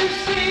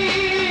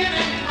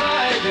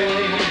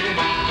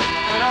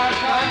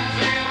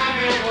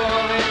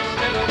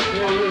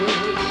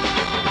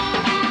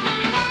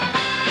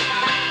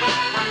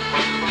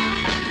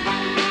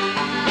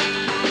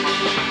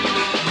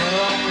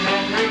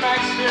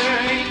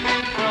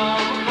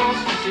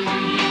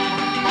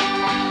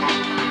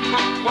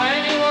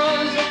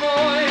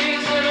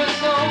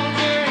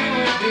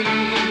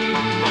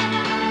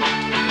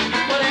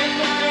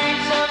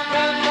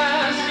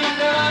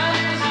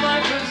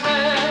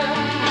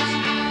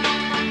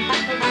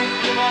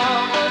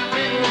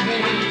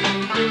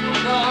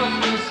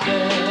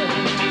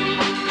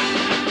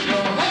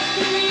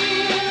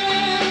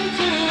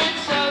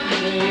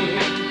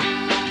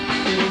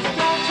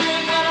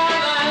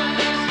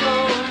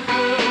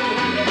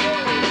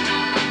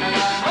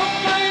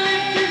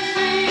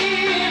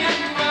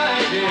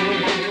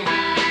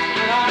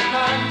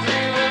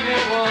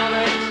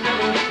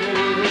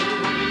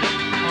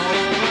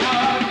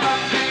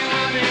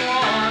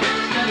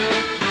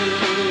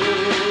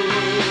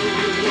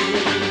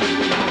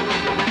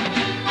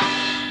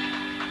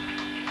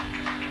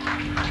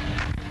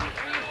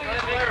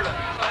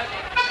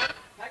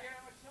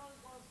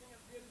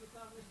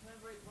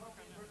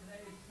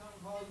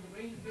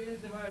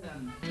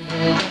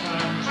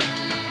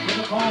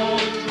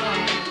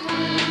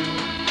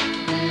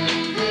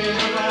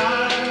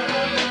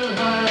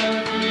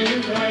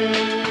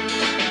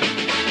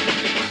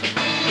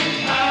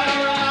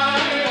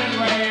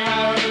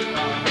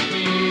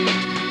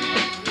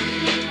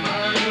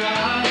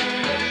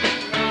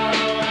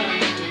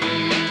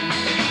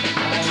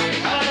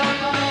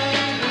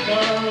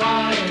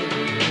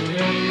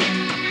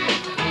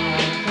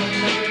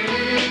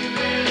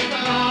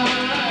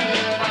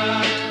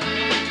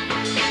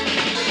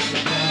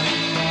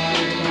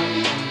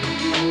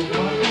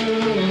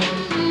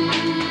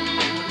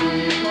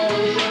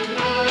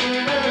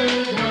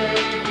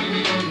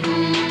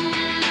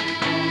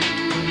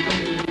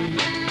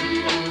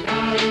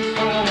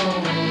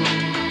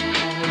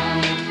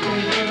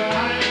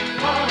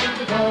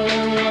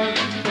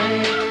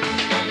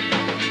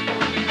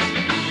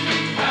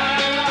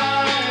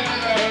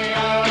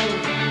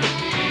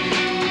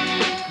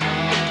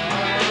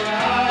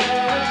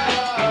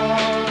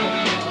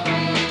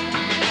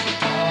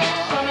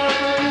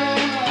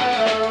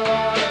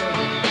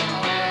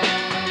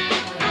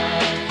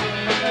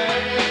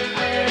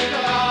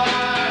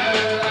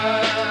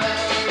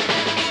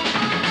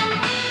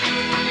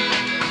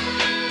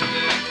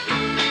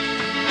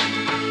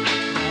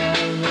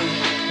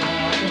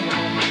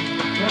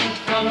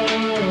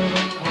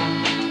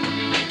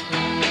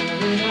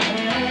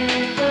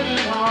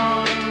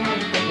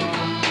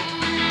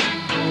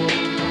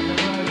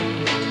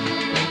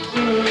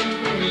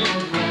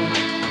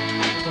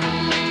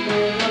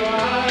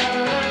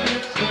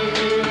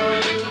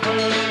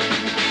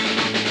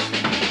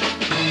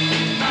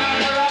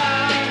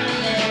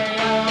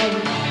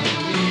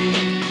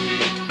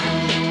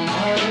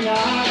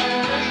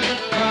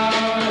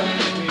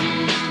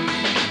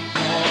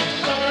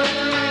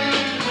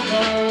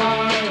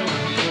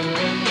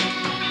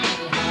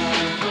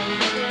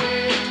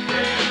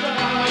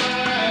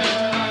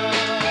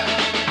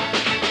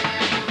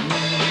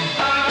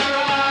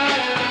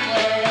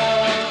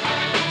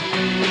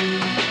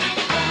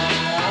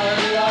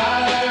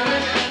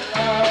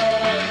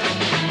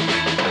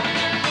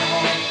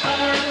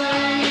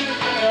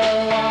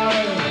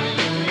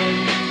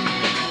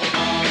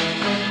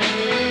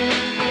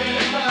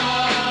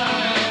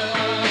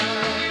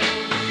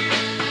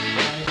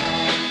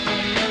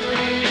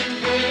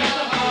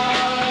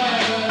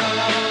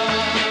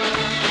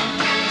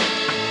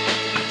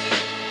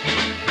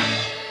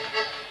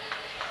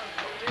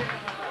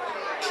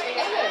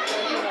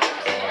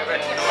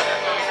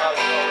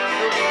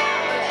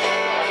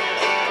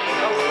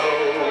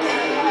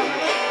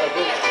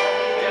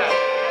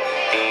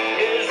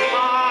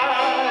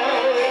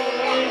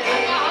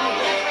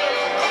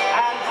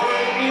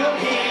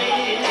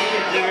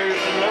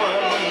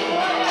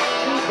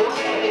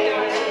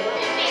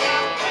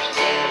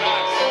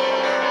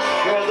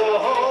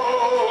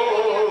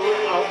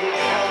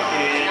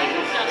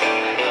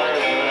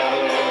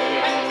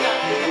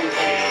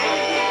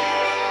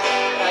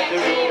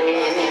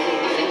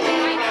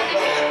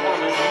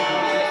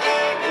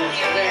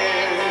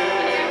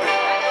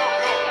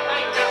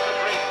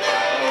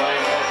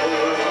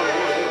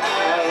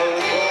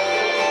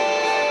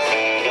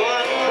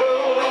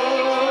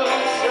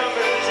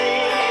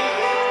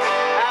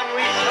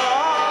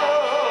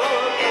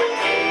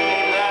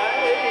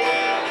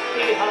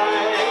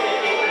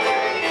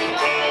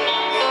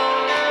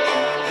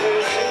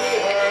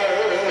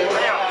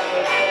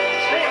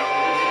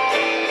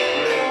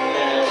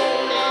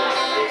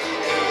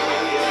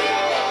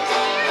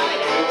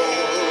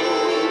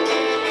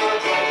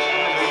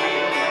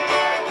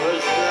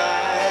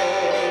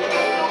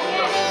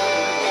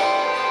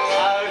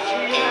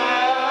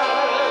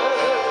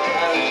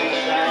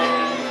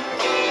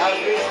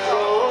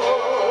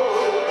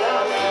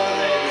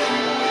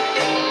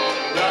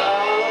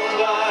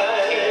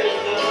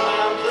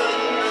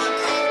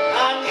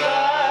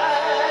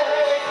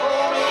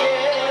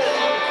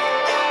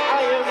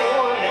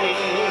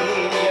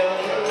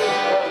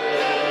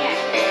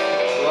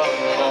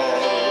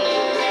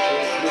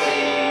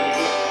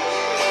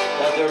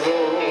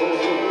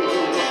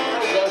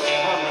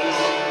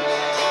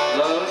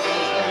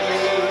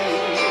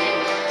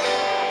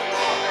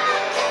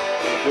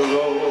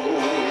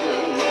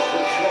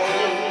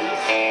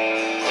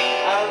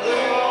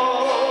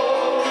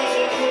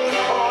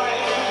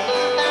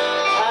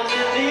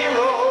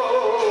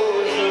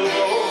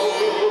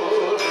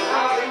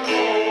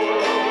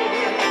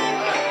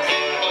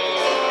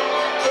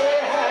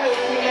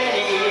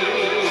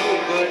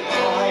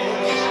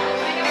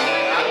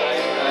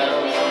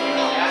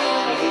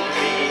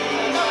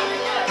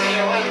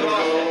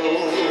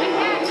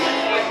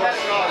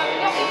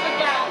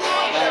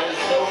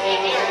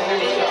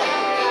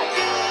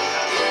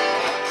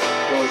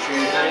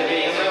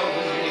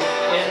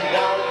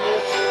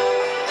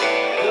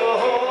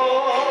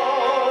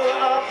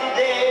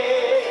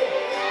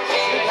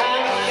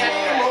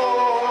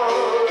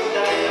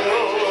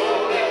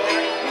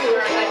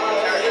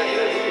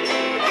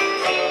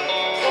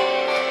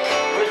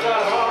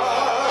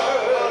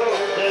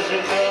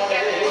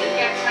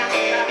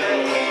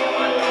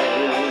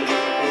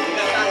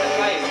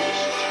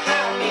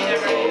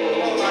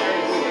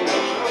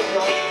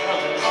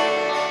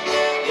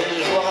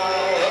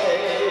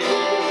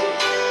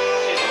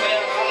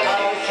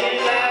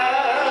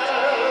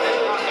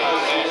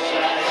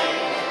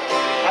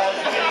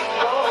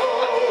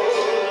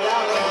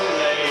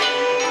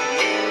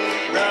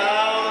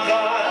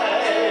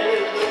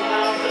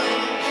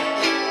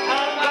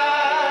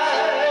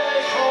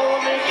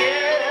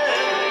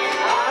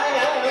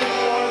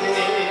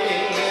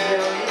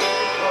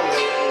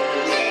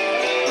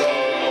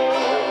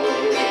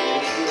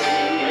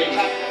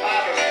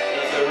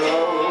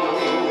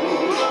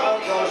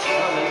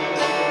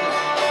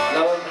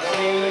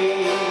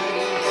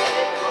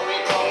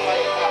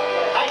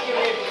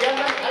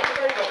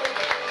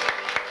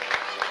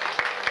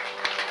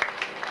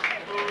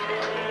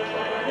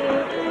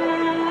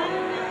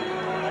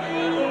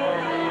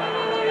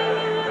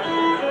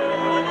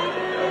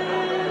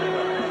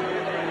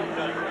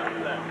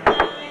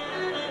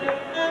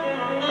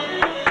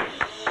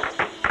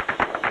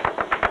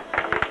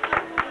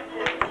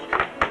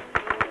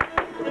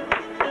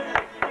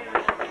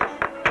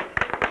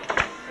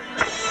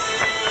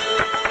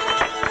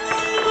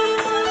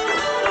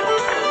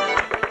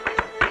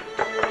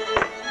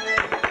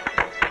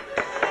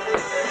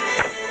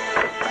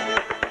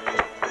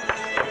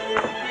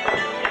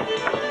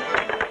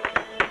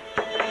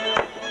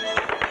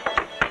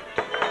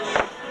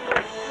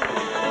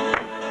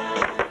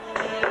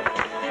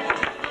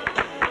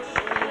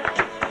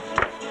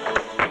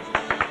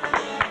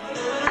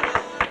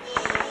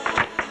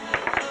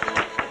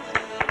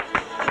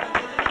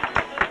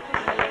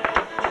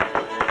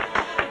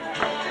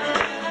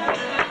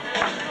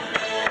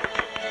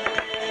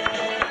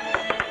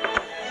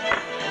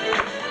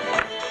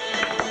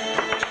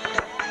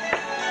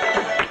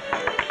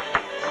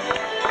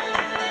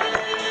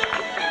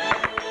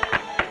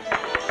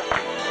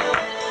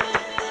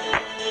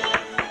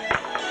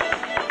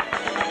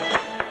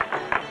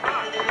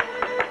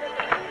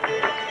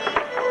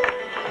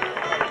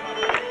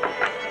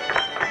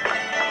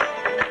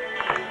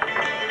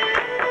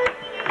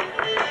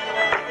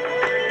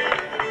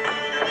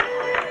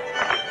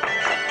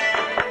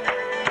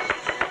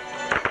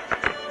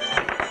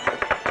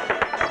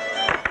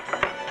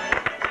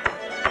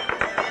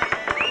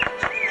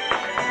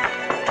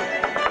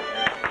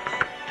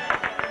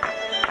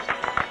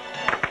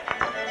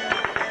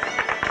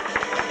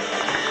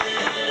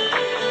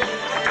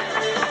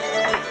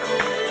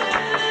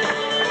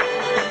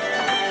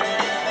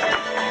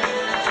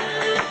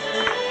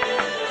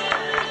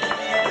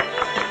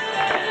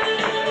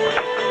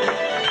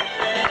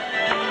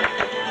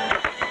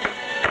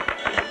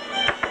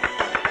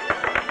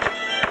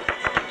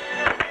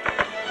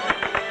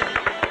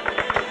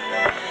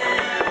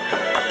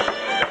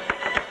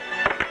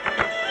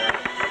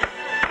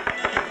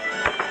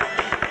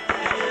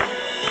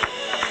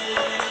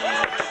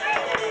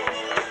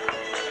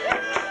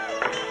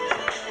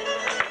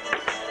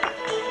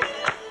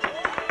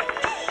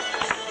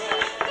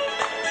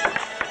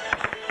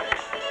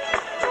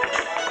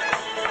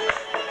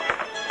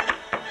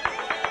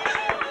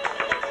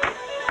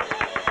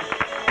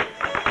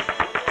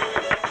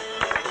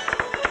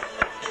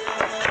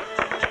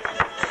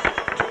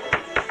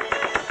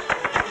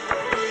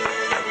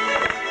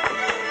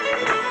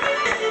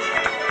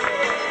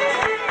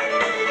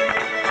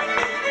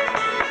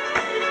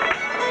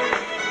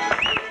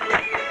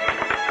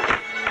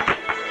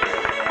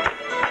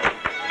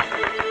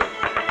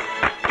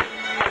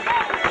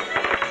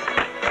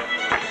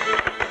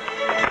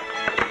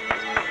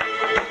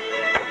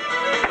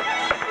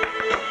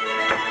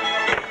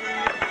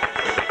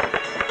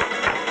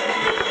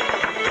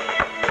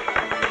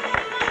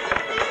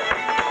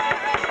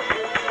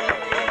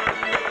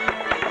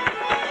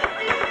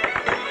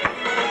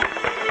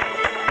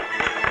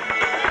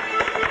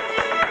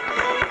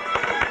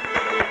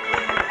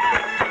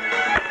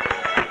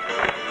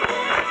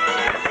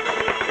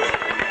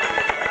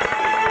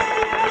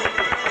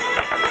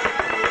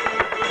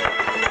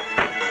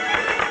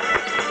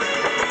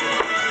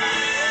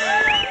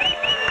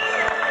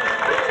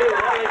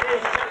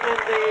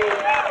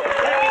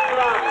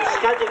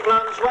Magic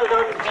Blondes, well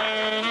done.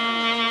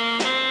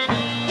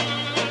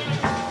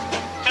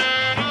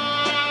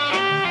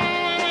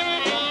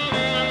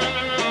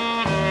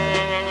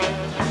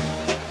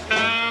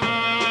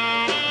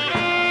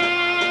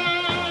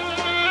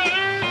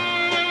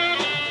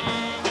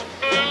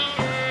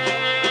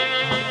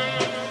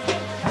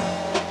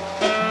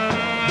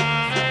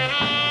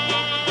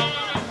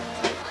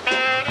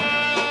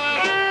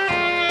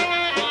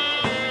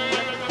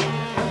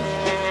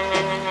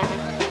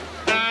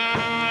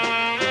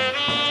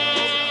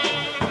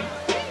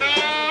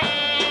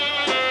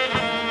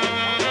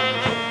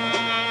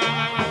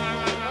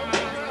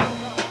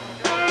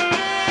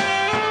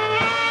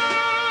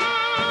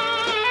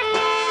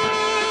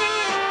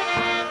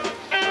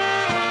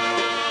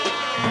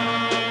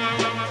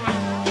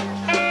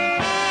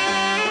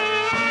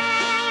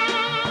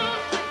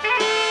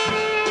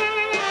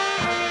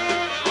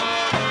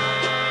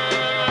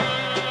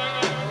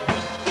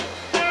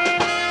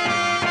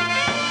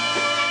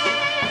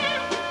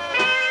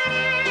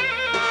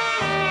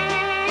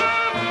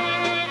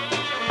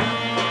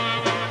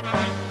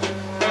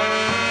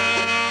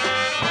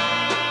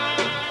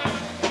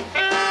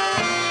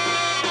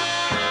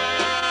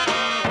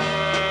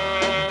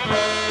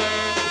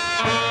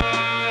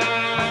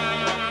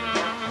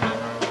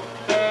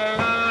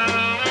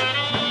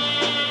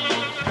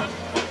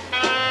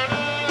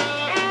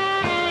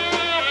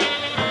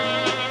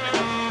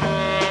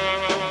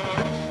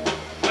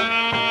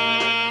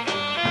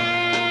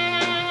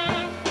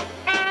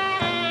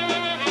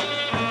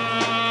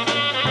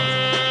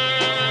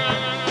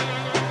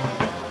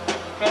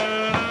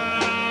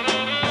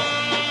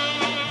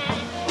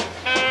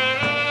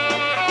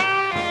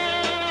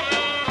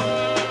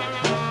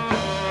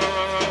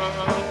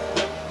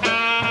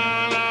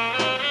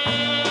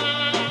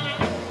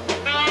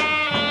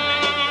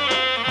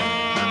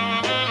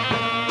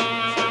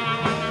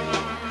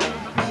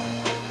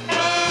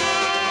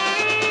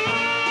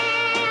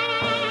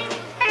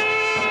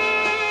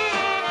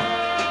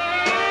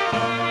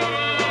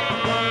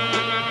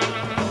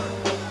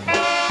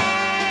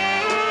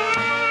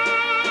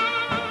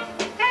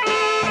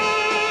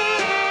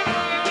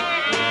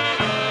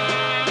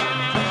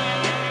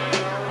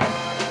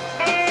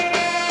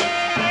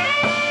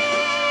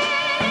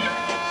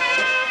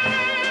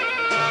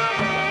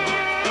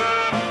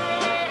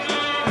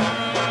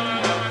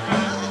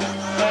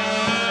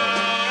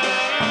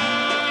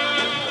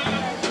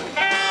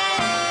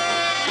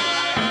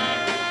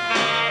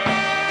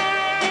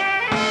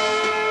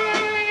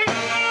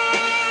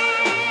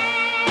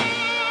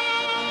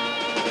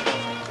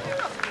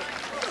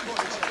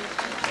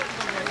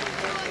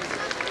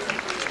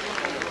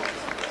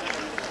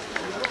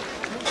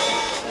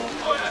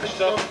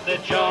 Up the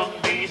John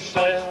B.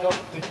 said, up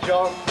the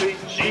John B.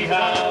 She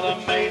had the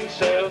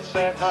mainsail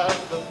set, had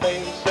the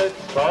mainsail.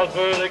 Called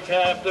for the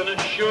captain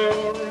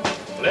ashore,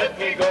 let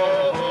me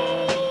go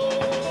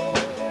home.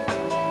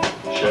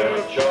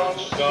 Sheriff John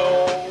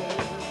Stone,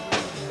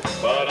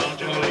 why don't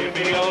you leave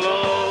me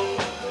alone?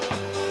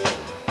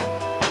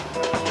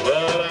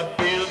 Well, I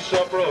feel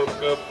so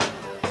broke up,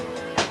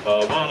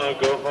 I wanna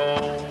go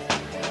home.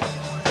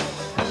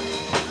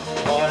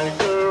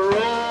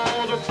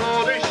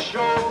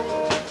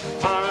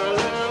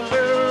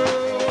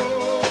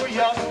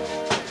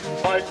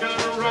 I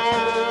could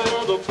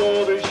roll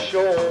for the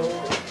shore.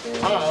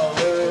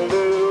 Hallelujah.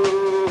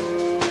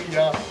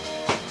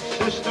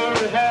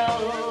 Sister,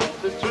 help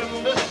to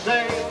trim the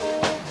sail.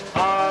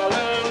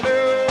 Hallelujah.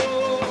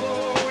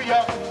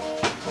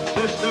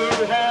 Sister,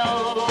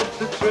 help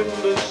to trim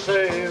the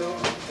sail.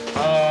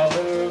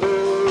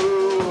 Hallelujah.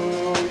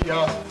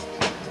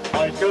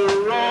 I can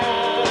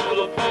roll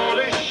upon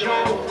the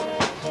shore.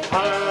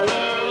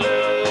 Hallelujah.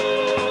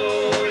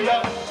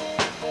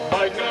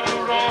 I can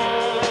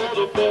roll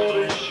upon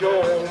the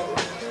shore.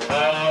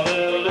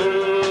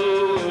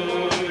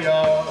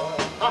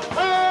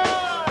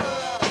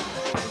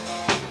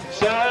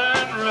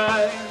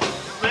 Sunrise,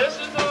 this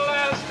is the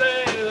last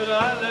day that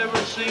I'll ever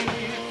see.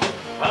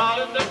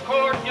 Out in the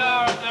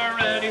courtyard, they're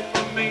ready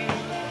for me.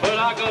 But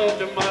I go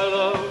to my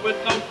love with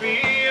no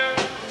fear,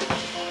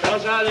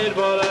 'cause I did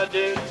what I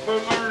did for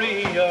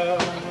Maria.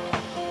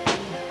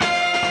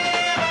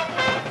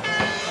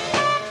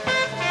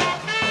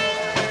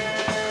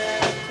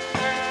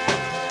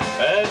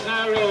 As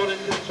I rode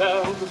into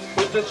town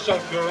with the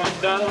sun going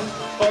down,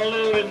 all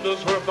the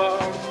windows were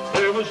barred,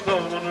 there was no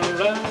one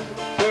around.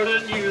 But I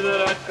knew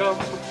that I'd come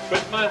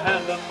with my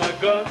hand on my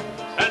gun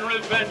and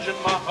revenge in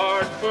my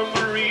heart for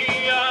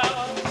Maria.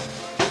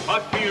 My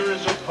fear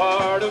is a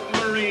part of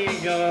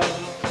Maria.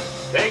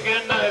 Take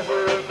a knife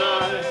for a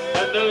knife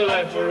and a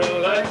life for a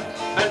life,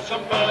 and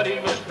somebody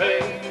must pay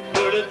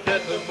for the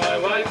death of my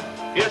wife.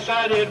 Yes,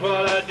 I did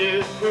what I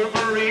did for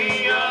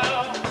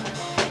Maria.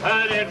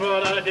 I did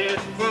what I did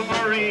for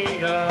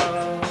Maria.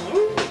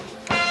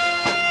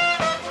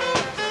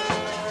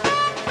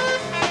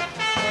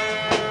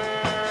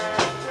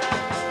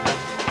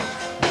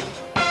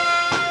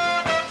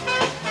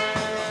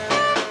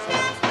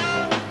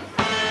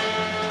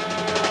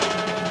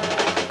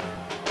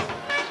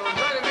 So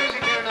enjoy the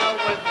music.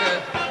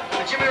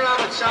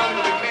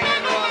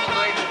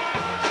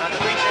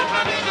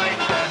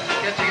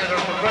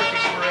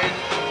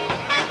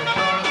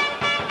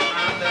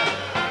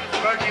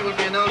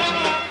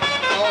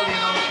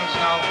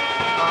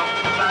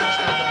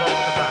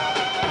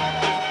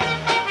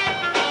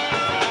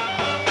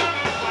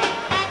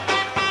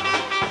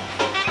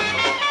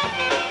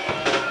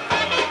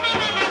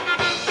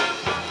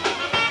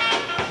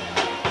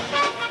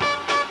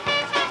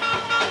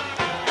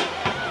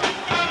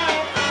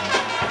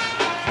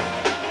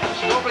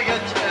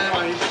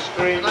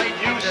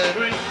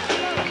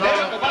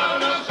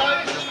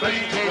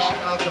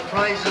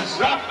 prizes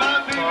for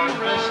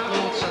best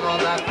boots and all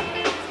that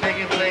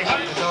taking place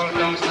at the Dole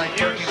Downs tonight.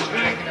 Bertie will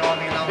be making all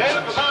the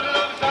announcements.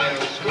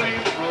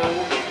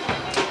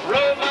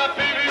 Roll, my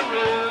baby,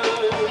 roll.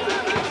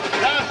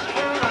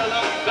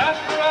 Sarsaparilla,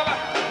 sarsaparilla,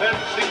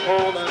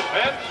 Pepsi-Cola,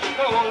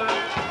 Pepsi-Cola.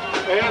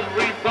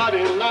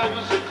 Everybody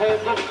loves a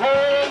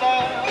Coca-Cola.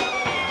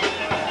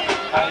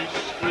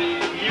 Ice cream,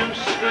 you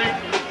scream.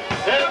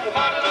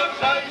 Everybody loves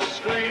ice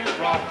cream.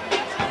 Rock,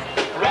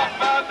 rock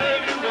my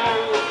baby,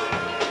 roll.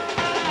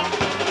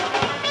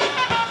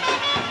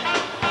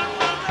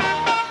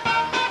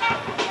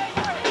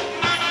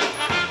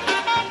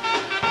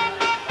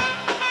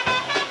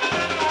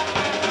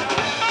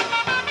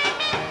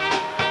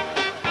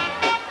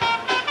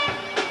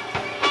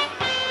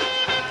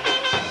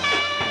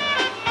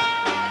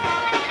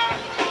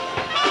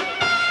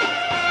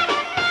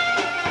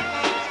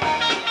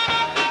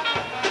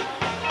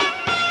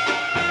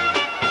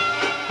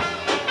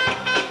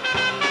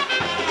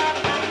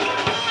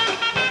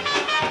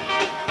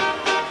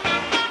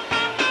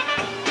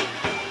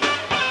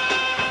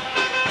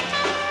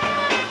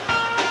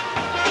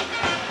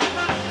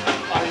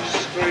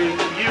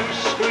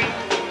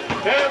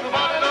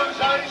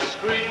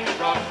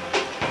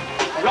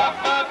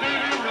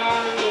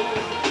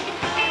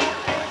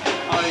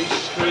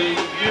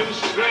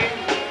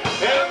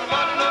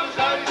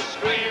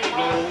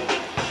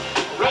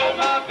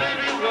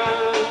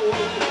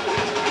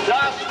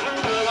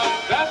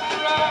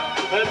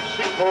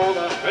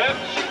 Pepsi-Cola,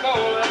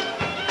 Pepsi-Cola.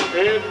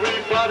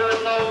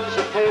 Everybody loves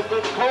a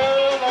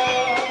Coca-Cola.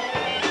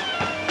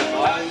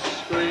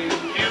 Ice cream,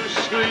 you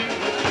scream.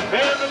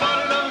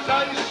 Everybody loves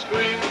ice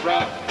cream.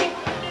 Rock,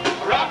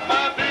 rock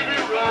my baby,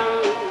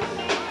 roll.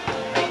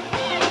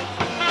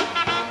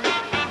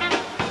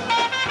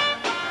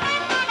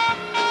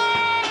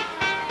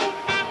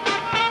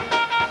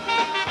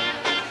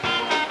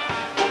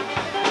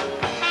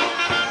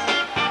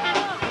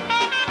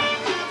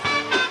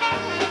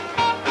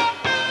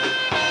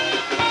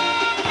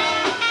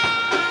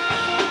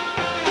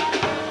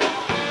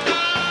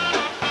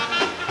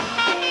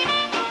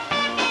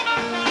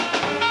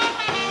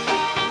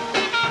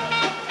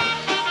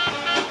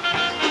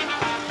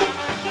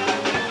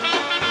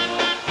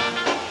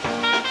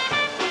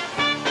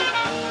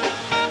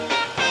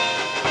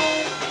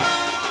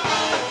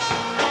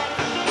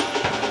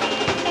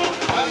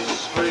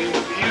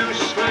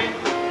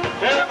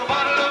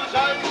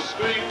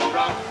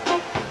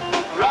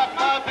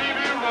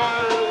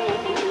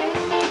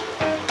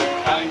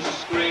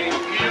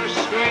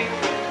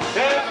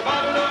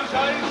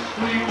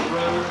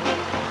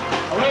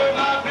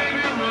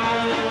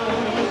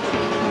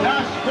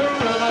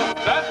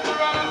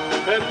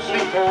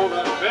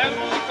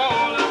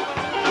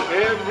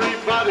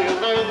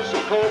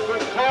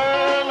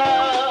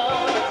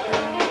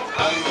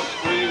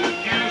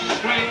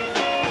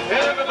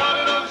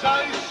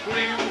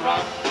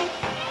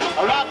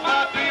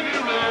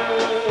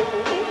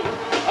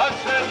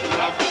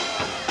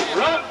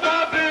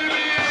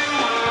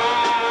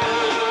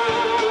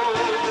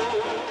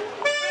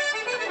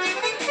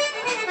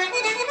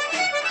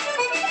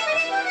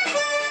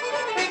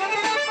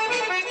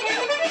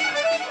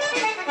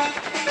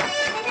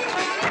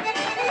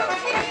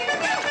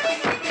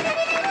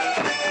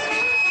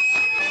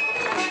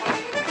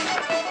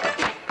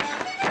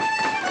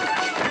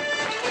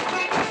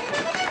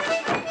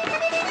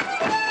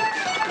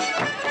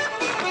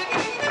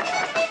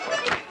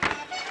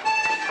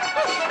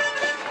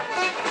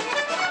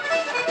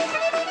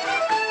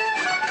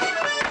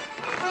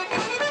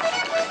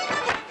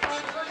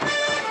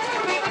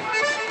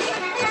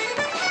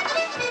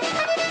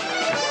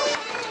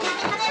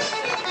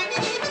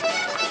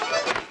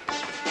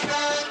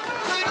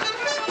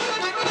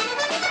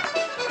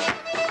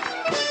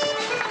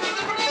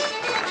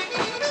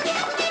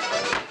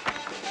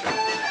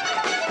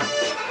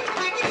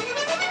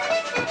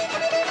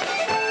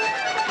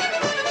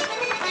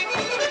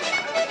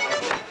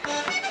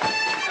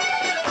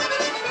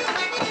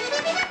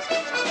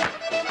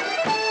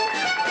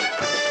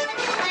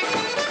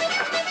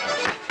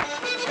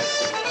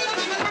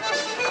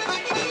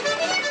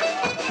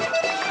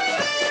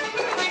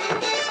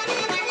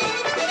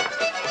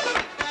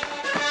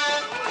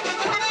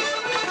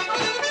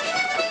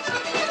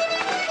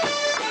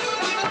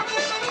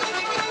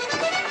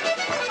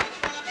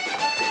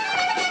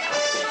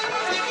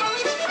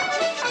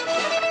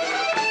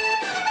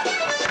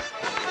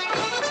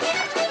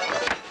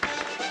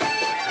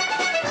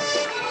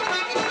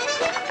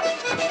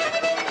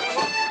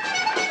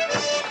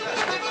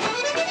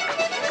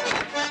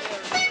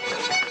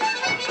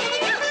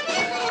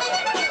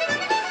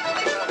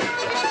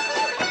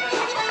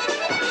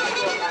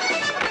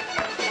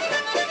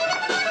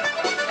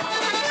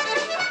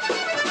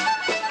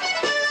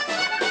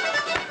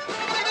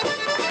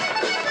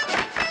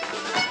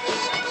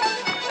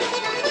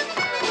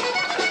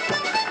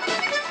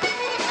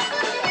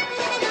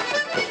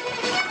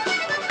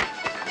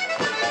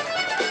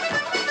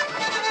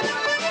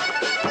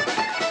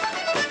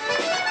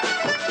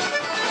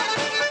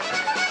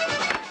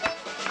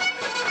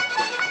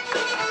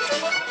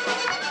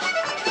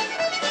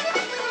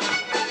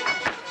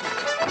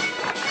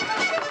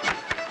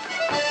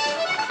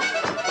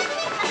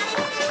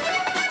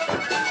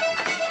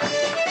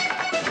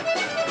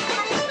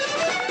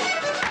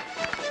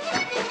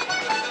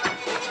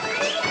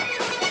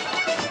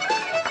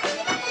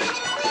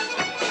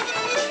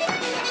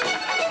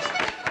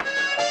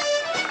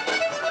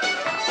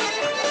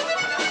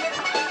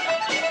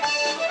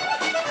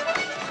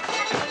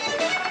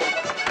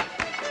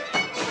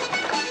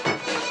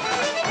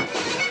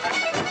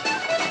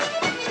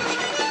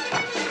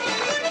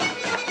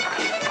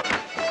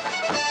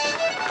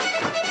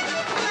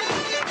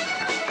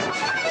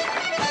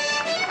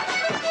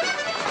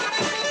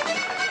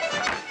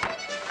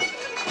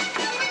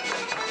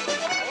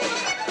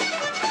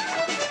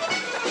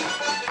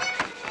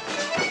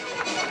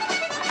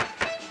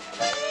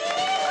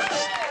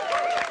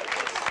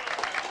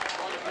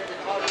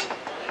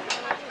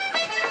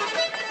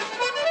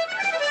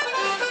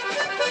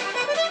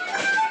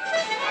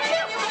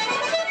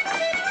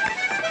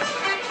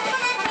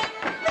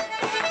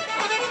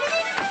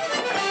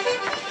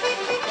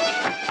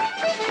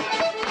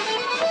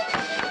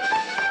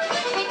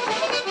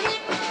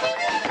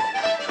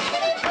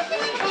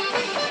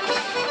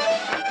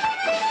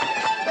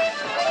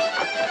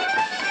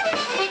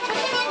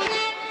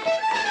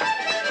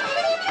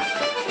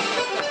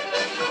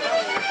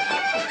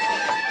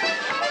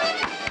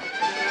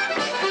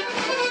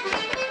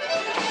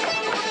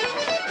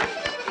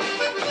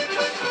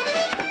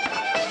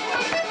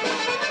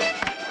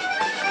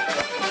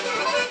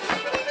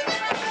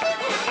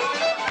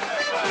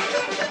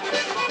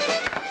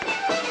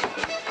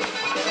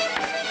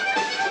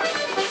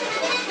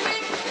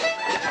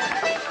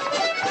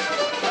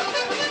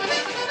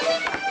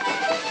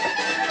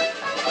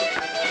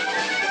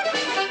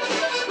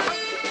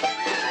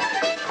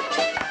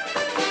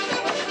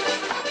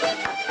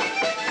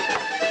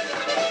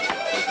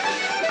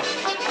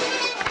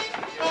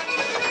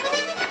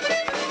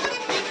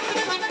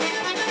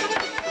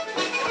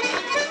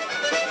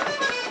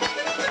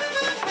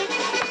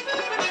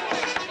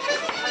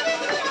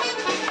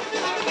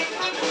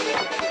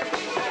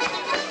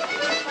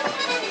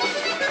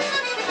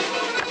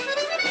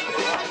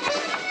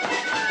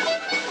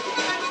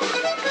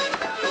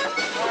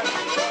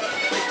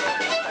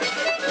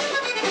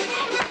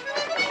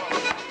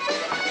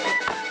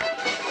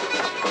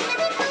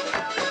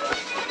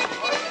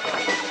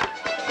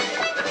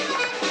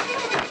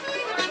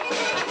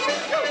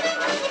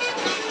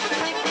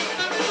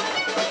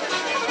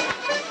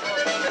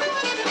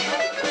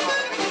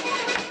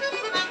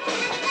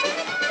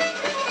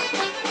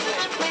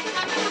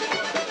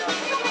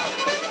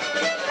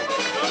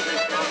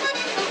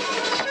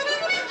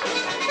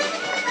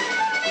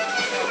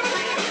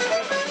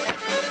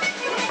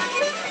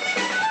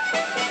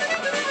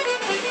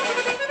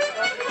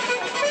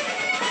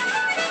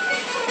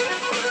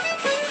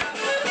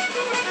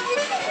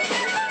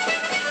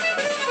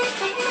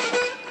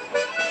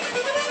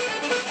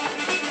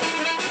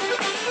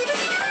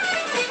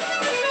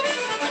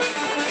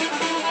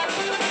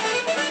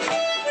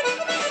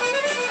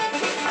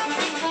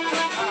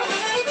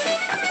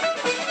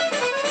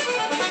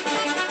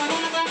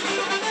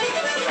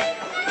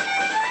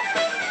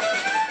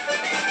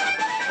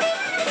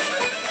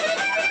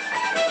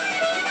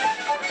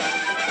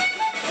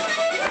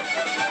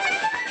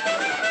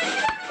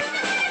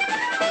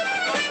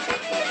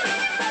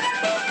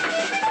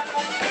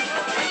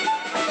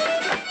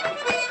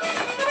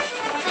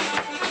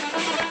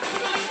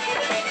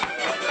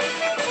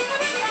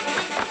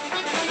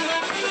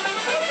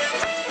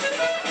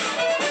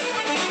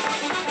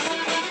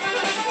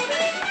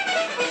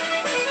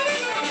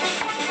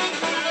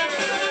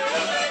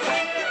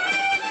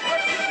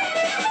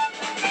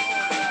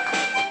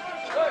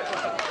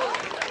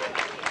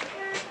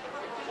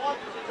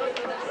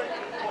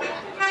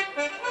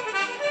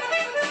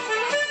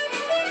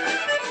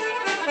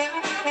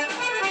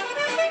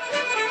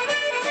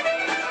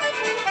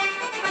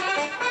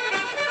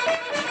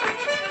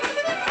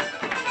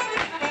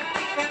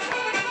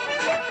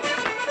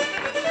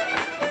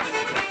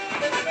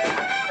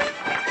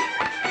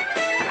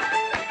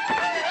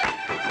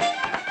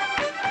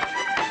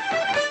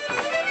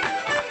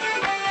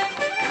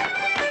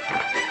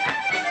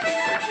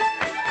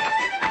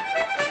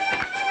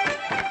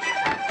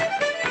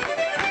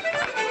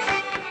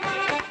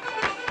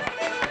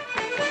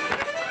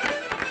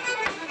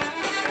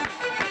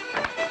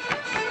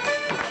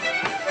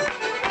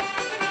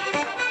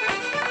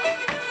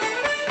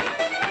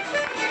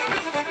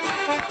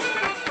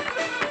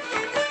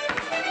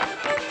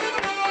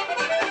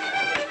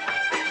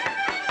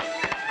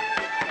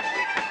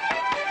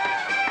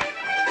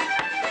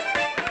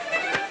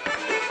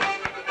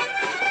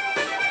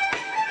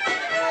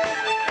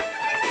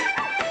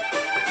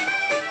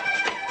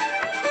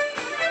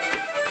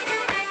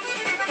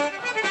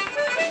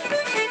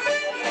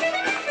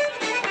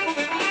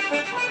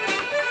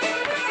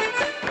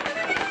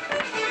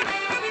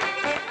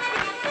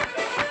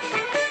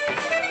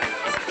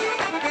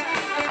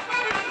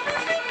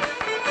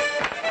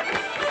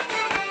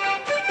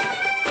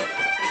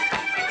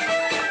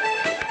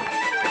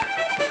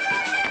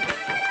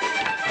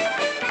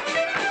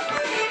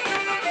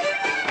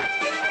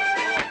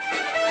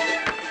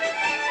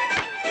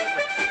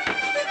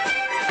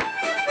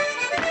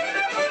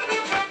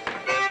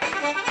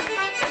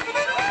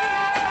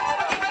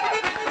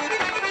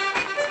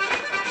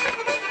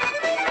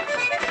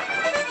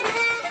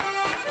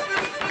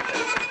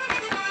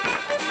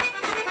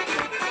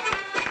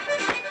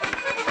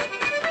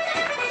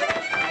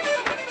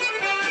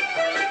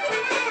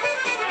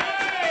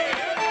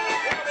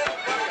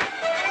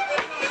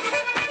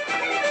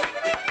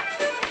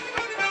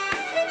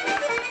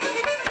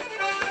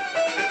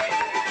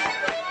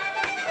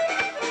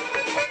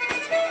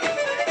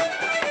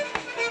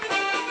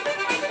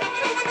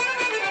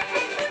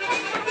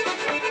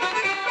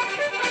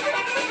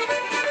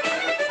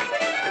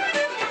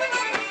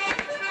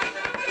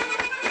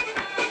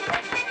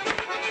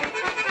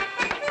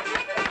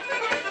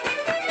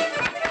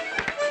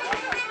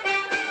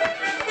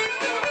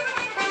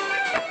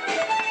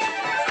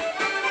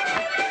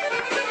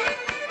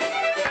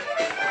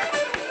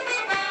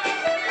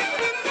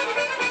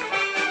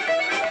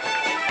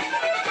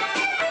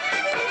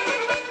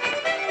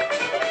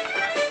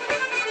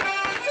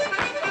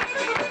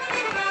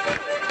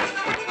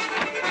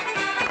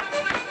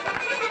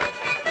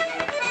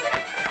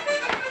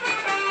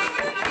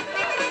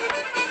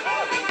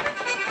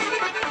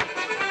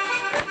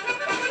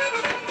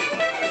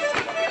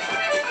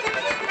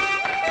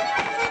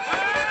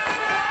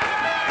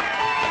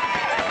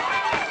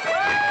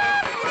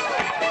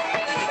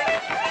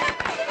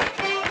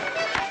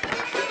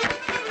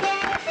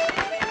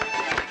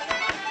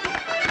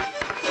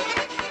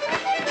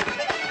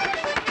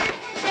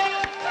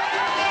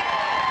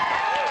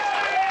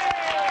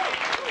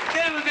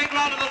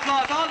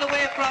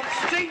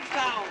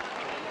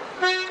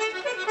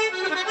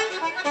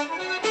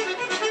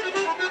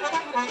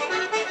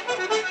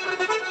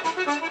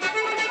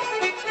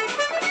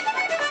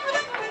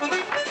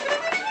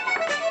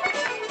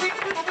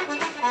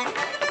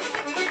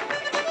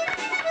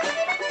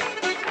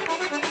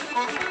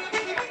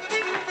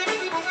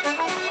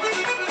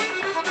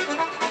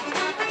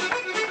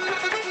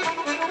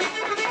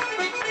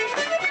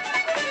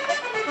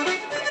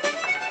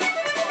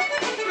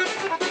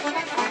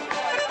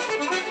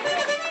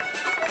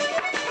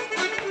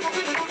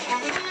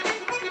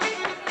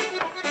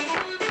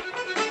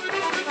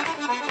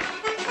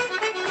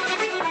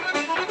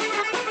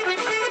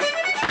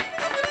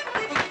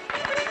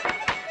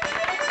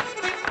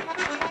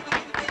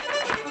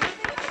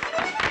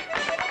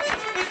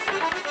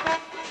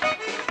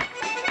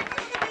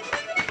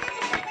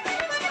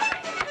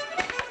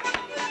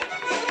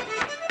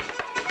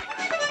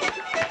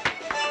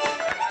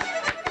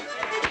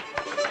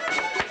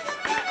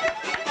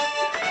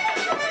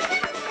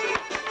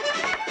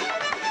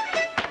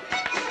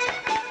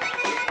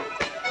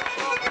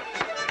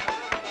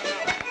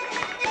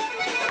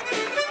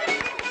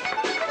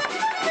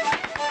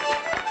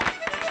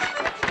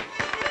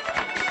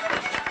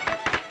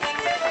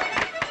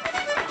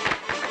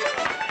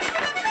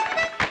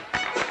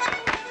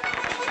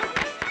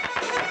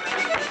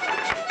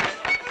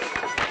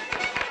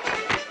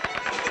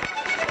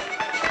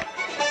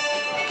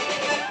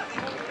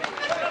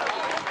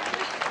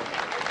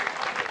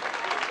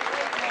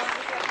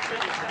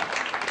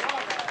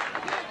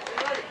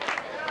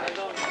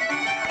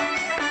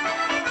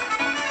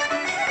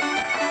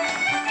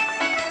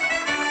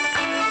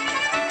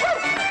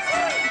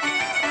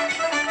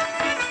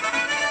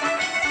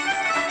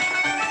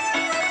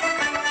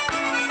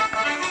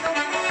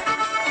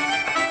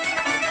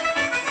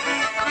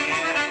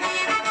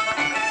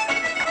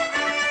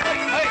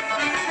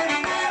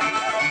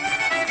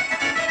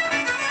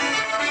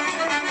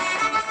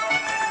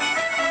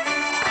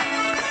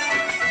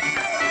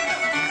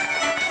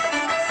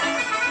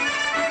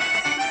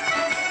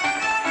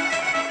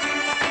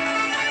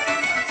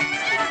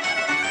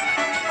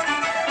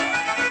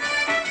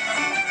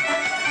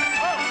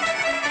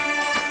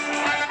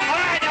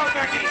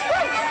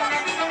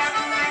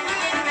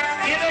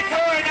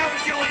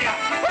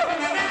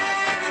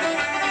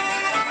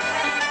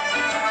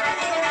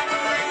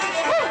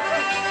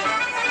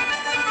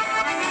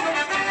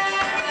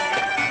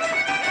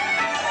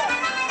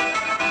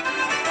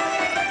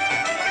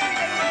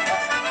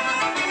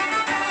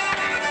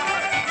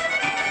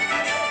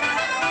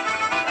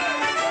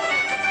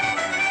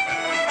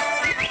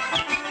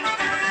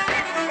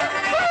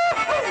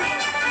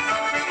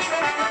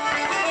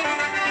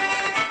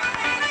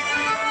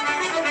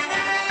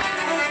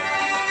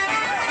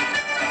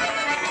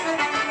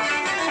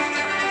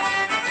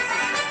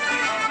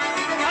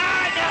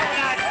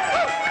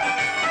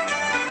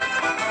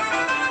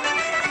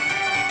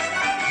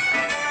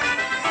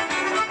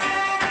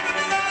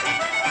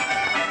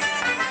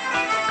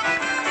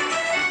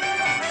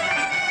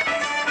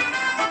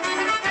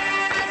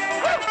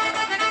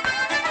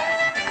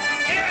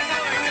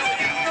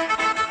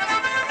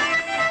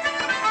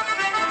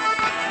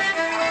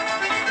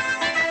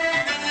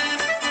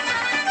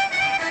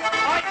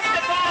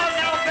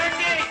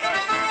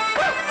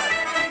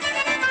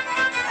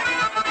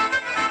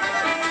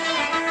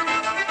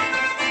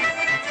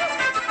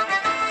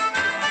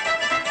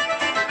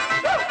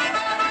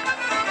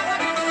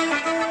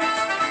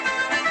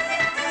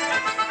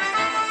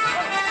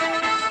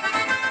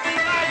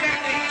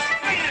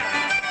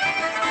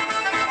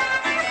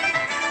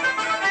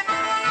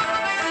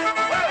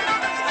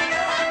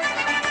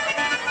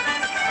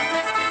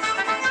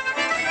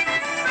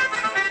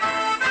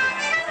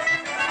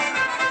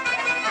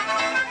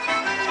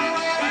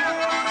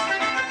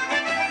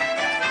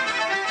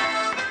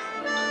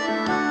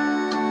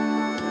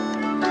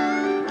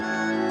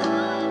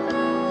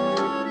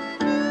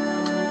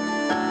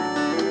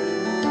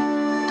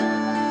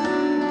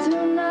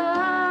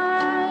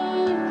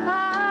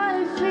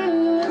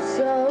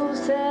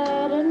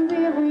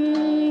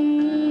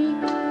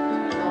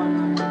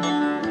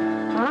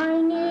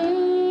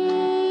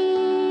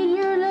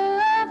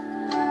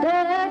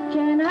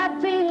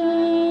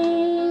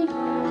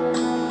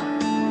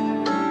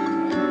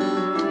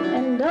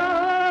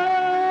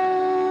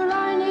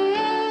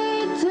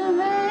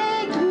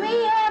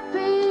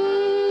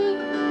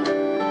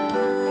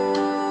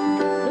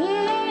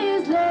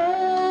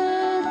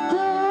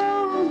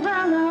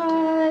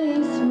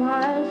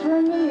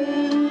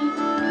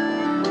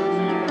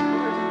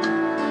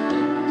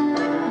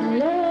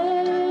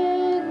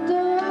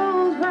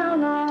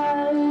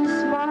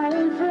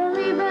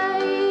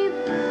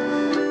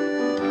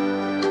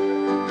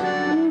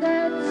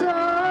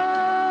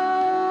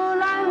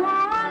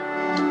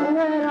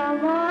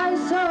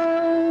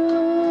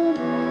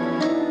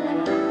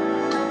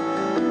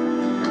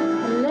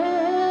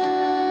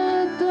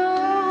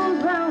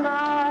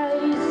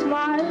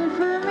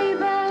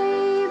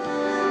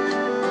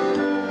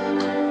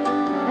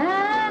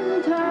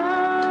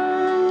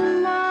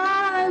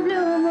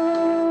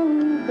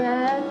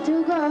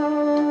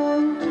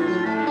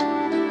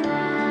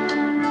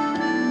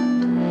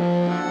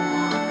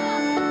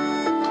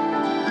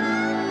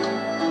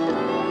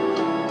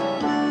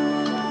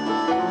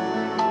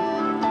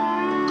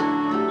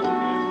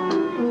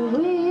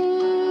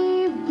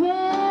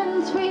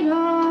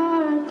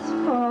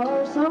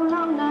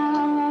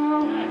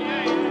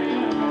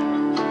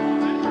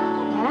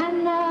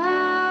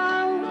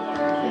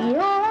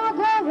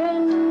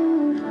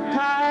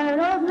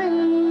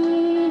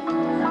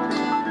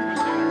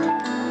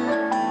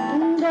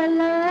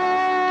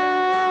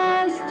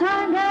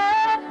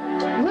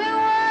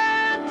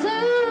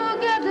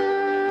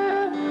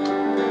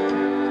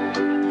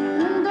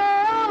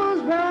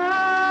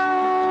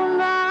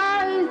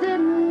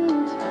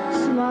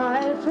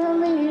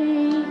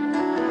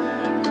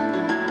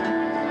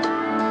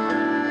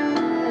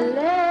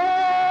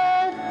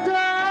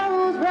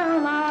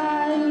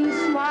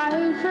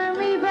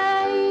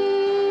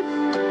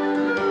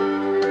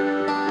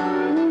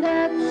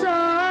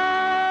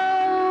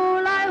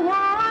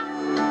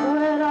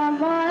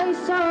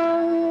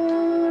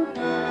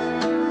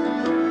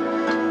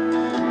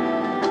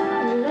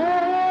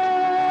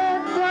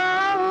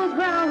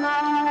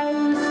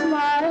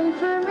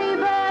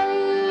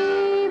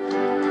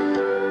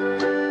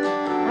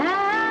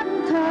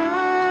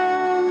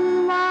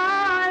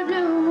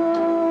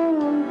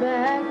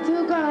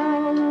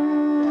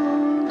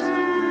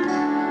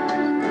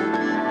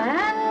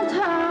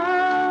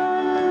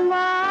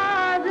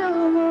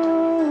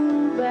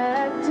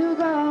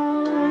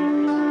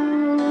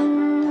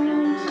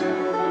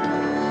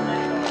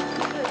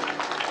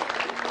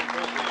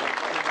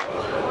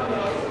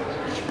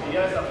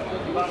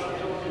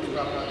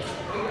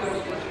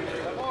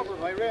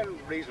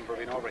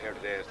 over here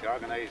today is to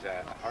organise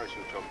a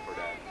parachute jump for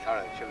the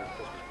Clara Children's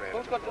Christmas Parade.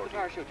 Who's got to do the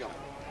parachute jump?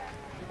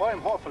 Well, I'm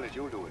hopeful that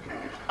you'll do it.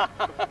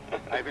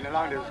 I've been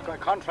along, there's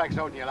contracts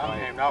out in the long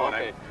game now,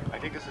 Okay. and I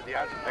think this is the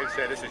answer. I'd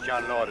say this is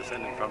John Law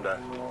descending from the...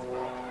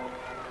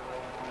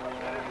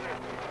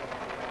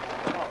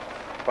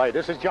 Right,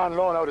 this is John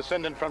Law now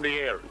descending from the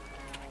air.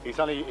 He's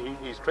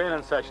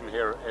training session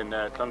here in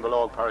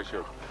Clongalog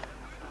parachute.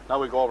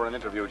 Now we go over and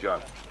interview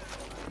John.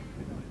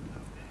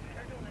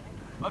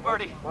 Well,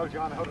 Bertie. Well,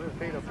 John, how did it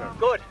feel up there?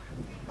 Good.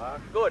 Huh?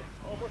 Good.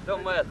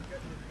 Done well.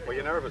 Were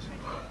you nervous?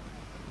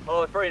 Oh,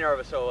 I was very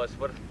nervous, so I was.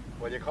 But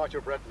well, you caught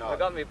your breath now. I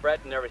got my breath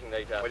and everything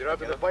like that. Well, you're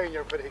after defying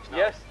your critics now.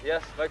 Yes,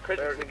 yes. My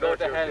critics can go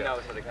to hell now,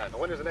 so they can. And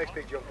when is the next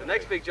big jump? The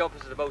next big jump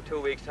is in about 2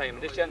 weeks' time.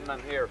 And this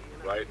gentleman here.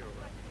 Right.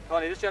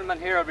 Tony, this gentleman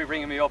here will be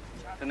bringing me up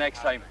the next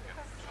time.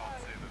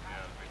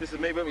 This is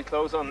me with my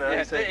clothes on now.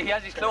 Yes, he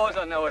has his clothes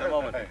on now at the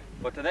moment.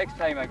 But the next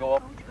time I go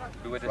up, I'll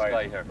be with this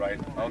guy here. Right.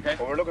 Okay.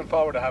 Well, we're looking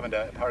forward to having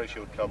the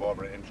parachute club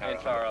over in Clara. In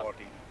Clara.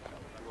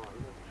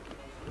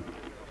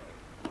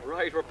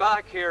 Right, we're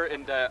back here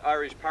in the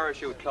Irish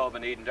Parachute Club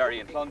in Edenderry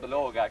in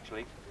Clongalog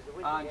actually.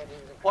 And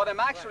what I'm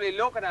actually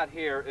looking at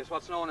here is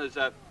what's known as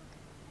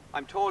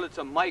I'm told it's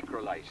a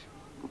microlight.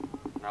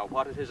 Now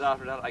what it is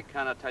after that I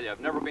cannot tell you.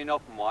 I've never been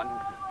up in one,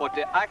 but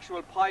the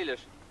actual pilot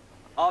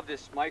of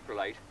this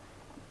microlight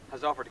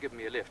has offered to give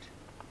me a lift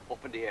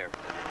up in the air.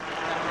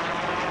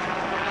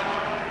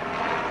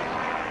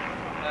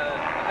 A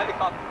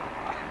helicopter.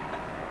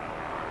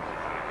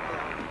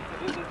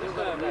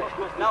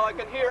 Now I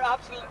can hear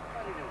absolutely...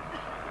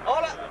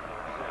 All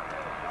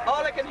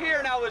I can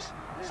hear now is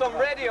some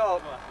radio,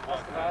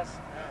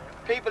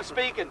 people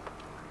speaking,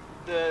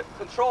 the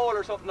control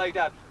or something like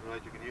that.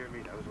 Right, you can hear me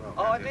now as well.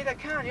 Oh, indeed I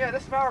can, yeah,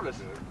 that's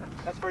marvellous.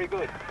 That's very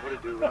good. What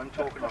I do, I'm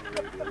talking on the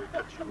radio, it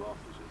cuts you off.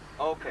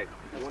 Okay.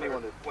 You only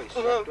want to waste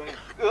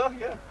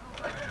yeah.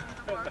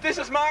 This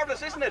is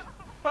marvellous, isn't it?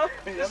 Huh?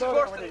 This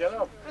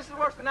is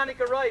worse than any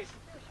could rise.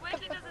 When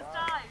does it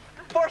die?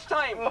 First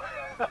time.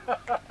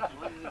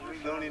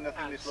 Only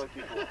nothing this like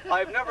before.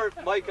 I've never,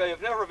 Mike,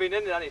 I've never been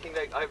in anything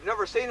like, I've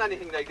never seen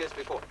anything like this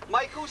before.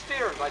 Mike, who's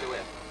steering, by the way?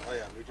 I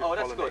am. Oh,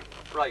 that's good.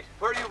 Right.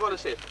 Where are you going to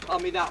sit?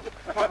 On me now.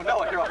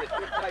 No, you're on it.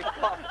 Right,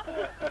 come on.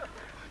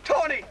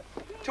 Tony,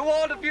 to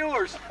all the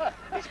viewers,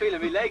 he's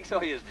feeling me legs, so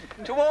he is.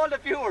 To all the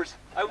viewers,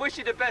 I wish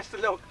you the best of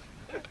luck.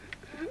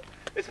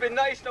 It's been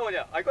nice knowing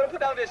you. I'm going to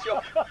put down this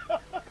show.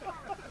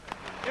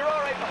 You're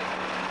all right, Mike.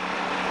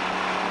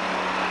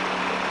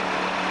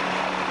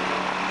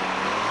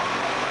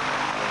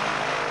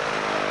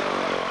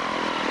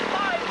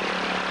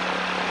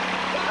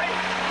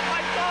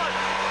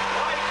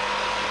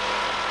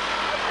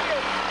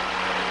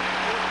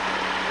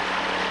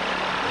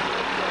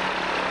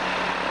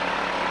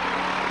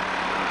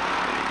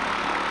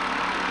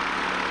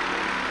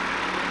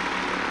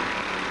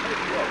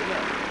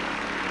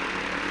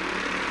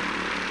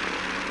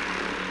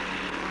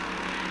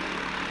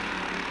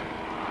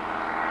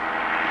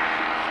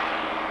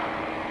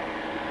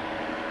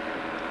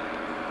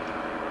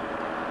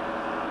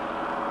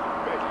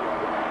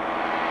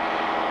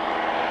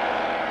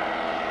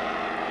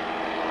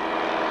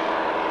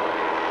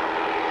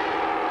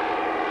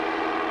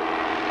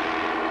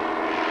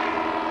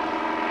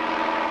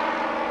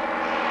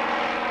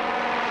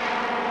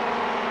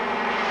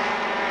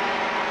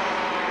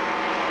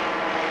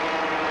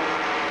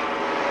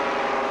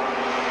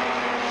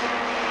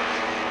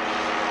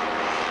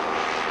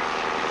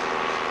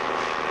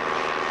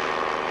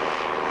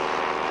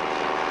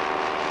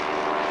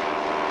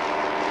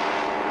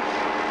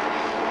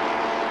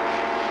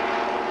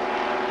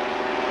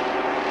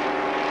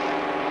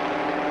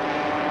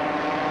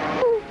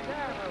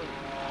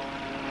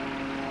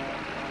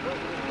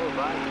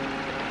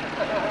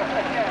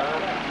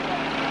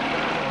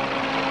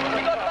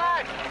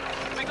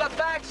 We got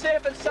back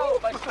safe and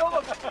sound. My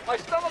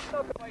stomach's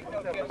not going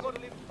out here. I'm going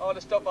to leave all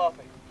the stuff off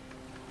me.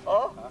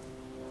 Oh?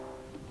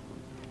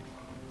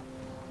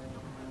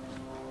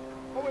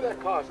 What would that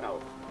cost now?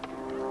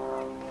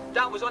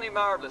 That was only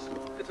marvellous.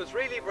 It was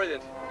really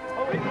brilliant.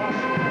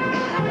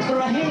 It's the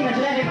Raheen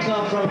Athletic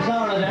Club from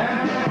Clara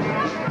there.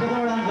 Give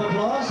her a round of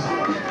applause.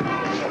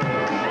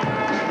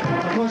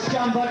 Of course,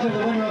 John Butler, the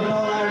winner of an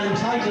All-Ireland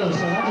title, so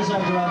that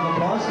deserves a round of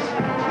applause.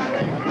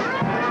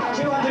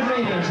 200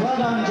 metres. Well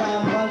done,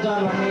 John. Well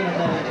done, Raheen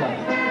Athletic Club.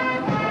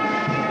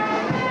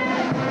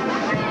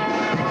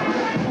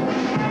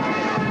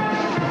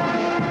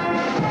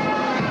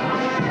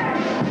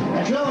 A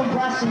Clough and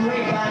Brassen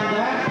Reed band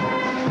there.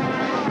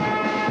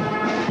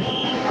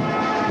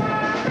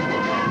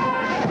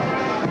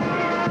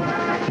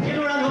 Give a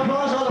round of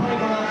applause all the way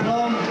from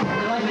Clough.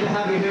 Delighted to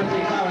have you here at the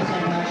Clara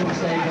St. Patrick's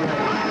Day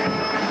Parade.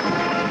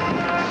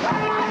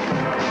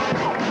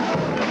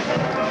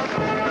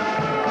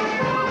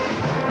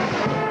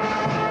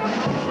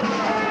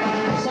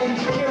 St.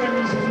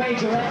 Kieran's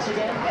Majorettes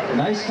again.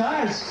 Nice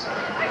cars.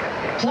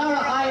 Clara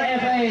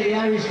IFA, the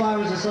Irish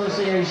Farmers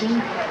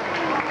Association.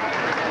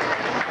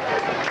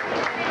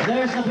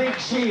 There's the big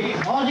sheep.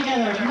 All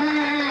together.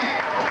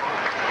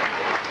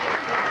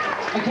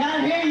 I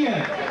can't hear you.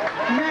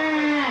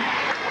 Nah.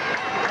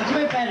 That's a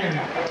bit better.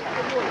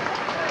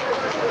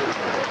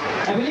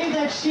 I believe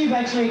that sheep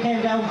actually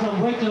came down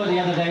from Wicklow the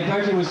other day.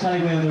 Bertie was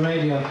telling me on the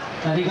radio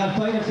that he got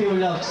quite a few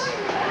looks.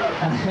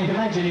 And I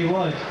imagine he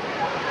would.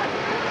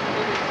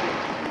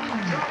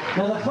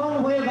 Now the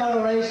fun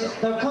wheelbarrow race,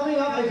 they're coming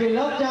up, if you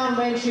look down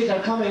Main Street,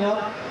 they're coming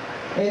up.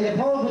 In the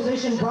pole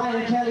position,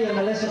 Brian Kelly and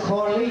Melissa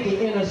Corley, the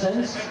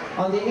Innocents.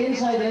 On the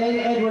inside lane,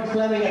 Edward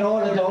Fleming and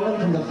Orla Dolan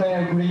from the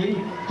Fair Green.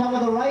 Top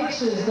of the right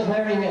is the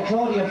pairing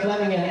Claudia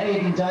Fleming and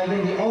Aidan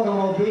Digan, the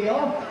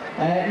Automobile.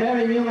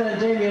 Mary Newman and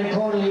Damien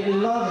Corley,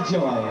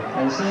 Lovejoy.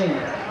 And see,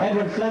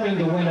 Edward Fleming,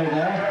 the winner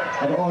there,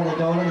 and Orla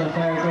Dolan, the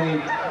Fair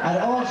Green. And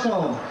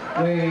also,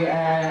 we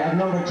at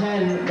number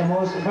 10, the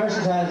most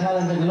versatile,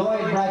 talented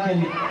Lloyd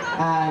Bracken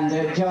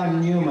and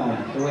John Newman.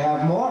 Do we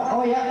have more?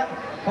 Oh yeah.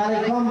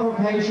 Ballycumber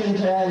patient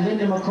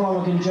Linda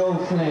McCormick and Joe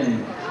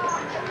Flynn.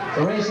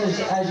 The race is,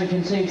 as you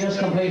can see, just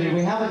completed.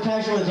 We have a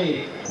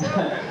casualty.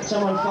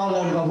 Someone fell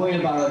out of a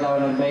wheelbarrow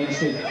down on Main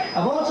Street.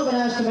 I've also been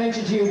asked to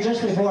mention to you,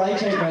 just before I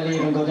take my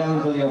leave and go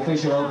down for the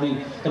official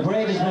opening, the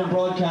parade has been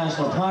broadcast,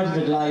 or part of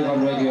it, live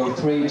on Radio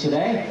 3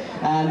 today.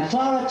 And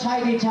Clara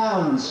Tidy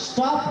Towns,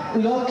 stop,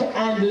 look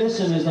and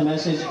listen is the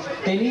message.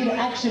 They need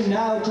action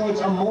now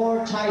towards a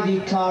more tidy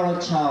Clara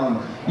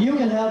town. You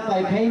can help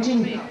by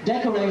painting,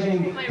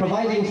 decorating,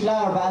 providing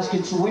flower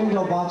baskets,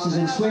 window boxes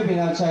and sweeping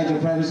outside your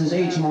premises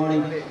each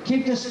morning.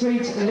 Keep the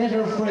streets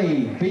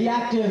litter-free. Be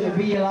active,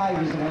 be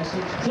alive is the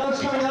message.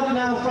 Floats coming up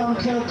now from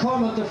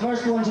Kilcormac, the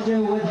first one to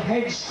do with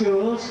hedge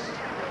schools.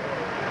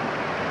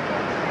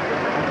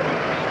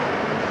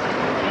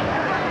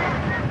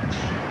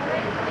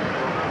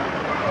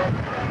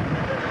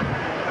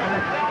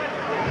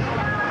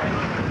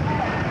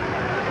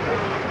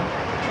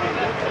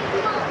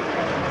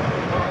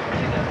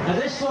 Now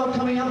this float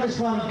coming up is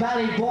from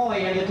Ballyboy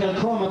in the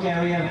Kilcormac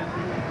area.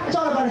 It's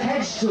all about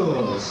hedge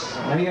schools.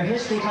 Now your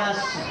history class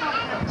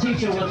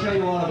teacher will tell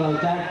you all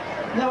about that.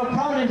 They were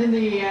prominent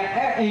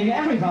in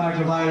every part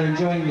of Ireland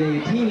during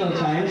the penal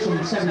times, from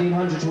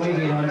 1700 to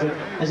 1800,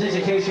 as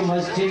education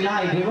was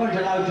denied. We weren't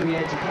allowed to be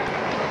educated.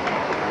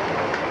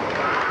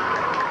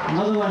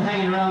 Another one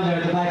hanging around there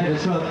at the back of the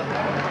truck.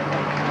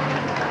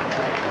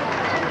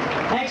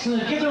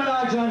 Excellent. Give them a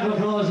large round of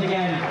applause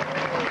again.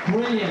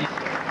 Brilliant.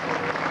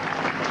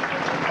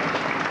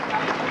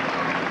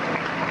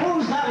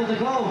 Who's that with the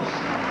gloves?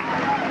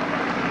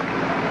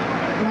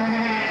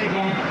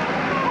 Again.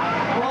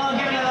 Oh,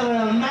 give it another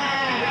one.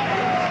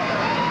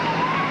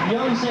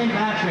 Young St.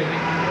 Patrick.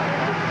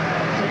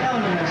 Sit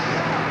down in this.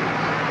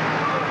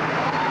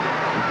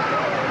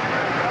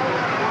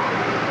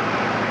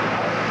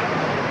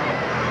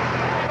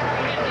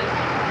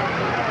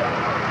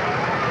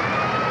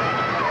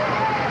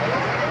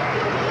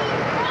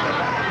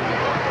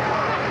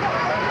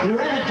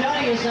 Loretta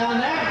Johnny is down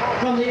there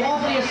from the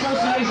Offaly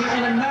Association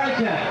in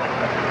America.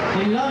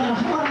 In London, I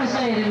want to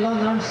say it in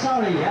London, I'm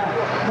sorry,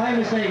 my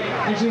mistake.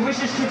 And she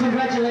wishes to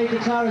congratulate the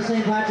Clara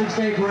St. Patrick's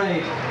Day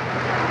Parade.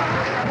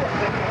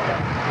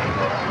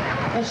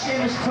 That's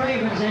Seamus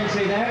Craven's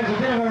entry there. There's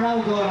a bit of a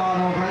row going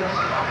on over it.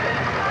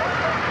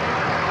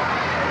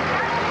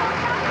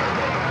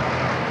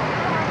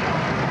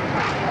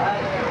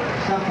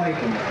 Stop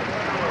fighting.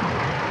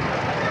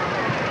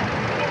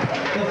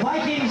 The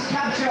Vikings'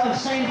 capture of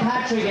St.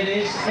 Patrick it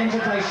is,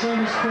 entered by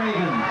Seamus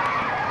Craven.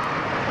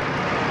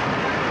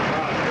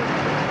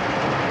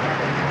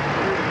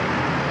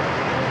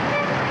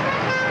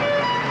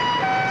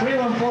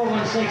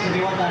 31416 if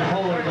you want that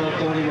hole, don't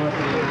go anymore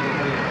for you.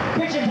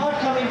 Pitch and putt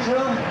coming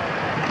through.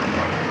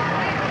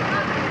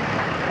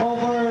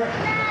 Over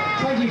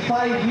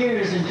 25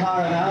 years in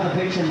Clara now, the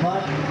pitch and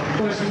putt. Of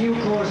course, a new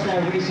course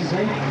now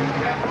recently.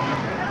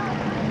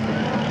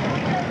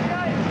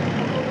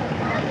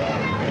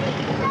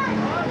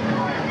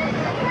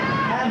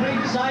 And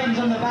big signs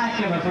on the back,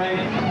 I'm afraid.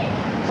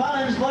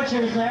 Fallon's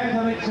Butcher's there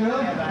coming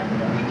through.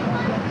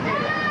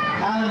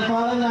 Alan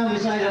Fallon down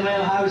beside the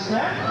Mill House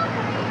there.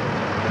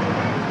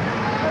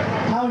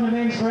 Pound of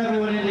mince for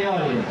everyone in the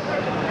audience.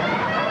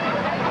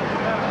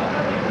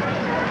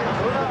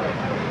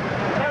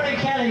 Terry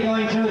Kelly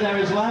going through there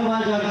as well.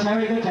 Well done,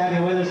 Terry. Good to have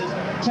you with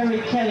us.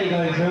 Terry Kelly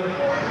going through.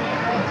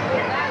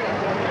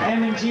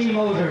 M&G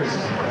Motors.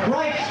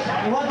 Right,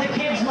 what the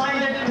kids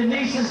minded,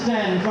 Denise's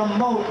Den from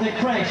Moat, the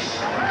creche.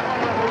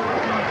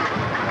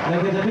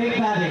 Look at the big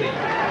baddie.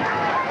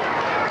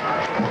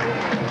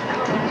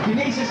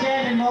 Denise's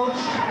Den in Moat.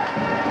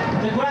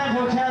 The Grand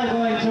Hotel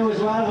going through as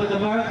well with the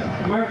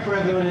Merc for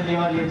everyone in the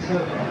audience too.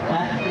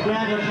 The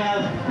Grand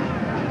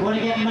Hotel, want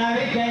to get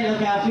married, they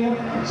look after you.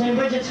 St.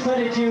 Bridget's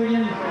Credit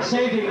Union,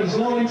 savings,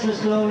 low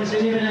interest loans,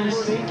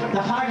 dividends,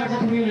 the heart of the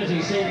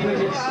community, St.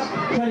 Bridget's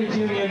Credit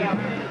Union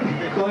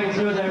going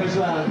through there as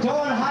well.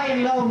 Dawn High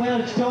and Low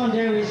Milk, Dawn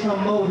Dairies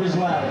from Moat as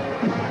well.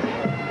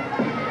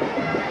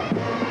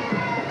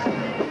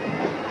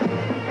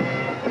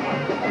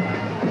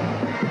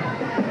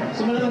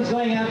 Some of those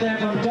going out there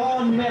from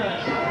Dawn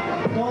Milk.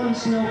 Dawn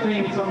Snow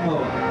Cream from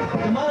Moat.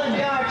 The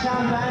Mullingar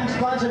Town Band,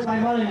 sponsored by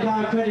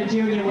Mullingar Credit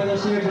Union with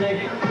us here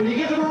today. Will you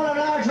give them all a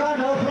round?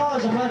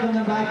 welcome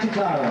them back to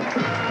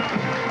Clara.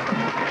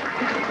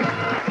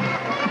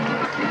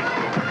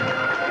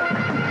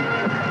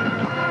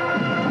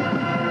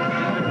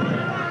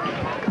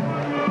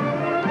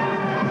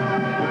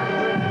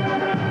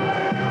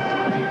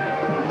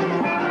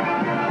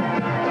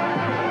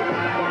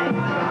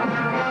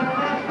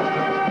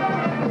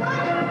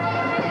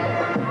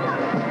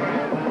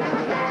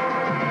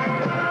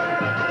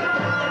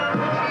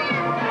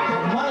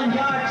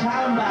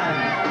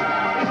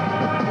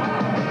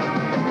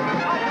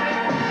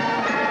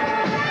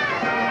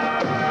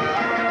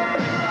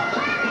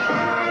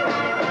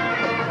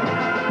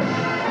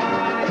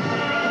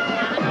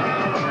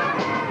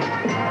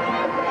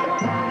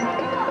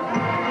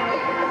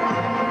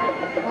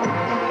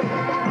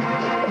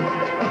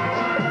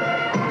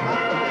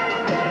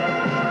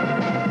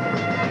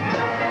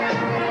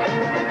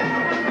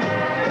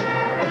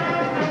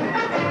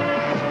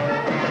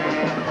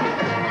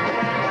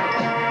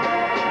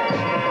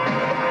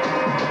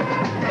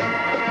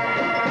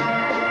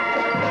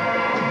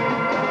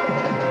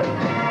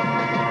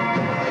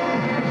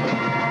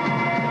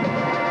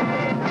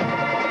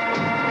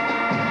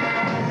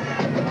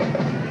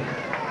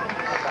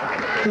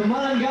 The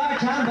Mullingar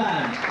Town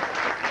Band.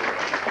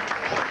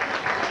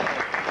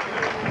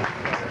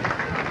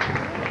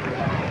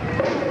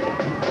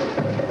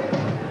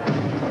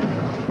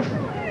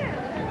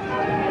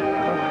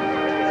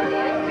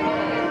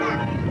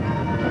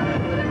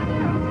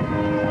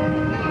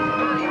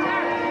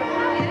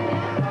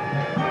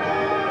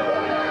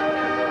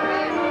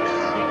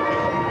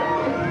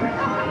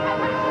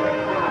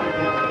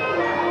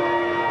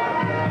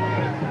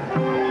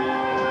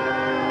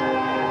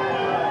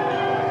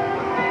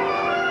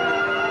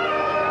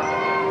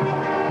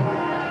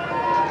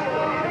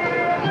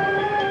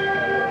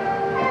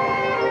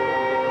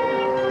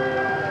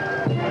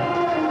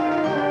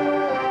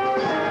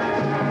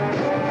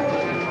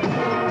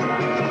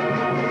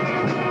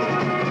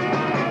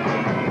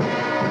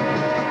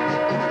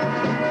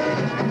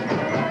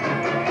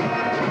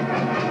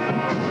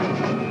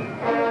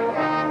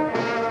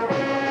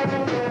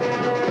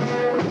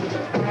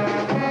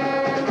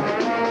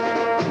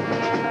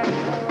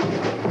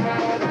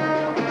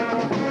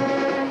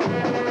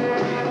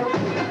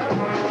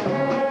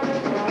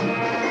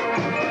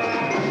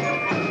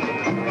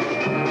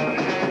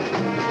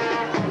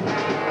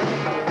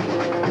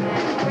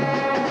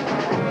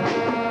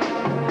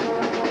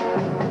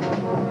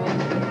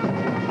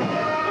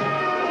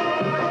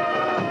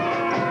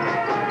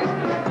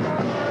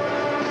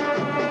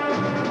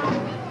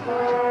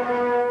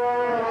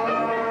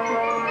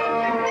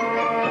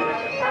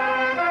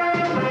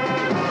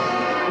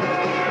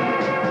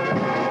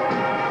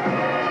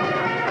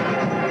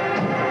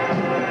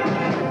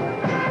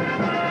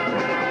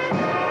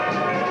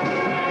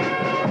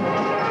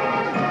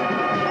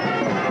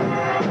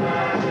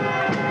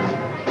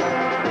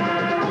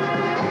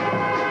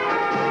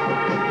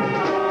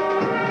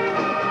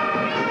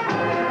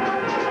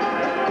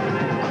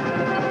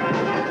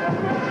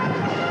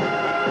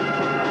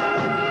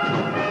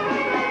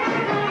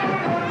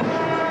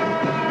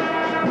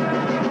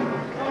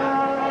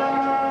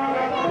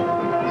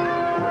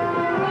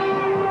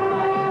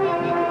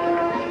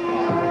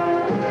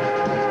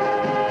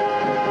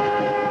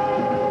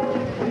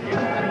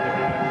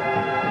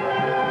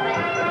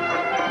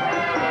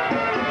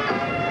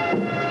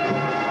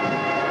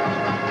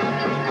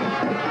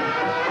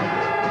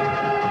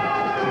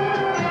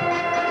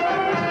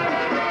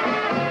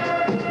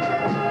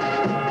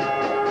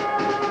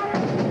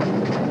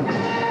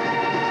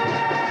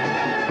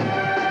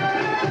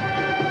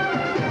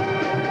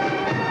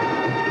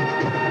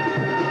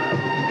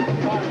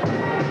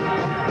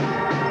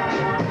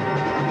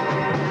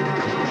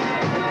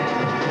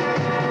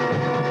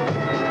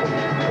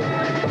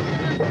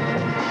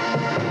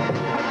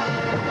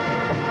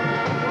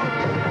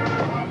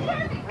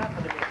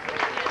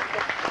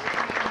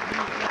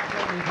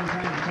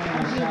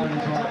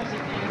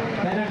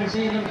 Better to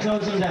see them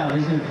close them down,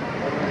 isn't it?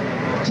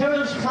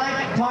 Tyrrell's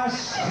Flag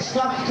Pass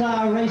Stock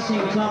Car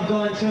Racing Club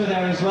going through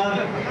there as well.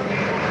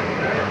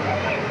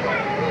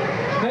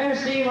 Fair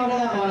steam out of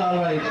that one, all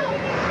right.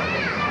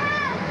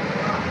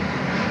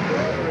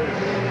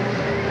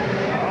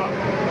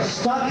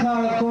 Stock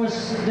car, of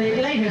course, the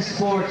latest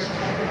sport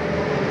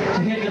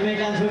to hit the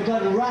Midlands. We've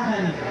got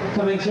Rahan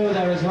coming through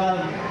there as well.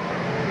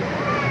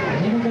 I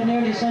think we can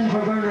nearly send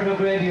for Bernard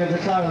O'Grady or the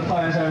Clara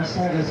Fires are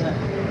starting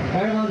to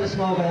heard all the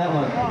smoke of that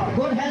one.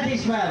 Good healthy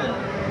smell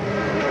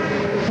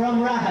from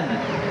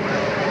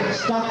Rahan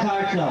Stock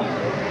Car Club.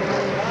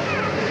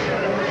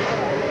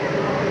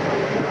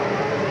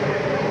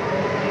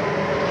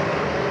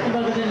 A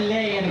little bit of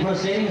delay in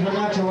proceedings, but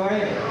not to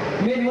worry.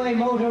 Midway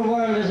Motor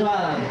World as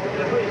well.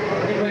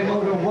 Midway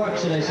Motor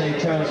Works, should I say,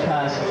 Charles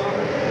Pass.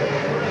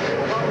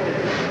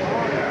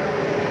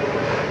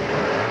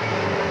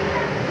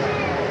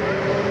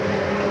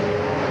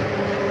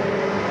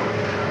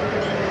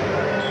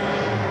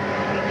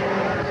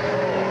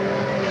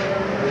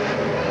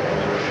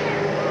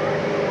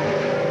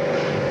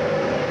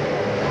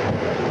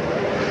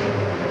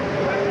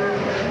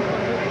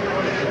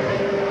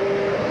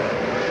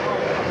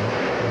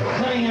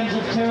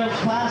 Cunningham's of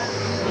Tyrrell's Pass,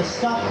 the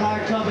Stock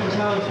Car Club in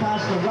Tyrrell's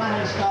Pass, the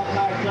Rahan Stock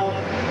Car Club.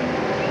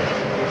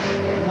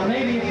 There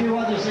may be a few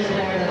others in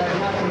there that I'm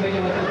not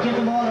familiar with, but give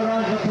them all a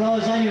round of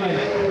applause anyway.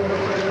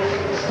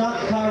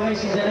 Stock car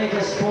racing, the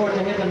latest sport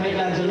to hit the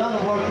Midlands. A lot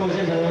of work goes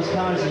into those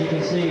cars, as you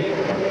can see.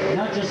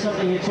 Not just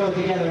something you throw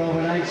together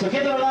overnight. So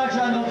give them a large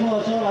round of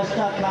applause, all our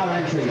stock car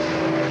entries.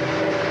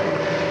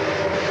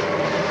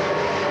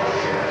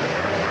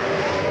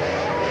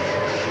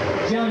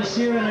 John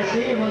Sheeran, I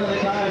see, in one of the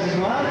cars as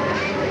well.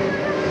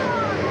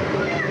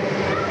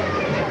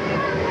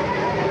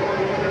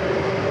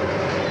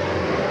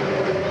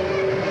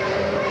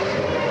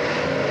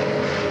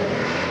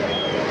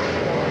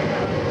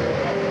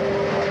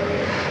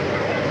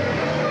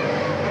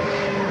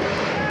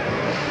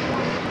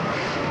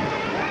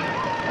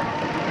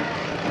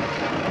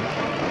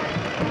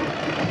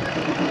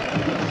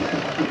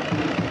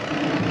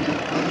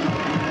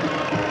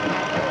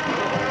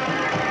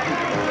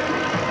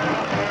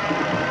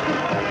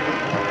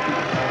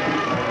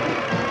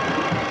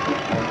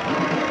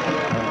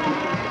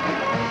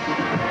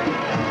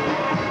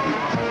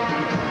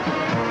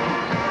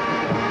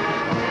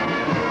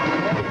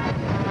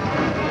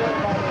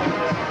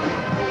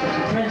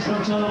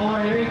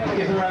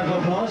 Give them a round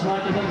of applause.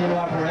 Welcome them to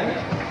our parade.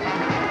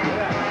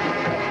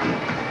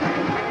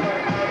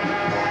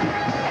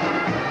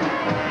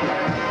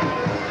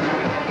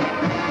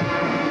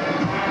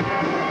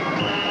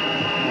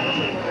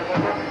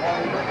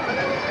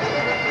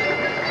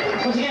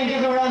 Once again,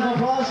 give them a round of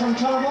applause from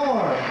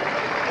Tullamore.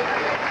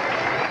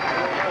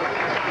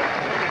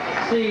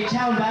 It's the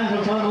town band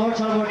from Tullamore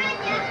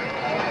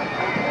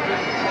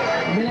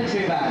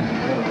military band.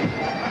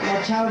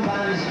 Our town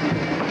bands.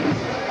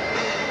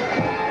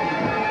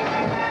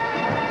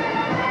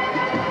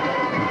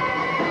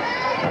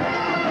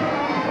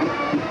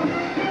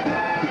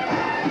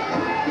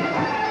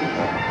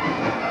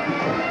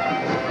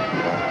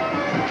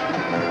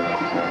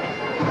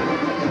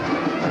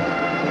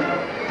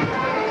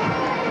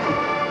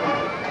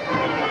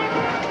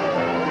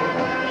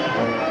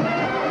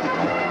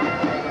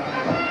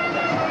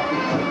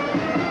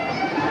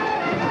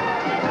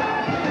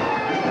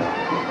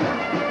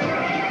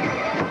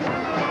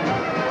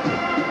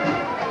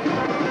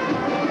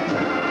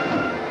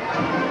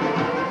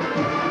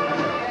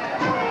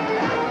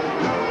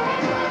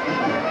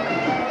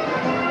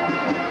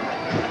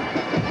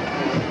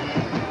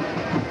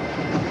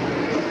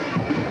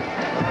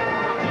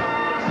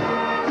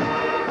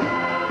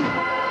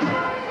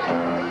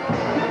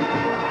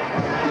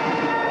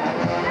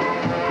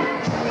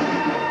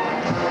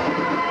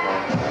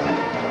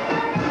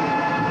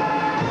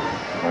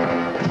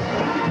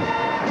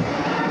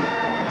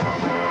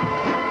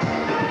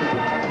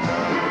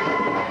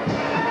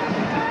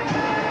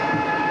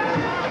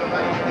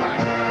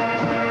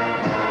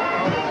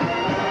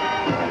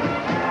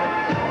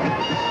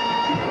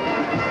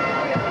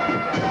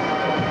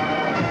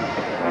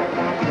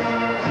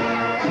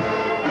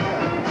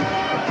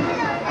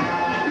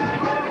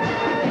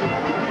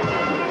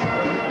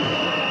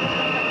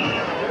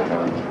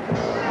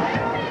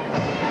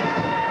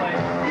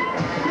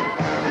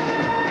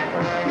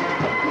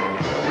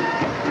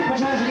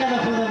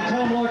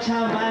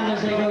 Town band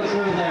as they go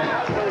through there.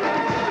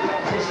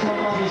 This club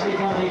obviously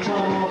from the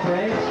Tullamore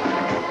Parade.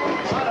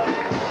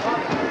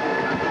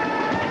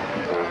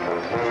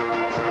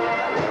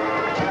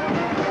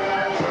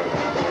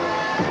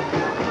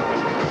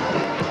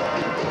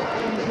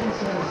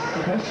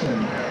 The question.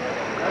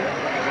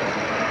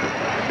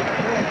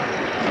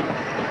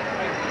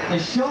 The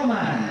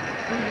showman.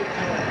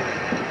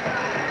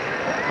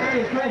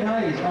 Very great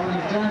eyes on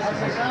his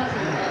glasses.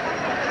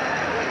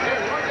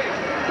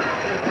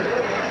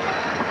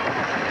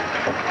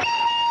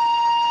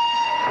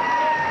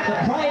 The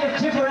Pride of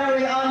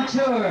Tipperary on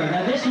tour.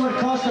 Now this would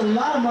cost a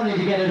lot of money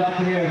to get it up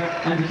here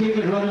and to keep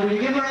it running. Will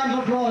you give a round of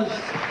applause?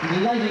 I'm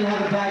delighted to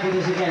have it back with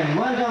us again.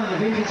 Well done, the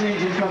vintage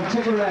engine from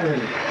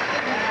Tipperary.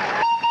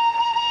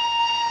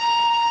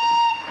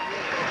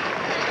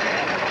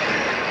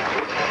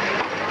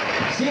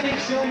 Scenic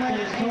Showman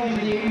is going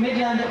to the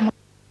Midland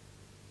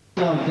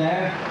Club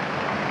there.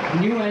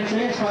 New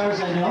entry as far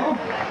as I know.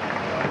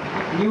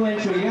 New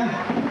entry, yeah.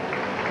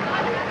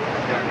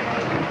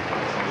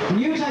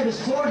 New type of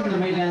sport in the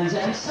Midlands,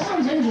 and it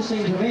sounds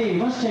interesting to me. You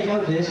must check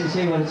out this and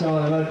see what it's all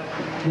about.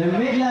 The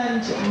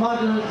Midland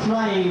Model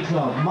Flying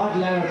Club,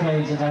 model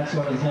aeroplanes and that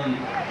sort of thing.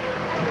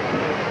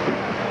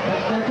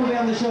 That could be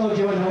on the show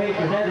during the week.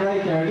 You're dead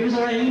right there. Give us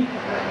a ring.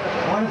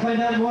 I want to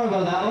find out more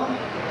about that one.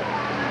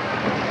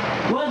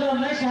 Well done,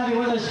 nice to have you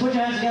with us. Put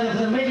your hands together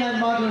for the Midland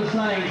Model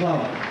Flying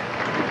Club.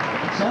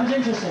 Sounds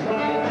interesting.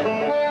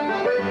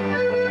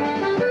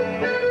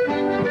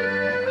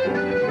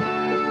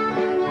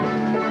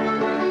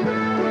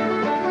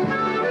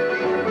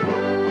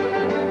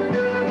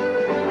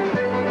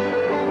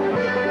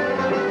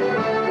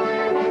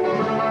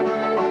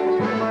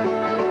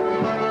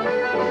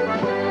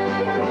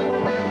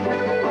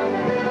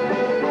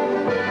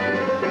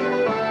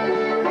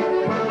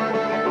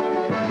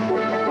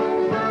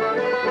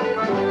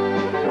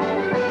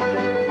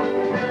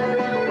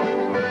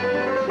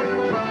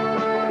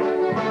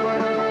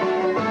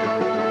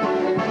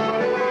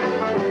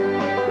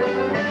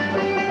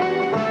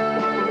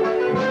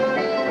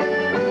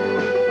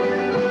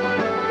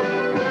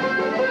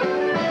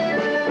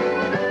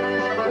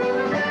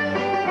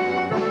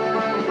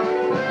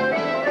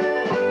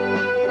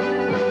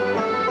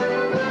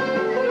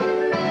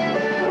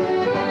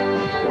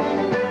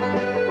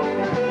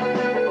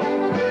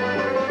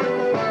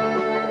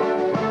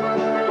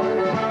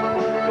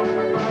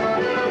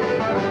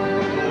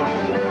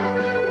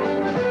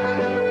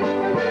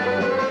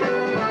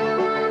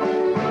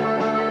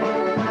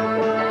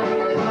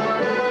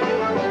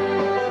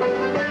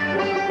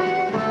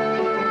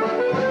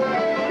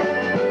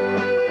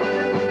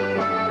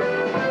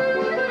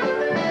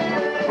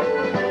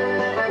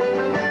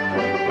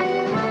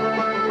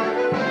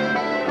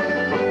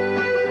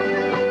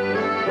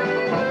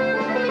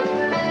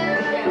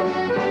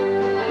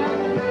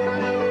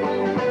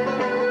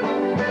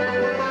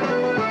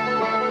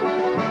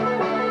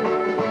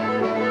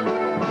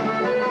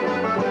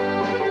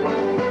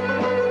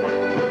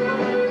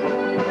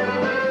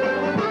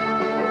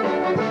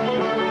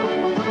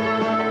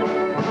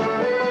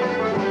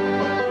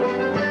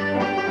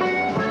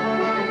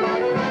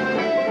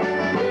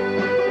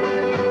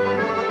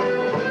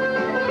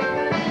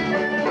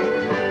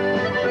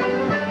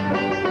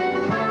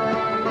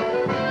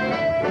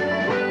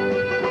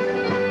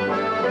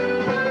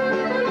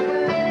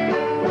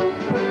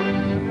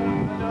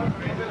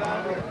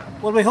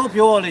 Well, we hope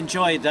you all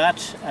enjoyed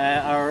that,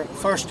 our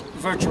first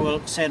virtual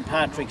St.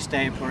 Patrick's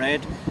Day parade.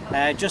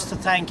 Just to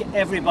thank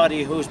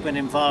everybody who's been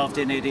involved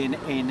in it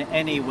in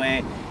any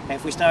way.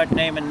 If we start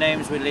naming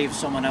names, we leave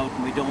someone out,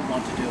 and we don't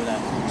want to do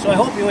that. So I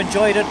hope you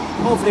enjoyed it.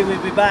 Hopefully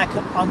we'll be back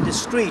on the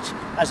street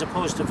as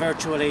opposed to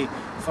virtually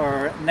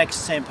for next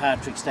St.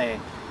 Patrick's Day.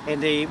 In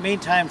the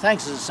meantime,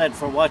 thanks, as I said,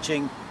 for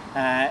watching.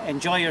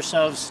 Enjoy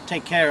yourselves,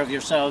 take care of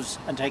yourselves,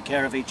 and take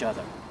care of each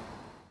other.